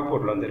பணியகம்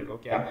நாக்பூரில் வந்து இருக்குது.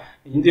 ஓகே,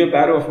 இந்திய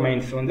பேரோ ஆஃப்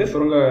மைன்ஸ் வந்து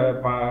சுரங்க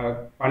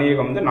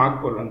பணியகம் வந்து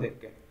நாக்பூரில் வந்து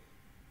இருக்குது.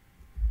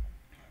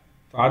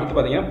 அடுத்து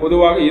பார்த்தீங்கன்னா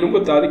பொதுவாக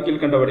இரும்புத்தாது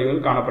கீழ்கண்ட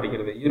வடிவங்கள்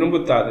காணப்படுகிறது.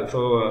 இரும்புத்தாது, ஸோ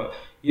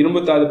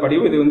இரும்புத்தாது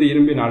படிவு இது வந்து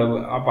இரும்பின் அளவு.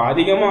 அப்போ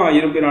அதிகமாக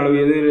இரும்பின் அளவு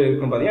எது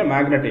இருக்குன்னு பார்த்தீங்கன்னா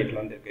மேக்னடைட்டில்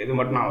வந்து இருக்குது. இது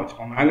மட்டும் நான்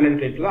வச்சுக்கோங்க.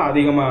 மேக்னடைட்டில்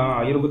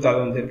அதிகமாக இரும்புத்தாது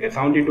வந்து இருக்குது.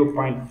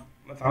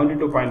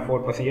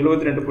 72.4%,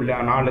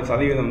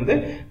 72.4% வந்து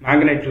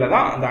மேக்னைட்டில்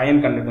தான் அந்த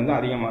அயன் கண்டென்ட் வந்து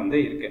அதிகமாக வந்து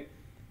இருக்குது.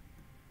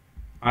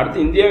 அடுத்து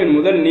இந்தியாவின்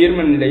முதல்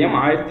நீர்மின் நிலையம்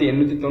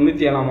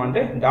 1897ஆம்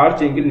ஆண்டு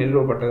டார்ஜிலிங்கில்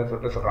நிறுவப்பட்டதை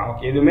சொல்கிறாங்க.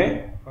 ஓகே, இதுவுமே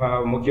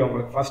முக்கியம்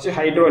உங்களுக்கு. First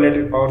hydro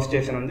electric power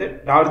station வந்து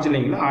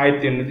டார்ஜிலிங்கில்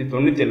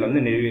 1897 வந்து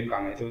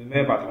நிறுவியிருக்காங்க. ஸோ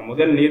இதுவுமே பார்த்துக்கோங்க,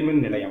 முதல்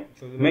நீர்மின் நிலையம்.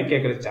 ஸோ இதுவுமே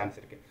கேட்குறது சான்ஸ்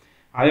இருக்குது.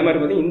 அதே மாதிரி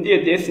பார்த்தீங்கன்னா இந்திய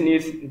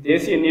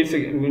தேசிய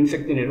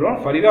மின்சக்தி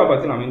நிறுவனம்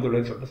ஃபரிதாபாத்தில்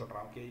அமைந்துள்ளது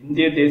சொல்கிறாங்க. ஓகே,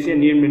 இந்திய தேசிய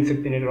நீர்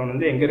மின்சக்தி நிறுவனம்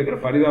வந்து எங்கே இருக்கிற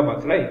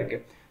ஃபரிதாபாத்தில்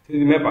இருக்குது. ஸோ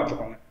இதுவுமே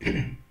பார்த்துக்கோங்க.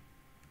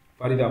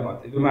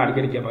 ஃபரிதாபாத் இதுவுமே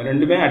அடிக்கடி கேட்பாங்க.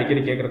 ரெண்டுமே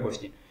அடிக்கடி கேட்குற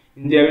கொஸ்டின்.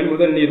 இந்தியாவின்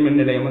முதல் நீர்மின்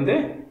நிலையம் வந்து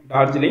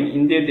டார்ஜிலிங்,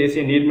 இந்திய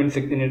தேசிய நீர்மின்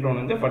சக்தி நிறுவனம்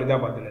வந்து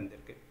ஃபரிதாபாத்தில் இருக்கு.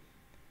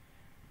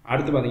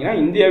 அடுத்து பார்த்தீங்கன்னா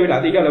இந்தியாவில்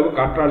அதிக அளவு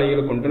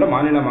காற்றாலைகளை கொண்டுள்ள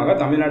மாநிலமாக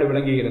தமிழ்நாடு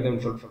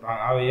விளங்குகிறதுன்னு சொல்றாங்க.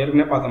 அவ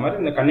ஏற்கனவே பார்த்த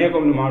மாதிரி இந்த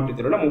கன்னியாகுமரி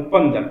மாவட்டத்தில் உள்ள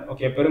முப்பந்தல்,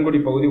 ஓகே, பெருங்குடி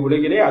பகுதி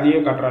உலகிலே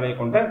அதிக காற்றாலையை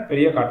கொண்ட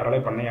பெரிய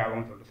காற்றாலை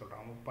பண்ணையாகும்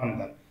சொல்றாங்க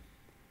முப்பந்தல்.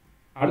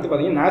 அடுத்து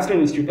பார்த்தீங்கன்னா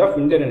national institute of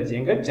wind energy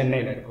எங்க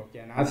சென்னையில் இருக்கு.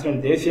 ஓகே, நேஷனல்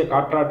தேசிய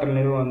காற்றாற்றல்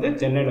நிறுவனம் வந்து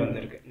சென்னையில் வந்து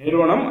இருக்கு.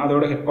 நிறுவனம்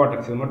அதோட ஹெட்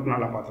குவார்ட்டர்ஸ் இது மட்டும்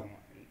நல்லா பார்த்துக்கோங்க.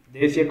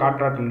 தேசிய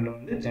காற்றாற்றல்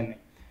நிறுவனம் வந்து சென்னை.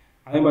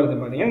 அதே மாதிரி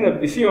பார்த்தீங்கன்னா இந்த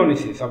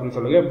பிசியோனிசிஸ் அப்படின்னு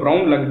சொல்லுங்க,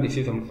 ப்ரௌன் லங்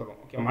டிசீஸ் அப்படின்னு சொல்லுவோம்.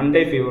 ஓகே,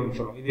 மண்டே ஃபீவர்னு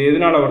சொல்லுவோம். இது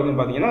எதனால வருதுன்னு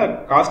பார்த்தீங்கன்னா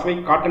caused by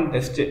cotton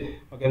dust.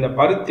 Okay, இந்த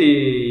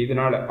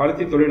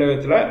பருத்தி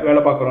தொழிலகத்தில்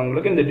வேலை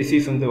பார்க்குறவங்களுக்கு இந்த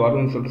டிசீஸ் வந்து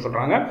வரும்னு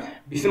சொல்கிறாங்க.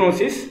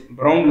 பிசினோசிஸ்,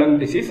 brown lung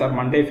disease R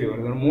Monday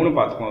fever, இது 3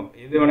 பார்த்துக்கோங்க.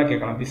 எது வேணால்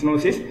கேட்கலாம்.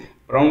 பிசினோசிஸ்,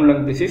 brown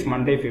lung disease,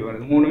 Monday fever,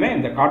 இது 3மே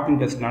இந்த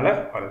காட்டன் டஸ்ட்னால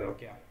வருது.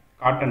 ஓகே,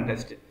 காட்டன்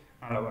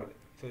டஸ்ட்னால வருது.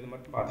 ஸோ இது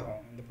மட்டும்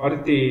பார்த்துக்கோங்க. இந்த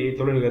பருத்தி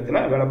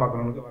தொழிலகத்தில் வேலை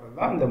பார்க்குறவங்களுக்கு வரது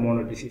தான் இந்த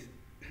 3 டிசீஸ்.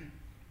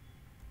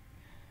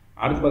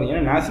 அடுத்து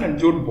பார்த்தீங்கன்னா நேஷனல்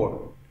ஜூட் போர்டு,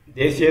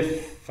 தேசிய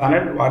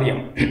சணல்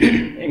வாரியம்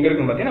எங்கே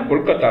இருக்குன்னு பார்த்தீங்கன்னா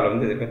கொல்கத்தாவில்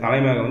வந்து இருக்குது.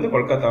 தலைமையகம் வந்து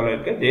கொல்கத்தாவில்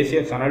இருக்குது, தேசிய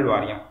சணல்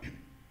வாரியம்.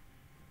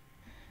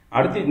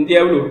 அடுத்து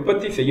இந்தியாவில்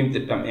உற்பத்தி செய்யும்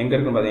திட்டம் எங்கே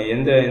இருக்குன்னு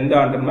பார்த்தீங்கன்னா எந்த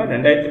ஆண்டுமே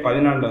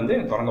 2014 வந்து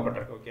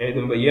தொடங்கப்பட்டிருக்கு. ஓகே,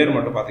 இது இயர்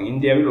மட்டும் பார்த்தீங்க.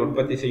 இந்தியாவில்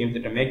உற்பத்தி செய்யும்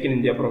திட்டம் மேக் இன்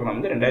இந்தியா ப்ரோக்ராம்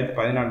வந்து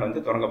 2014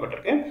 வந்து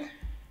தொடங்கப்பட்டிருக்கு.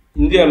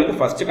 இந்தியாவில் வந்து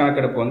ஃபர்ஸ்ட்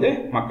கணக்கெடுப்பு வந்து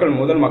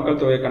முதல் மக்கள்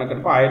தொகை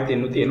கணக்கெடுப்பு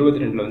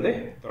 1872 வந்து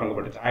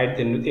தொடங்கப்பட்டுச்சு.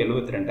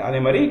 1872. அதே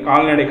மாதிரி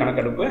கால்நடை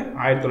கணக்கெடுப்பு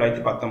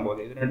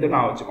 1919. இது ரெண்டு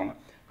நான் வச்சுக்கோங்க.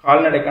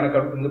 கால்நடை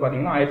கணக்கெடுப்பு வந்து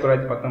பார்த்தீங்கன்னா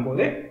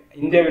 1919.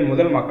 இந்தியாவின்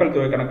முதல் மக்கள்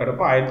தொகை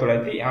கணக்கெடுப்பு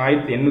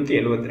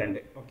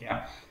 1872. ஓகே.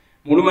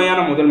 முழுமையான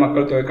முதல்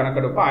மக்கள் தொகை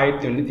கணக்கெடுப்பு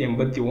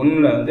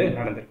 1881 வந்து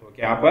நடந்திருக்கு.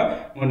 ஓகே. அப்போ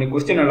உங்களுக்கு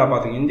கொஸ்டின் நல்லா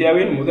பார்த்துங்க.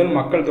 இந்தியாவின் முதல்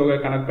மக்கள் தொகை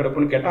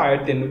கணக்கெடுப்புன்னு கேட்டால்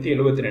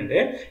 1872.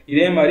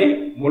 இதே மாதிரி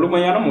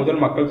முழுமையான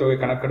முதல் மக்கள் தொகை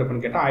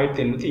கணக்கெடுப்புன்னு கேட்டால்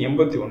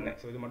 1881.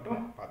 ஸோ இது மட்டும்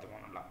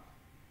பார்த்துக்கோங்க நல்லா.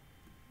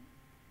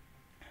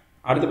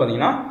 அடுத்து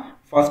பார்த்தீங்கன்னா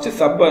first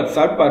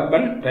sub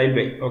urban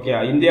railway. Okay.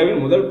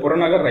 இந்தியாவின் முதல்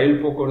புறநகர்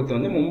ரயில் போக்குவரத்து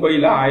வந்து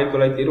மும்பையில்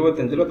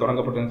 1925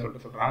 தொடங்கப்பட்டதுன்னு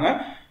சொல்லிட்டு சொல்கிறாங்க.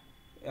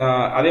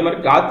 அதே மாதிரி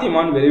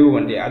காத்தியமான்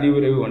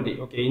அதிவிரைவு வண்டி.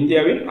 ஓகே.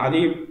 இந்தியாவின்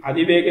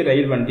அதிவேக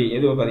ரயில் வண்டி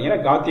எது பார்த்தீங்கன்னா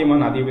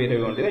காத்தியமான்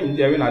அதிவிரைவு வண்டி தான்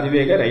இந்தியாவின்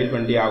அதிவேக ரயில்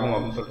வண்டி ஆகும்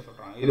அப்படின்னு சொல்லிட்டு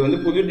சொல்கிறாங்க. இது வந்து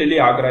புதுடெல்லி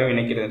ஆக்ராவை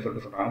இணைக்கிறதுன்னு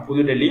சொல்லிட்டு சொல்கிறாங்க.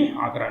 புதுடெல்லி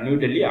ஆக்ரா, நியூ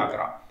டெல்லி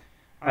ஆக்ரா.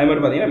 அதே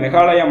மாதிரி பார்த்தீங்கன்னா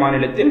மேகாலயா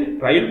மாநிலத்தில்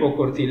ரயில்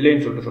போக்குவரத்து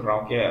இல்லைன்னு சொல்லிட்டு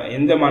சொல்கிறாங்க. ஓகே.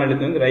 எந்த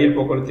மாநிலத்தில் வந்து ரயில்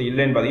போக்குவரத்து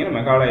இல்லைன்னு பார்த்தீங்கன்னா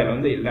மேகாலயாவில்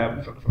வந்து இல்லை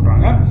அப்படின்னு சொல்லிட்டு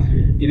சொல்கிறாங்க.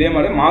 இதே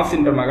மாதிரி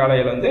மாசின்ற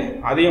மேகாலயாவில் வந்து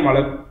அதிக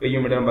மழை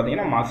பெய்யும் இடம்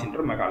பார்த்தீங்கன்னா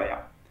மாசின்ற மேகாலயா.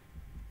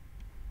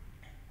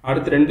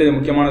 அடுத்து ரெண்டு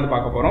முக்கியமானது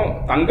பார்க்க போகிறோம்.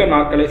 தங்க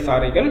நாற்கலை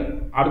சாலைகள்.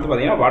 அடுத்து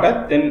பார்த்தீங்கன்னா வட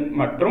தென்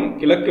மற்றும்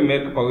கிழக்கு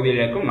மேற்கு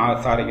பகுதியில் இருக்கும்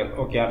சாலைகள்.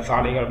 ஓகே.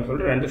 சாலைகள் அப்படின்னு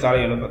சொல்லிட்டு ரெண்டு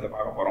சாலைகளை பற்றி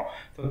பார்க்க போகிறோம்.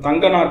 ஸோ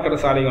தங்க நாற்கர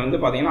சாலைகள் வந்து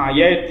பார்த்தீங்கன்னா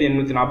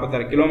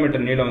 5846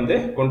 கிலோமீட்டர் நீளம் வந்து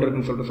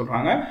கொண்டிருக்குன்னு சொல்லிட்டு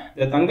சொல்கிறாங்க.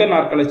 இந்த தங்க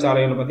நாற்கலை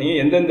சாலைகள்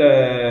பார்த்தீங்கன்னா எந்தெந்த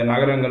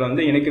நகரங்கள்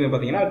வந்து இணைக்குது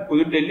பார்த்தீங்கன்னா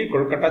புதுடெல்லி,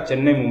 கொல்கட்டா,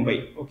 சென்னை, மும்பை.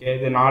 ஓகே.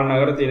 இது 4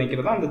 நகரத்தை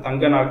இணைக்கிறதா அந்த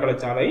தங்க நாற்கலை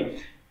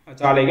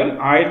சாலைகள்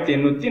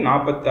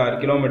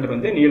 1846 கிலோமீட்டர்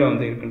வந்து நீளம்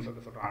வந்து இருக்குன்னு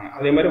சொல்லிட்டு சொல்கிறாங்க.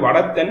 அதே மாதிரி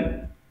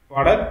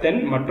வட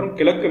தென் மற்றும்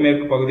கிழக்கு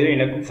மேற்கு பகுதியில்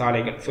இணைக்கும்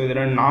சாலைகள். ஸோ இது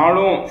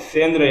 4ம்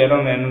சேர்ந்த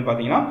இடம் என்னன்னு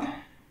பார்த்தீங்கன்னா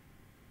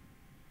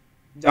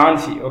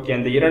ஜான்சி. ஓகே.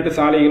 இந்த 2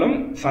 சாலைகளும்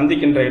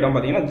சந்திக்கின்ற இடம்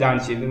பார்த்தீங்கன்னா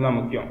ஜான்சி. இதுதான்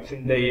முக்கியம். ஸோ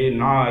இந்த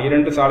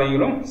 2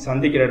 சாலைகளும்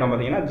சந்திக்கிற இடம்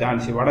பார்த்தீங்கன்னா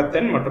ஜான்சி. வட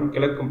தென் மற்றும்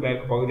கிழக்கு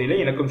மேற்கு பகுதியில்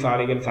இணைக்கும்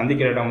சாலைகள்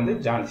சந்திக்கிற இடம் வந்து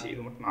ஜான்சி.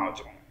 இது மட்டும் நான்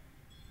வச்சுக்கோங்க.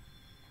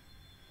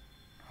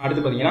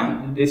 அடுத்து பார்த்தீங்கன்னா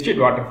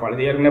டிஸ்ட்ரிக்ட் வாட்டர் ஃபால்.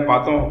 இது ஏற்கனவே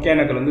பார்த்தோம்.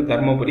 ஒகேனக்கல் வந்து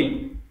தர்மபுரி,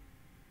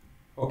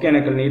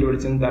 ஒகேனக்கல்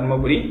நீர்வீழ்ச்சி வந்து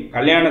தர்மபுரி,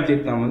 கல்யாண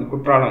தீர்த்தம் வந்து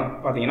குற்றாலம்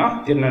பார்த்தீங்கன்னா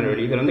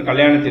திருநெல்வேலி. இதில் வந்து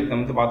கல்யாண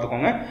தீர்த்தம் வந்து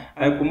பார்த்துக்கோங்க.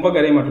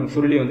 கும்பகரை மற்றும்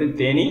சுருளி வந்து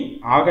தேனி,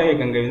 ஆகாய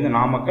கங்கை வந்து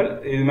நாமக்கல்.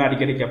 இதுமாதிரி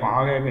அடிக்கடி கேட்போம்.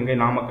 ஆகாய கங்கை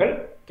நாமக்கல்.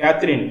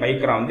 கேத்ரின்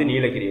பைக்ரா வந்து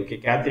நீலகிரி. ஓகே.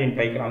 கேத்ரின்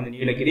பைக்ரா வந்து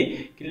நீலகிரி.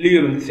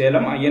 கிள்ளியூர் வந்து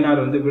சேலம்,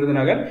 ஐயனார் வந்து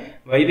விருதுநகர்,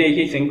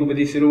 வைதேகி,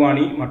 செங்குபதி,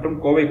 சிறுவாணி மற்றும்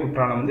கோவை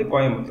குற்றாலம் வந்து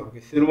கோயம்புத்தூர்.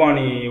 ஓகே.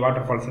 சிறுவாணி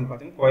வாட்டர் ஃபால்ஸ்ன்னு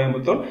பார்த்தீங்கன்னா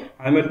கோயம்புத்தூர்.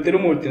 அதேமாதிரி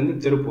திருமூர்த்தி வந்து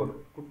திருப்பூர்,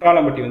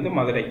 குற்றாலம்பட்டி வந்து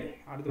மதுரை.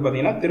 அடுத்து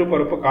பார்த்தீங்கன்னா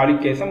திருப்பரப்பு,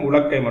 காளிகேசம்,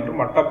 உலக்கை மற்றும்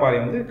வட்டப்பாறை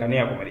வந்து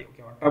கன்னியாகுமரி.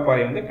 ஓகே.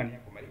 வட்டப்பாறை வந்து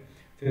கன்னியாகுமரி.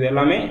 ஸோ இது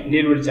எல்லாமே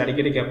நீர்வீழ்ச்சி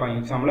அடிக்கடி கேட்பாங்க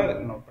எக்ஸாமில்,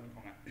 நோட் பண்ணிக்கோங்க.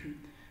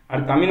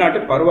 அடுத்து தமிழ்நாட்டு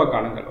பருவ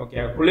காலங்கள்.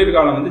 ஓகே.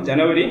 குளிர்காலம் வந்து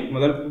ஜனவரி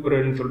முதல்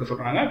பிப்ரவரின்னு சொல்லிட்டு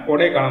சொல்கிறாங்க.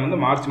 கோடைக்காலம்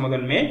வந்து மார்ச்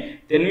முதல் மே.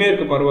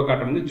 தென்மேற்கு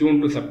பருவக்காற்று வந்து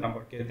ஜூன் டு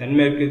செப்டம்பர். ஓகே.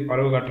 தென்மேற்கு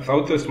பருவக்காற்று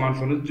சவுத் வெஸ்ட்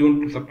மான்சூன் வந்து ஜூன்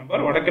டு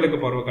செப்டம்பர். வடகிழக்கு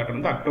பருவக்காற்று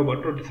வந்து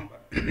அக்டோபர் டு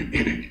டிசம்பர்.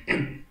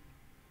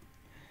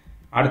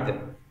 அடுத்து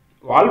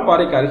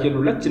வால்பாறைக்கு அருகில்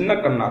உள்ள சின்ன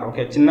கல்லார்.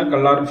 ஓகே. சின்ன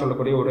கல்லார்னு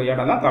சொல்லக்கூடிய ஒரு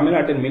இடம் தான்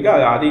தமிழ்நாட்டின் மிக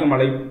அதிக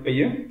மழை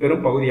பெய்யும்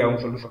பெரும் பகுதியாகவும்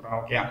சொல்லிட்டு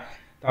சொல்கிறாங்க. ஓகே.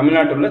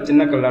 தமிழ்நாட்டில் உள்ள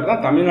சின்ன கல்லார்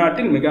தான்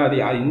தமிழ்நாட்டில் மிக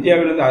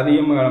இந்தியாவிலிருந்து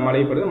அதிக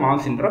மழை பெறுது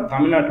மாசின்றம்.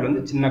 தமிழ்நாட்டில்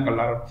வந்து சின்ன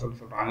கல்லார் சொல்லி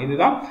சொல்கிறாங்க.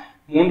 இதுதான்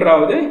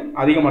 3வது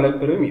அதிக மழை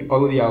பெறும்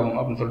பகுதியாகும்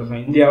அப்படின்னு சொல்லிட்டு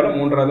சொல்கிறாங்க. இந்தியாவில்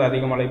 3வது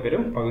அதிக மழை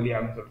பெறும்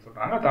பகுதியாகும் சொல்லிட்டு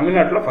சொல்கிறாங்க.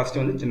 தமிழ்நாட்டில்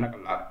ஃபர்ஸ்ட் வந்து சின்ன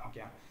கல்லார்.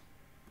 ஓகே.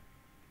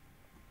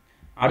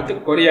 அடுத்து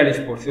கொரியாலிஸ்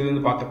ஸ்போர்ட்ஸ். இது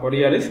வந்து பார்த்தோம்.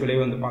 கொரியாலிஸ்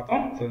விளைவு வந்து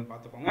பார்த்தோம். இது வந்து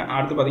பார்த்துக்கோங்க.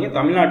 அடுத்து பார்த்தீங்கன்னா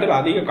தமிழ்நாட்டில்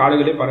அதிக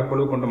காடுகளை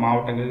பரப்பளவு கொண்ட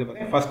மாவட்டங்கள் இது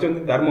பார்த்தீங்கன்னா ஃபர்ஸ்ட்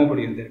வந்து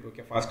தர்மபுரி இருக்கு.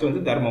 ஓகே. ஃபர்ஸ்ட்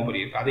வந்து தர்மபுரி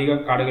இருக்குது. அதிக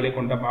காடுகளை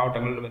கொண்ட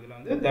மாவட்டங்கள் இதில்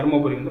வந்து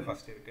தர்மபுரி வந்து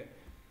ஃபர்ஸ்ட் இருக்குது.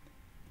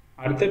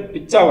 அடுத்து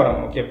பிச்சாவரம்.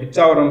 ஓகே.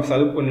 பிச்சாவரம்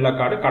சதுப்பு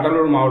நிலக்காடு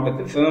கடலூர்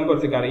மாவட்டத்தில்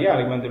சிதம்பரத்துக்கு அருகே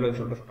அமைந்துள்ளது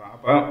சொல்லிட்டு சொல்கிறாங்க.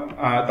 அப்போ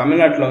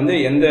தமிழ்நாட்டில் வந்து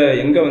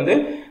எங்கே வந்து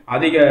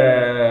அதிக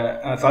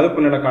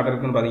சதுப்பு நிலக்காடு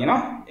இருக்குன்னு பார்த்தீங்கன்னா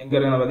எங்கே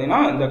இருக்குன்னு பார்த்தீங்கன்னா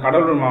இந்த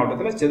கடலூர்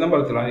மாவட்டத்தில்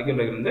சிதம்பரத்தில்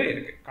அருகில் இருந்து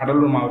இருக்குது.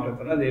 கடலூர்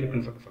மாவட்டத்தில் அது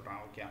இருக்குன்னு சொல்லிட்டு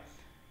சொல்கிறாங்க. ஓகே.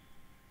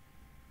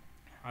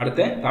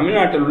 அடுத்து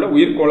தமிழ்நாட்டில் உள்ள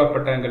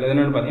உயிர்கோளப்பட்டகங்கள்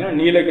என்னென்னு பார்த்தீங்கன்னா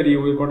நீலகிரி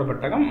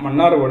உயிர்கோளப்பட்டகம்,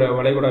 மன்னார்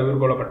வளைகுடா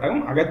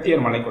உயிர்கோளப்பட்டகம்,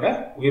 அகத்தியர் மலைக்கூட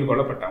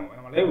உயிர்கோளப்பட்டகம்.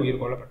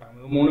 உயிர்கோளப்பட்டகம்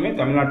இது 3மே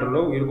தமிழ்நாட்டில்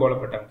உள்ள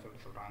உயிர்கோளப்பட்டகம்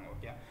சொல்லிட்டு சொல்கிறாங்க.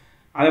 ஓகே.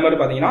 அதே மாதிரி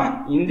பார்த்தீங்கன்னா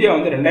இந்தியா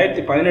வந்து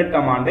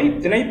 2018ஆம் ஆண்டை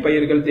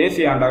திணைப்பயிர்கள்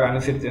தேசிய ஆண்டாக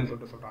அனுசரிச்சுன்னு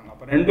சொல்லிட்டு சொல்கிறாங்க.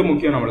 அப்போ 2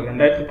 முக்கியம் நம்மளுக்கு.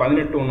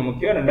 2018 ஒன்று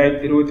முக்கியம்,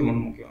 2023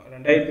 முக்கியம்.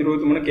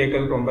 2023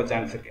 கேட்கறதுக்கு ரொம்ப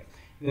சான்ஸ் இருக்குது.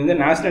 இது வந்து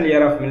நேஷனல்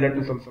இயர் ஆஃப்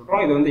மில்லட்னு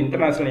சொல்கிறோம். இது வந்து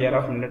இன்டர்நேஷனல் இயர்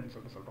ஆஃப் மில்லட்னு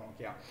சொல்கிறோம்.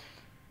 ஓகே.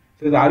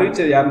 ஸோ இது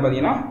அறிவிச்சது யாருன்னு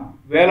பார்த்தீங்கன்னா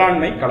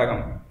வேளாண்மை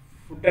கழகம்,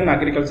 ஃபுட் அண்ட்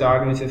அக்ரிகல்ச்சர்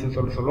ஆர்கனைசேஷன்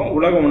சொல்லுவோம்.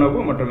 உலக உணவு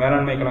மற்றும்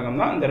வேளாண்மை கழகம்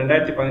தான் இந்த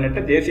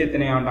 2018 தேசிய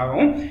திணை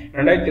ஆண்டாகவும்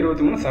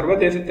 2023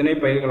 சர்வதேச திணை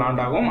பயிர்கள்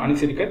ஆண்டாகவும்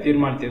அனுசரிக்க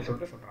தீர்மானித்தது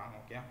சொல்லிட்டு சொல்கிறாங்க.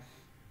 ஓகே.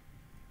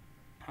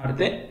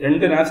 அடுத்து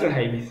 2 நேஷனல்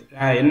ஹைவேஸ்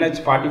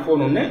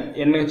NH44 ஒன்று,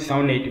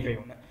 NH785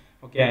 ஒன்று.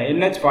 ஓகே.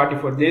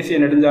 NH44 தேசிய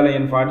நெடுஞ்சாலை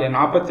எண்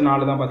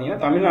 44 தான்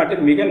பார்த்தீங்கன்னா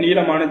தமிழ்நாட்டில் மிக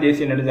நீளமான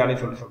தேசிய நெடுஞ்சாலை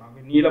சொல்லிட்டு சொல்கிறாங்க.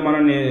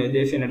 நீளமான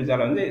தேசிய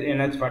நெடுஞ்சாலை வந்து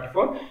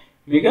NH44.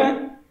 மிக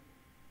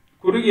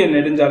குறுகிய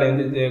நெடுஞ்சாலை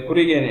வந்து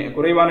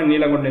குறைவான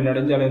நீளம் கொண்ட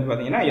நெடுஞ்சாலை வந்து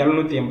பார்த்தீங்கன்னா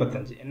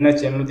 785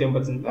 NH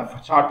 785 தான்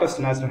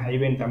ஷார்ட்டஸ்ட் நேஷனல்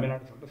ஹைவே இன்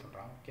தமிழ்நாடு சொல்லிட்டு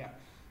சொல்கிறாங்க. ஓகே,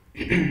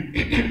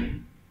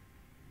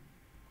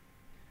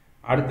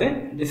 அடுத்து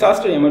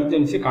டிசாஸ்டர்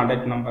எமர்ஜென்சி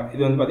கான்டாக்ட் நம்பர்.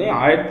 இது வந்து பார்த்தீங்கன்னா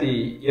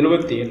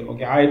 1077.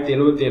 ஓகே,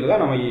 1077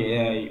 தான் நம்ம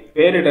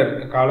பேரிடர்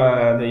கால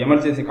அந்த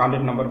எமர்ஜென்சி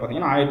கான்டாக்ட் நம்பர்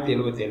பார்த்தீங்கன்னா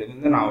 1077. இது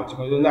வந்து நான்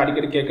வச்சுக்கோங்க. இது வந்து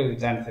அடிக்கடி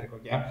கேட்கறதுக்கு சான்ஸ் இருக்கு.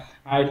 ஓகே,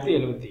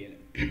 1077.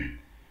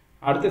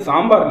 அடுத்து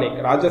சாம்பார் லேக்,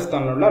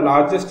 ராஜஸ்தானில் உள்ள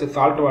largest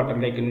salt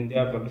water lakh in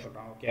India சொல்லிட்டு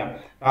சொல்கிறாங்க. ஓகே,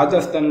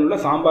 ராஜஸ்தானில் உள்ள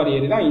சாம்பார்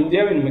ஏரி தான்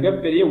இந்தியாவின்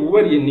மிகப்பெரிய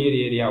உவர் நீர்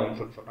ஏரியாவும்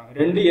சொல்லி சொல்கிறாங்க.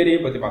 2 ஏரியை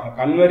பற்றி பார்த்தோம்.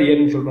 கன்வர்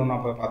ஏரின்னு சொல்கிறோம்,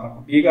 அப்போ பார்த்தோம்.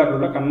 பீகாரில்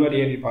உள்ள கன்வர்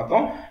ஏரி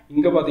பார்த்தோம்.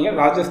 இங்கே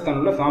பார்த்தீங்கன்னா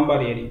ராஜஸ்தானில் உள்ள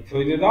சாம்பார் ஏரி. ஸோ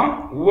இதுதான்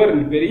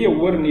பெரிய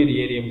உவர் நீர்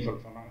ஏரி அப்படின்னு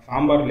சொல்லி சொல்கிறாங்க.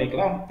 சாம்பார்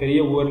லேக் தான்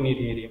பெரிய உவர்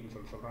நீர் ஏரி அப்படின்னு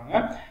சொல்லி சொல்கிறாங்க.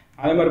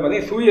 அதே மாதிரி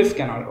பார்த்தீங்கன்னா Suez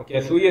canal.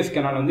 Okay, Suez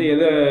canal வந்து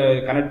எதை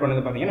கனெக்ட்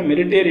பண்ணுது பார்த்தீங்கன்னா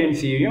மெடிட்டேரியன்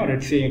சீயையும்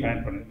ரெட் சீயையும்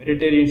கனெக்ட் பண்ணுது.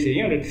 மெடிட்டேரியன்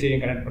சீயையும் ரெட்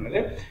சீயையும் கனெக்ட்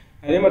பண்ணுது.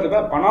 அதே மாதிரி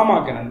பார்த்தா பனாமா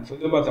கெனல். ஸோ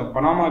இது பார்த்தோம்.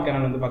 பனாமா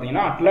கெனல் வந்து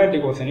பார்த்தீங்கன்னா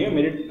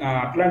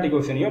அட்லாண்டிக்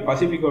ஓசனையும்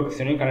பசிபிக்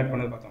ஓசனையும் கனெக்ட்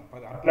பண்ணது பார்த்தோம்.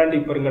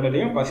 அட்லாண்டிக்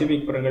பெருங்கடலையும்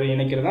பசிபிக் பெருங்கடலையும்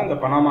இணைக்கிறது தான் இந்த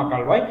பனாமா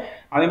கால்வாய்.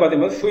 அதே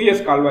பார்த்தீங்கன்னா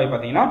சூயஸ் கால்வாய்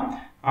பார்த்தீங்கன்னா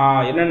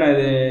என்னென்ன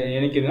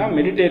இணைக்குதுன்னா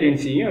மெடிட்டேரியன்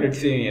சீயும் ரெட்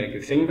சீயும்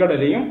இருக்குது.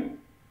 செங்கடலையும்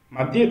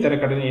மத்திய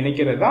தரைக்கடலையும்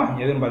இணைக்கிறது தான்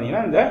எதுன்னு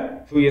பார்த்தீங்கன்னா இந்த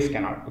சூயஸ்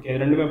கெனால். ஓகே,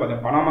 இது ரெண்டுமே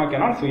பார்த்தோம். பனாமா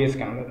கெனால், சூயஸ்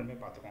கெனால் ரெண்டுமே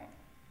பார்த்துக்கோங்க.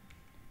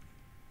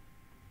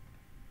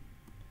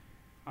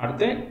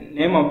 அடுத்து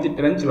name of the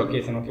trench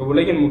location. Okay,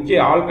 உலகின் முக்கிய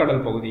ஆழ்கடல்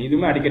பகுதி.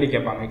 இதுவுமே அடிக்கடி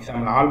கேட்பாங்க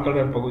எக்ஸாம்பிள்.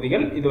 ஆழ்கடல்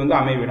பகுதிகள் இது வந்து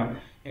அமைவிடம்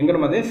எங்கிற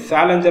மாதிரி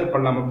சேலஞ்சர்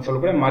பள்ளம் அப்படின்னு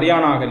சொல்லக்கூடிய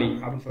மரியானா அகலி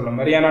அப்படின்னு சொல்லுவோம்.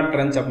 மரியானா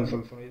ட்ரெஞ்ச் அப்படின்னு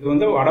சொல்லுவோம். இது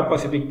வந்து வட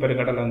பசிபிக்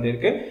பெருங்கடல் வந்து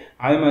இருக்கு.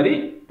 அதே மாதிரி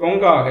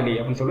டோங்கா அகலி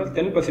அப்படின்னு சொல்லுவோம்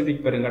தென்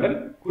பசிபிக் பெருங்கடல்.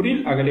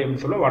 குரில் அகலி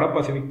அப்படின்னு சொல்லுவோம் வட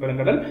பசிபிக்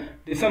பெருங்கடல்.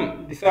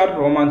 டிசார்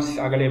ரோமான்ஸ்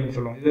அகலி அப்படின்னு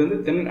சொல்லுவோம். இது வந்து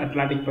தென்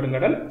அட்லாண்டிக்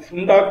பெருங்கடல்.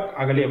 சுண்டாக்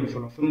அகலி அப்படின்னு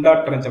சொல்லுவோம். சுண்டா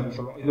ட்ரெஞ்ச் அப்படின்னு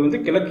சொல்லுவோம். இது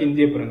வந்து கிழக்கு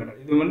இந்திய பெருங்கடல்.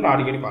 இது வந்து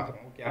அடிக்கடி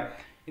பார்த்துக்கோங்க. ஓகே,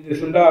 இது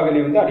சுண்டா அகலி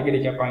வந்து அடிக்கடி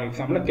கேட்பாங்க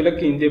எக்ஸாம்பிள்.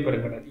 கிழக்கு இந்திய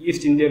பெருங்கடல்,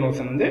 ஈஸ்ட் இந்தியன்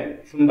ஓசன் வந்து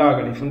சுண்டா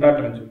அகலி, சுண்டா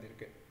ட்ரெஞ்ச் வந்து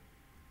இருக்கு.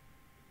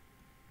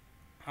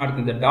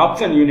 அடுத்து இந்த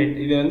டாப்சன் யூனிட்.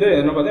 இது வந்து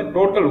என்ன பார்த்தா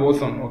டோட்டல்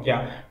ஓசோன். ஓகே,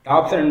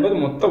 டாப்சன் என்பது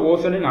மொத்த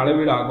ஓசோனின்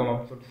அளவீடு ஆகும்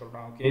அப்படின்னு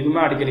சொல்றாங்க. ஓகே,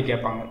 இதுவுமே அடிக்கடி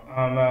கேட்பாங்க.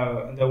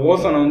 இந்த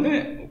ஓசோனை வந்து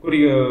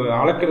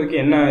அளக்கிறதுக்கு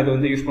என்ன இது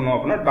வந்து யூஸ் பண்ணுவோம்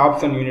அப்படின்னா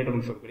டாப்சன் யூனிட்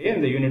அப்படின்னு சொல்லக்கூடிய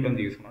இந்த யூனிட்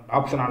வந்து யூஸ் பண்ணுவோம்.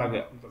 டாப்சன் அலகு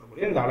அப்படின்னு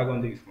சொல்லக்கூடிய இந்த அலகு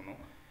வந்து யூஸ் பண்ணுவோம்.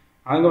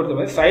 அதுக்கடுத்து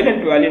வந்து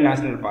சைலண்ட் வேலி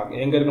நேஷனல் பார்க்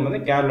எங்கே இருக்குன்னு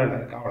வந்து கேரளாவில்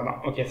இருக்குது.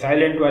 அவ்வளோதான். Okay,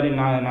 silent valley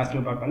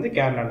national park வந்து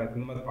கேரளாவில்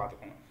இருக்குது. இந்த மாதிரி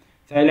பார்த்துக்கோங்க.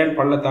 சைலண்ட்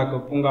பள்ளத்தாக்கு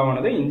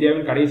பூங்காவானது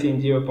இந்தியாவின் கடைசி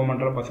இந்திய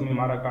வெப்பமண்டல பசுமை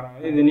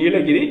மரக்கானது. இது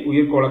நீலகிரி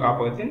உயிர்கோள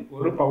காப்பகத்தின்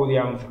ஒரு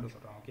பகுதியாகவும்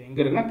சொல்கிறாங்க. ஓகே,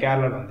 எங்கே இருக்குன்னா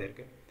கேரளாவில் வந்து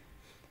இருக்குது.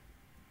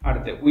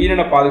 அடுத்து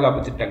உயிரின பாதுகாப்பு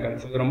திட்டங்கள்.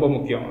 இது ரொம்ப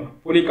முக்கியம்.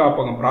 புலி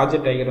காப்பகம்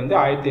ப்ராஜெக்ட் டைகர் வந்து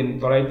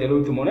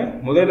 1973.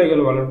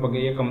 முதலைகள்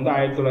வளர்ப்பு இயக்கம் வந்து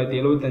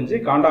 1975.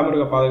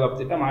 காண்டாமிருக பாதுகாப்பு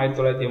திட்டம்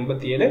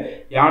 1987.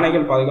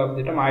 யானைகள் பாதுகாப்பு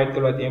திட்டம்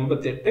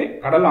 1988.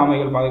 கடல்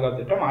ஆமைகள் பாதுகாப்பு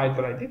திட்டம்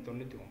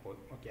 1999.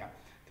 ஓகே,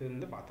 இது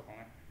வந்து பார்த்துக்கோங்க.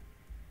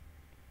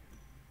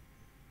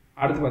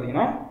 அடுத்து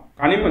பார்த்தீங்கன்னா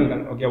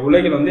கனிமங்கள். ஓகே,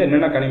 உலகில் வந்து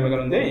என்னென்ன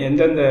கனிமங்கள் வந்து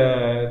எந்தெந்த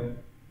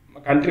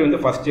கண்ட்ரி வந்து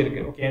ஃபர்ஸ்ட்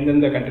இருக்குது. ஓகே,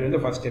 எந்தெந்த கண்ட்ரி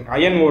வந்து ஃபர்ஸ்ட் இருக்குது.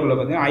 அயன் ஓரில்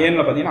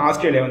பார்த்தீங்கன்னா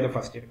ஆஸ்திரேலியா வந்து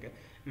ஃபர்ஸ்ட் இருக்குது.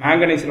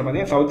 மேங்கனீஸில்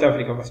பார்த்தீங்கன்னா சவுத்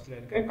ஆஃப்ரிக்கா ஃபர்ஸ்ட்டில்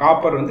இருக்குது.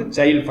 காப்பர் வந்து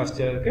சைல்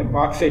ஃபர்ஸ்ட்டில் இருக்குது.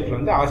 பாக்சைட்டில்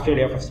வந்து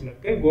ஆஸ்திரேலியா ஃபர்ஸ்ட்டில்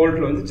இருக்குது.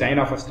 கோல்டில் வந்து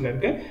சைனா ஃபர்ஸ்ட்டில்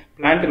இருக்குது.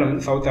 பிளான்ட்டில்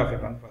வந்து சவுத்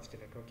ஆஃப்ரிக்கா வந்து ஃபர்ஸ்ட்டில்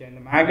இருக்குது. ஓகே,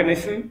 இந்த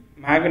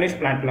மேங்கனீஸ்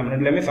பிளான்ட்டில்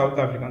ரெண்டுலேயுமே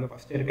சவுத் ஆஃப்ரிக்கா வந்து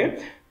ஃபர்ஸ்ட்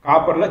இருக்குது.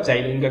 காப்பரில்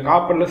சைல், இங்கே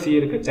காப்பரில் சி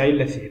இருக்குது,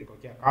 சைலில் சி இருக்குது.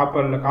 ஓகே,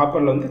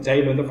 காப்பரில் வந்து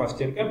சைல் வந்து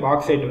ஃபர்ஸ்ட் இருக்குது.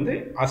 பாக்சைட் வந்து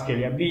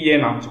ஆஸ்திரேலியா,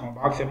 பிஏன்னு அமைச்சுக்கோங்க.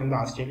 பாக்சைட் வந்து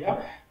ஆஸ்திரேலியா,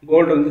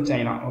 கோல்டு வந்து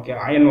சைனா. ஓகே,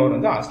 அயன் ஓர்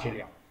வந்து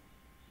ஆஸ்திரேலியா.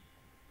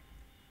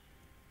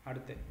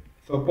 அடுத்து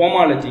ஸோ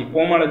போமாலஜி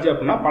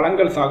அப்படின்னா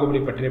பழங்கள் சாகுபடி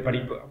பற்றிய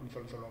படிப்பு அப்படின்னு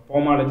சொல்லுவோம்.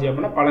 போமாலஜி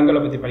அப்படின்னா பழங்களை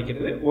பற்றி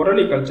படிக்கிறது.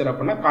 ஒரலி கல்ச்சர்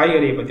அப்படின்னா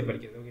காய்கறியை பற்றி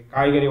படிக்கிறது. ஓகே,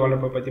 காய்கறி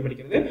வளர்ப்பை பற்றி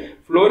படிக்கிறது.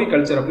 ஃப்ளோரி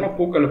கல்ச்சர் அப்படின்னா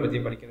பூக்களை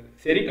பற்றி படிக்கிறது.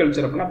 செரி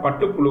கல்ச்சர் அப்படின்னா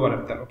பட்டுப்புழு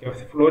வளர்த்தல். ஓகே,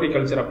 ஃப்ளோரி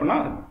கல்ச்சர் அப்படின்னா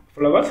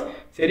ஃப்ளவர்ஸ்.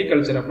 செரி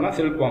கல்ச்சர் அப்படின்னா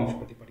சில்க் வார்ம்ஸ்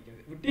பற்றி படிக்கிறது.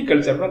 விட்டி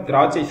கல்ச்சர் அப்படின்னா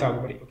திராட்சை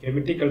சாகுபடி. ஓகே,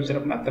 விட்டி கல்ச்சர்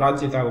அப்படின்னா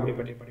திராட்சை சாகுபடி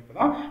பற்றிய படிப்பு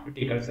தான்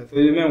விட்டி கல்ச்சர். ஸோ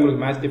இதுவுமே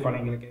உங்களுக்கு மேட்ச் தி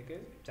ஃபாலோயிங்களுக்கு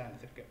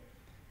சான்ஸ் இருக்கு.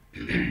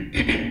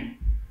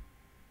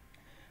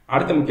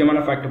 அடுத்த முக்கியமான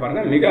ஃபேக்ட்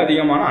பாருங்க. மிக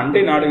அதிகமான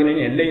அண்டை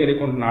நாடுகளின் எல்லைகளை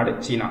கொண்ட நாடு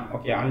சீனா.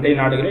 ஓகே, அண்டை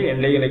நாடுகளின்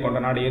எல்லைகளை கொண்ட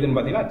நாடு எதுன்னு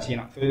பார்த்தீங்கன்னா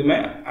சீனா. ஸோ இதுவுமே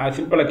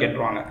சிம்பிளாக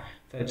கேட்டுருவாங்க.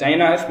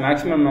 China has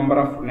maximum number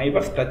of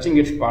neighbours touching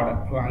it's border.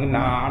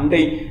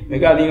 அண்டை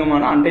மிக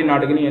அதிகமான அண்டை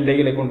நாடுகளின்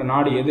எல்லைகளை கொண்ட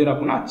நாடு எது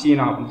அப்படின்னா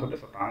சீனா அப்படின்னு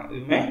சொல்கிறாங்க.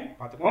 இதுவுமே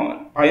பார்த்துக்கோம்.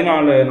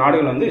 14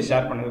 நாடுகள் வந்து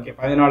ஷேர் பண்ணுது. ஓகே,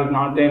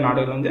 14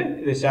 நாடுகள் வந்து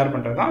இது ஷேர்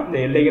பண்ணுறது தான், இந்த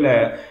எல்லைகளை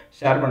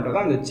ஷேர் பண்ணுறது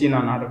தான் இந்த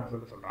சீனா நாடு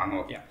அப்படின்னு சொல்கிறாங்க.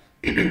 ஓகே,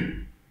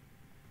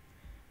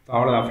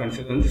 அவ்வளோதான் ஃப்ரெண்ட்ஸ்.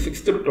 இது வந்து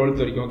 6th to 12th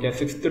வரைக்கும். ஓகே,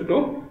 6th to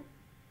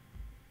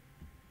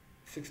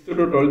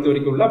 12th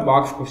வரைக்கும் உள்ள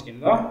பாக்ஸ்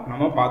கொஸ்டின் தான்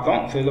நம்ம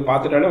பார்த்தோம். ஸோ இதை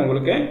பார்த்துட்டாலே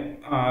உங்களுக்கு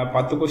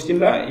 10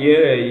 கொஸ்டினில்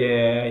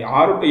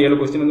 6 to 7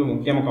 கொஸ்டின் வந்து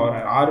முக்கியமாக கவர்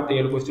ஆகும். 6 to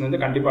 7 கொஸ்டின்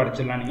வந்து கண்டிப்பாக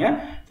அடிச்சிடலாம் நீங்கள்.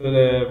 ஸோ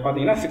இது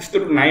பார்த்தீங்கன்னா 6th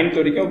to 9th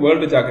வரைக்கும்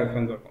வேர்ல்டு ஜியோகிராஃபி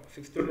வந்து இருக்கும்.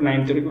 6th to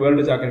 9th வரைக்கும்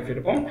வேர்ல்டு ஜியோகிராஃபி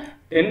இருக்கும்.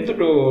 10th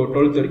to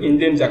 12th வரைக்கும்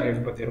இந்தியன்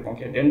ஜியோகிராஃபி பற்றி இருக்கும்.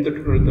 ஓகே, 10th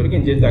to 12th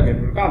வரைக்கும் இந்தியன்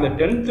ஜியோகிராஃபி இருக்கும். அந்த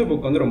 10th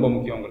புக் வந்து ரொம்ப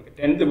முக்கியம் உங்களுக்கு.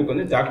 10th புக்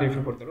வந்து ஜியோகிராஃபி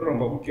பொறுத்தவரை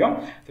ரொம்ப முக்கியம்.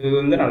 ஸோ இது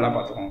வந்து நல்லா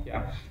பார்த்துக்கோங்க. ஓகே,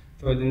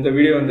 ஸோ இந்த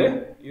வீடியோ வந்து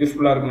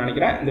யூஸ்ஃபுல்லாக இருக்கும்னு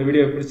நினைக்கிறேன். இந்த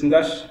வீடியோ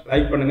பிடிச்சிருந்தா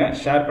லைக் பண்ணுங்கள்,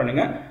 ஷேர்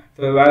பண்ணுங்கள்.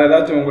 ஸோ வேறு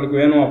ஏதாச்சும் உங்களுக்கு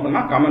வேணும்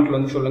அப்படின்னா கமெண்ட்டில்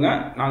வந்து சொல்லுங்கள்.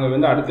 நாங்கள்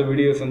வந்து அடுத்த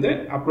வீடியோஸ் வந்து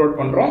அப்லோட்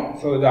பண்ணுறோம்.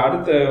 ஸோ இது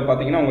அடுத்து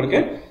பார்த்தீங்கன்னா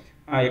உங்களுக்கு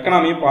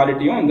எக்கனாமி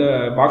பாலிட்டியும் இந்த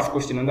பாக்ஸ்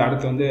கொஸ்டின் வந்து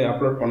அடுத்து வந்து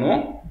அப்லோட்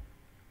பண்ணுவோம்.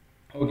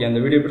 ஓகே, அந்த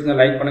வீடியோ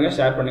பிடிச்சிருந்தா லைக் பண்ணுங்கள்,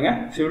 ஷேர் பண்ணுங்கள்.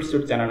 சிவில்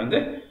ஸ்டூட் சேனல்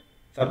வந்து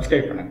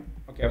சப்ஸ்கிரைப் பண்ணுங்கள்.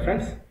 Okay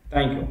friends,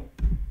 thank you.